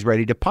these guys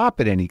ready to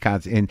pop at any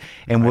constant.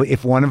 And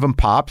if one of them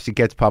pops, it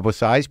gets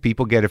publicized.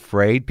 People get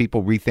afraid.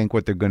 People rethink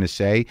what they're going to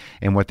say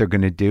and what they're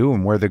going to do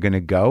and where they're going to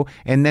go.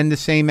 And then the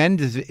same end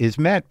is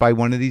met by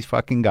one of these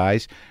fucking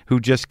guys who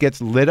just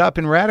gets lit up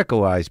and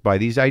radicalized by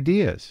these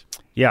ideas.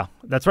 Yeah,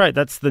 that's right.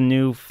 That's the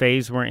new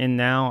phase we're in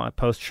now,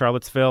 post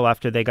Charlottesville,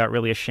 after they got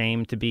really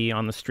ashamed to be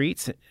on the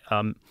streets.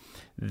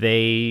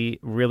 They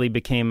really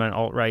became an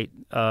alt-right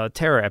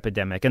terror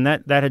epidemic. And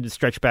that had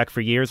stretched back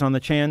for years on the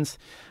Chans.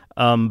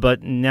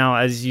 But now,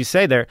 as you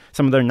say,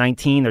 some of them are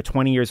 19 or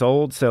 20 years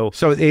old. So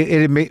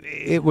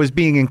it was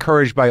being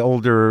encouraged by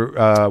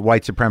older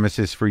white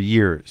supremacists for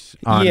years.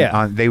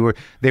 They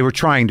were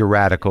trying to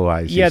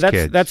radicalize these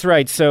kids. That's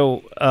right.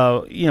 So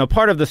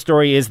part of the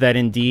story is that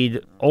indeed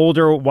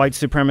older white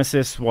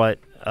supremacists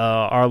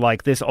are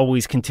like this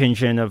always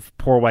contingent of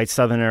poor white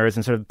Southerners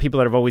and sort of people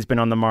that have always been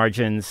on the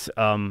margins,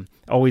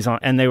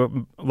 and they were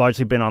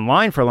largely been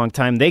online for a long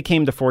time. They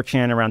came to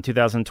 4chan around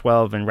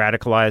 2012 and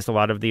radicalized a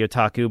lot of the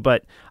otaku.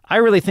 But I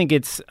really think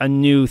it's a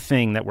new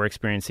thing that we're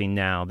experiencing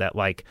now, that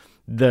like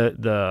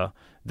the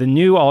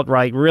new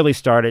alt-right really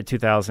started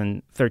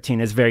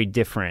 2013 is very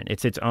different.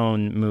 It's its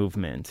own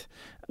movement.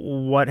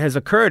 What has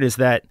occurred is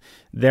that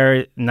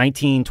they're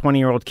 19,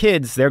 20-year-old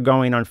kids. They're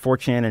going on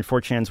 4chan and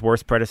 4chan's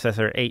worst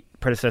predecessor,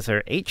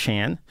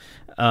 8chan.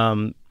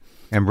 And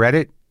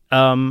Reddit?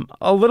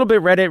 A little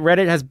bit Reddit.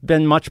 Reddit has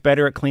been much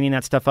better at cleaning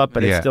that stuff up,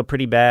 but it's still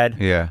pretty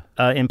bad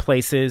in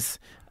places.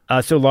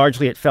 So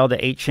largely it fell to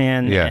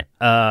 8chan.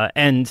 Yeah.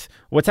 And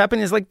what's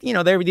happened is, like, you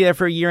know, they were there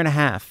for a year and a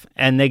half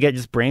and they get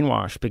just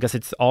brainwashed because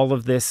it's all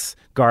of this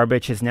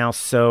garbage is now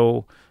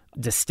so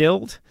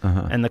distilled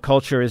and the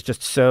culture is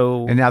just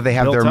so And now they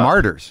have their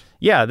martyrs.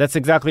 Yeah, that's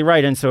exactly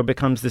right. And so it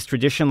becomes this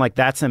tradition, like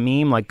that's a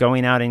meme, like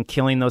going out and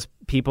killing those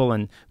people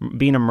and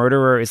being a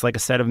murderer is like a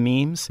set of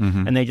memes.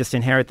 And they just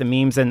inherit the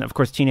memes. And of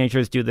course,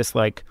 teenagers do this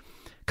like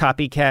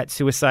copycat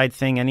suicide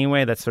thing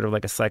anyway. That's sort of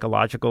like a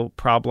psychological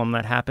problem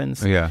that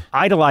happens. Yeah.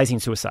 Idolizing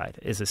suicide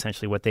is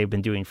essentially what they've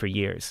been doing for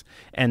years.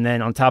 And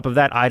then on top of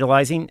that,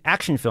 idolizing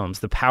action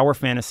films, the power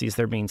fantasies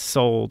that are being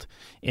sold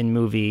in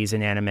movies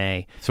and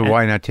anime. So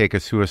why not take a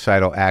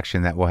suicidal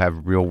action that will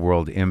have real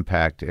world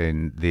impact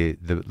in the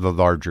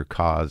larger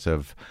cause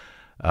of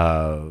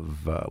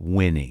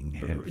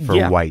winning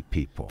for white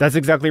people? That's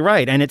exactly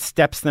right. And it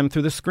steps them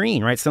through the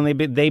screen, right? So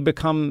they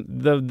become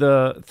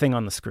the thing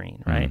on the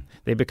screen, right?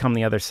 They become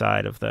the other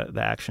side of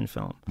the action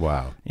film.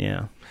 Wow.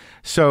 Yeah.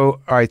 So,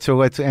 all right, so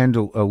let's end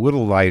a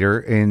little lighter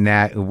in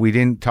that we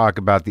didn't talk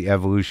about the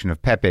evolution of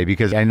Pepe,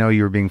 because I know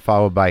you were being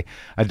followed by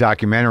a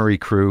documentary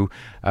crew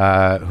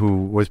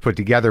who was put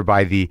together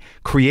by the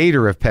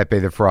creator of Pepe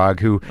the Frog,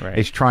 who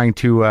is trying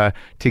to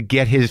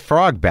get his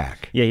frog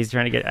back. Yeah, he's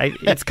trying to get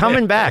it's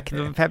coming back.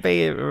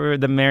 Pepe, or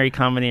the Merry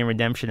Comedy and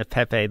Redemption of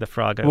Pepe the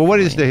Frog. Well, what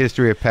is the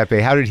history of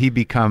Pepe? How did he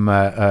become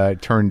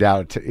turned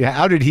out?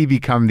 How did he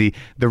become the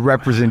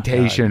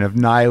representation of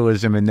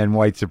nihilism and then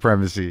white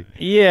supremacy?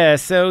 Yeah,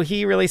 so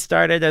he really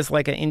started as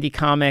like an indie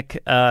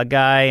comic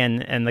guy,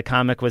 and the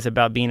comic was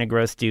about being a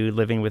gross dude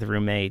living with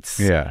roommates.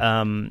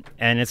 Yeah.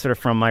 And it's sort of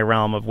from my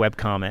realm of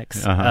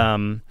webcomics.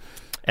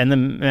 And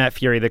then Matt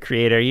Fury, the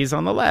creator, he's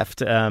on the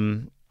left.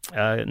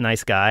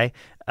 Nice guy.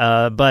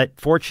 But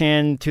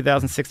 4chan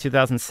 2006,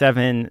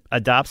 2007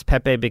 adopts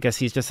Pepe because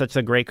he's just such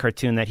a great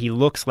cartoon that he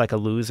looks like a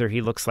loser.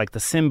 He looks like the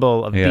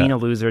symbol of being a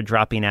loser,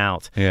 dropping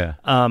out. Yeah.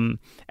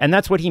 And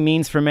that's what he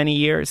means for many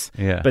years.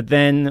 Yeah. But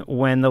then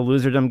when the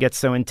loserdom gets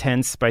so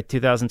intense by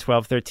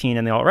 2012, 13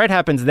 and the alt-right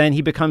happens, then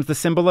he becomes the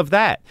symbol of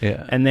that.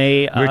 Yeah. And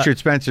they Richard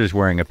Spencer's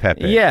wearing a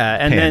Pepe. Yeah,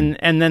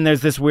 and then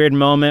there's this weird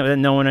moment that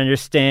no one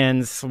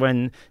understands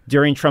when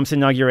during Trump's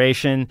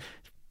inauguration,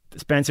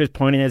 Spencer's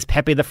pointing at his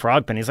Pepe the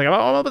Frog pen. He's like,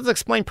 oh, let's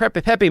explain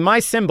Pepe, my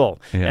symbol.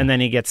 Yeah. And then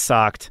he gets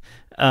socked.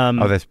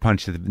 That's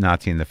punch the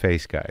Nazi in the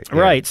face guy. Yeah.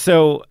 Right.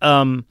 So,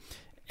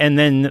 and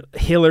then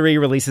Hillary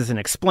releases an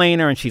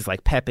explainer, and she's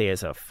like, Pepe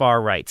is a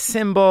far-right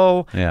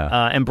symbol.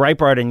 Yeah. And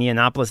Breitbart and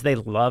Yiannopoulos, they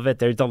love it.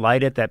 They're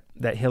delighted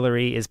that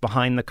Hillary is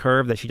behind the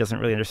curve, that she doesn't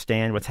really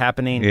understand what's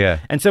happening. Yeah.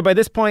 And so by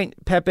this point,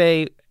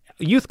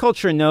 youth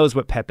culture knows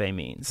what Pepe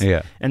means.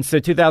 Yeah. And so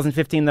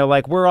 2015, they're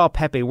like, we're all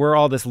Pepe. We're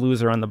all this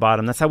loser on the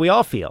bottom. That's how we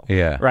all feel.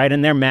 Yeah. Right?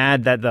 And they're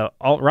mad that the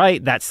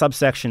alt-right, that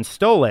subsection,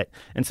 stole it.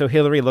 And so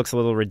Hillary looks a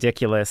little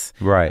ridiculous.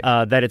 Right.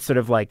 That it's sort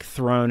of like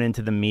thrown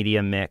into the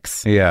media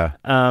mix. Yeah.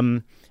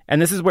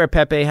 And this is where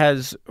Pepe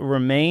has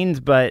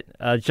remained, but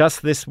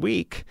just this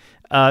week...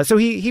 so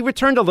he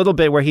returned a little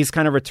bit, where he's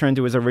kind of returned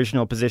to his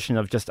original position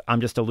of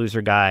I'm just a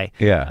loser guy.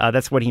 Yeah.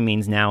 That's what he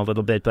means now a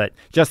little bit. But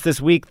just this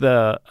week,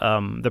 the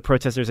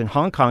protesters in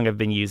Hong Kong have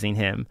been using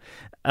him.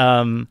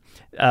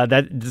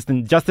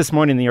 Just this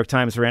morning, the New York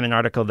Times ran an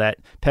article that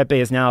Pepe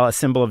is now a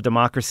symbol of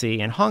democracy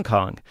in Hong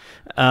Kong,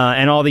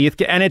 and all the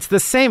youth. And it's the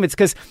same. It's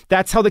because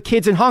that's how the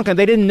kids in Hong Kong,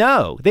 they didn't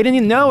know. They didn't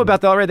even know about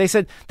the alt-right. They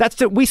said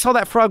we saw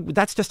that frog.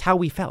 That's just how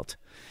we felt.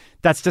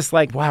 That's just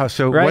like, wow.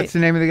 So right? What's the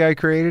name of the guy who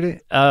created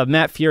it?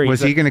 Matt Fury.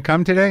 Was he going to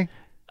come today?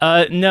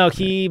 No,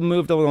 he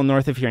moved a little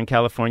north of here in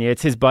California.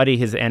 It's his buddy,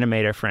 his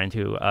animator friend,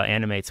 who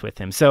animates with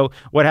him. So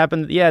what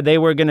happened? Yeah, they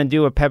were going to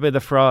do a Pepe the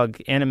Frog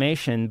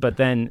animation, but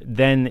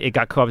then it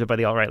got co-opted by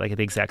the alt-right, like at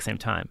the exact same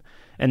time.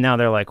 And now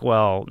they're like,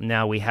 well,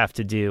 now we have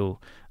to do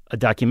a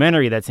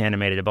documentary that's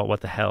animated about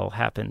what the hell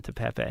happened to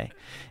Pepe.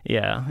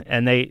 Yeah,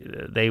 and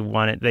they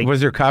want it.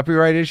 Was there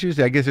copyright issues?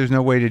 I guess there's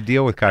no way to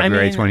deal with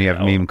copyrights when you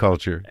have meme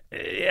culture.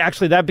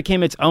 Actually, that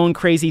became its own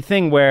crazy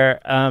thing where...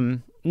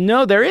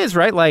 no, there is,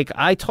 right? Like,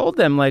 I told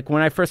them, like,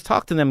 when I first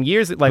talked to them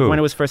when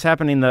it was first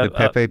happening, the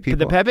Pepe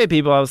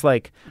people? I was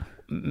like,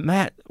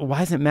 Matt,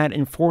 why isn't Matt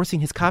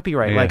enforcing his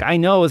copyright? Yeah. Like, I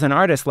know as an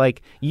artist,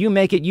 like, you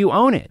make it, you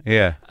own it.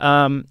 Yeah.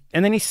 And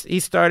then he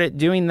started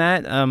doing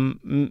that.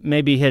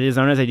 Maybe he had his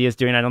own ideas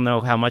doing. I don't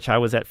know how much I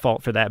was at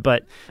fault for that,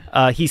 but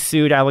he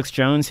sued Alex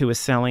Jones, who was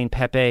selling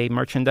Pepe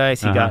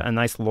merchandise. He got a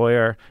nice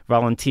lawyer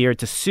volunteer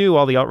to sue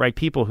all the alt-right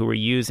people who were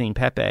using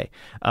Pepe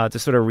to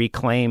sort of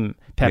reclaim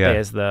Pepe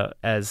as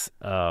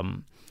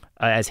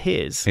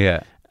his.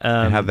 Yeah.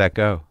 And how'd that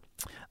go?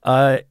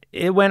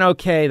 It went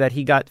okay. That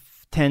he got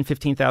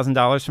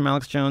 $10,000-$15,000 from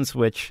Alex Jones,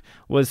 which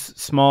was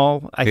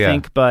small, I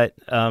think, but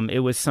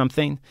it was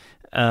something.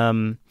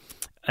 And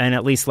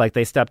at least like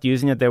they stopped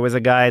using it. There was a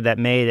guy that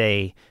made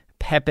a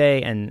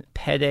Pepe and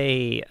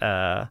Pede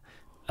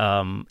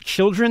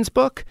children's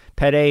book.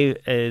 Pede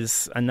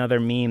is another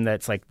meme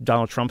that's like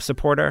Donald Trump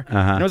supporter.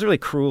 And it was a really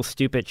cruel,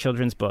 stupid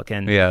children's book,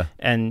 and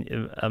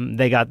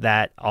they got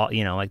that all,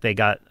 like they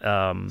got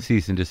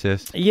cease and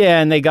desist. Yeah,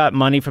 and they got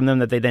money from them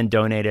that they then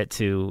donated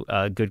to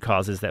good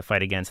causes that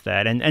fight against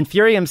that. And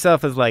Fury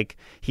himself is like,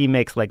 he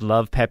makes like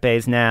love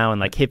Pepes now and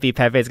like hippie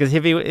Pepes, because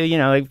hippie,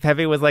 like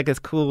Pepe was like this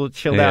cool,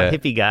 chilled out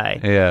hippie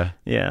guy.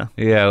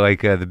 Yeah,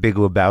 like the Big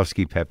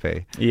Lebowski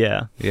Pepe.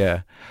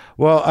 Yeah.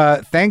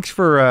 Well, thanks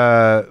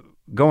for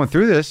going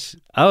through this.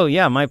 Oh,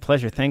 yeah, my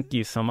pleasure. Thank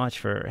you so much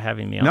for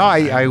having me on. No,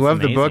 I love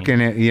the book,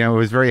 and it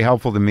was very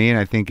helpful to me, and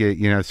I think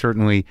it,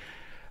 certainly,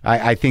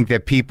 I think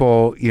that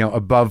people,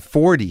 above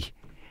 40,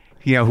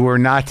 who are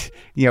not,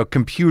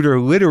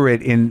 computer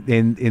literate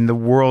in the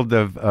world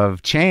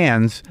of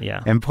chans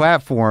and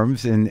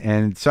platforms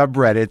and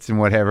subreddits and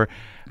whatever,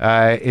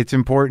 it's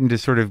important to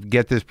sort of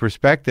get this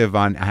perspective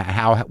on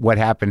what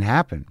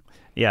happened.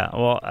 Yeah,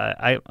 well,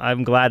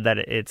 I'm glad that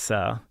it's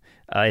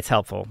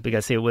helpful,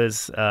 because it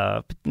was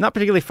not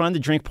particularly fun to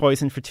drink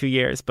poison for 2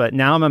 years, but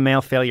now I'm a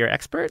male failure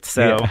expert.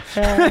 So,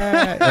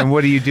 and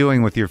what are you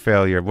doing with your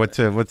failure? What's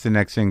the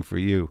next thing for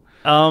you?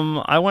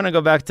 I want to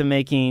go back to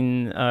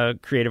making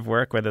creative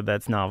work, whether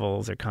that's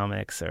novels or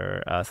comics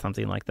or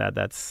something like that.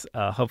 That's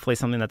hopefully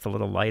something that's a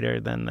little lighter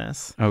than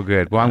this. Oh,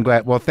 good. Well, I'm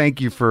glad. Well,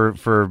 thank you for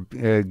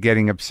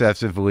getting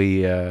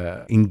obsessively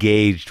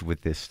engaged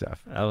with this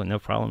stuff. Oh, no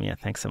problem. Yeah,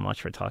 thanks so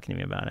much for talking to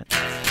me about it.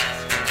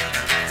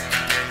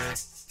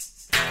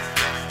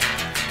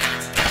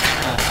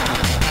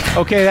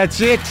 Okay, that's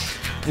it.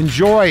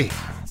 Enjoy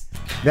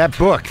that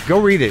book. Go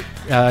read it.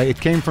 It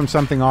came from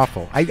something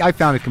awful. I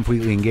found it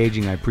completely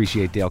engaging. I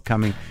appreciate Dale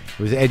coming.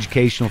 It was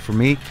educational for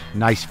me.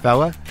 Nice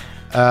fella.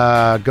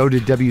 Go to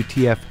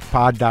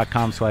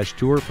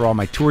WTFpod.com/tour for all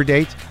my tour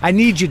dates. I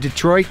need you,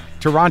 Detroit,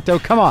 Toronto.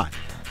 Come on.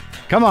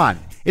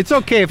 It's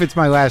okay if it's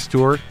my last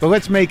tour, but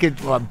let's make it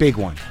a big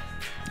one.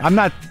 I'm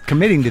not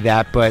committing to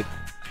that, but,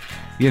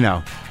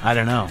 I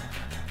don't know.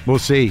 We'll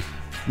see.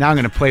 Now I'm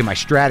going to play my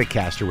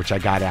Stratocaster, which I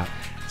got out.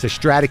 It's a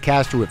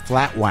Stratocaster with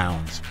flat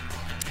wounds.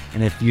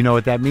 And if you know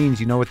what that means,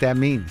 you know what that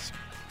means.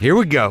 Here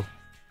we go.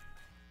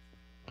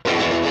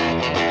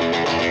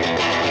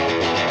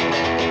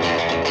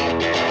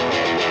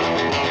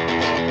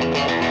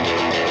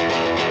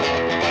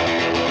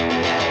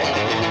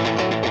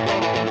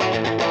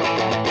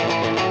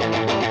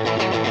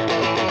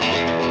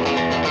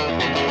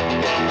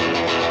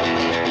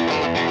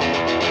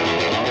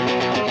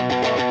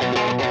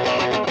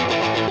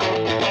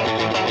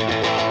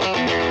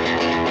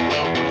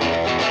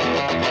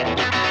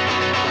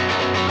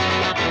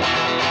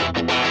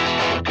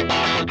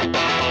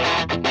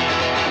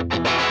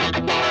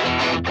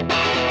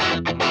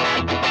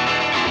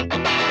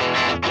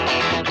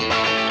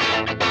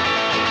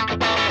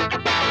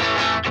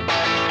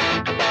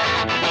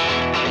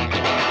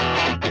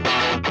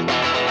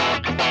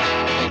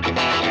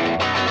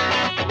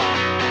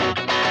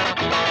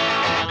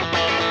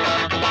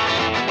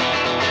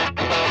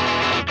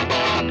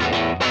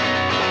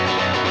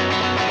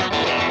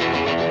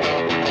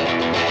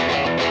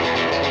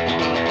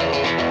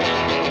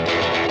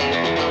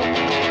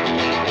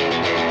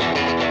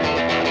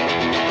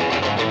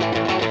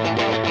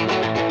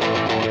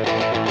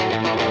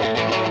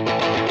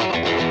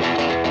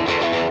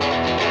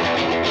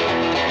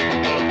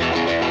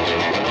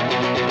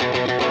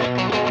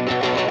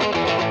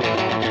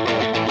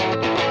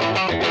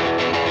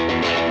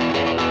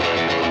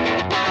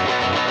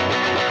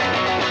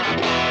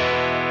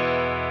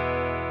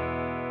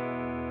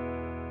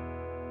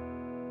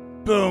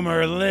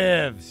 Boomer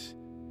lives.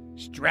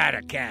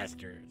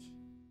 Stratocaster.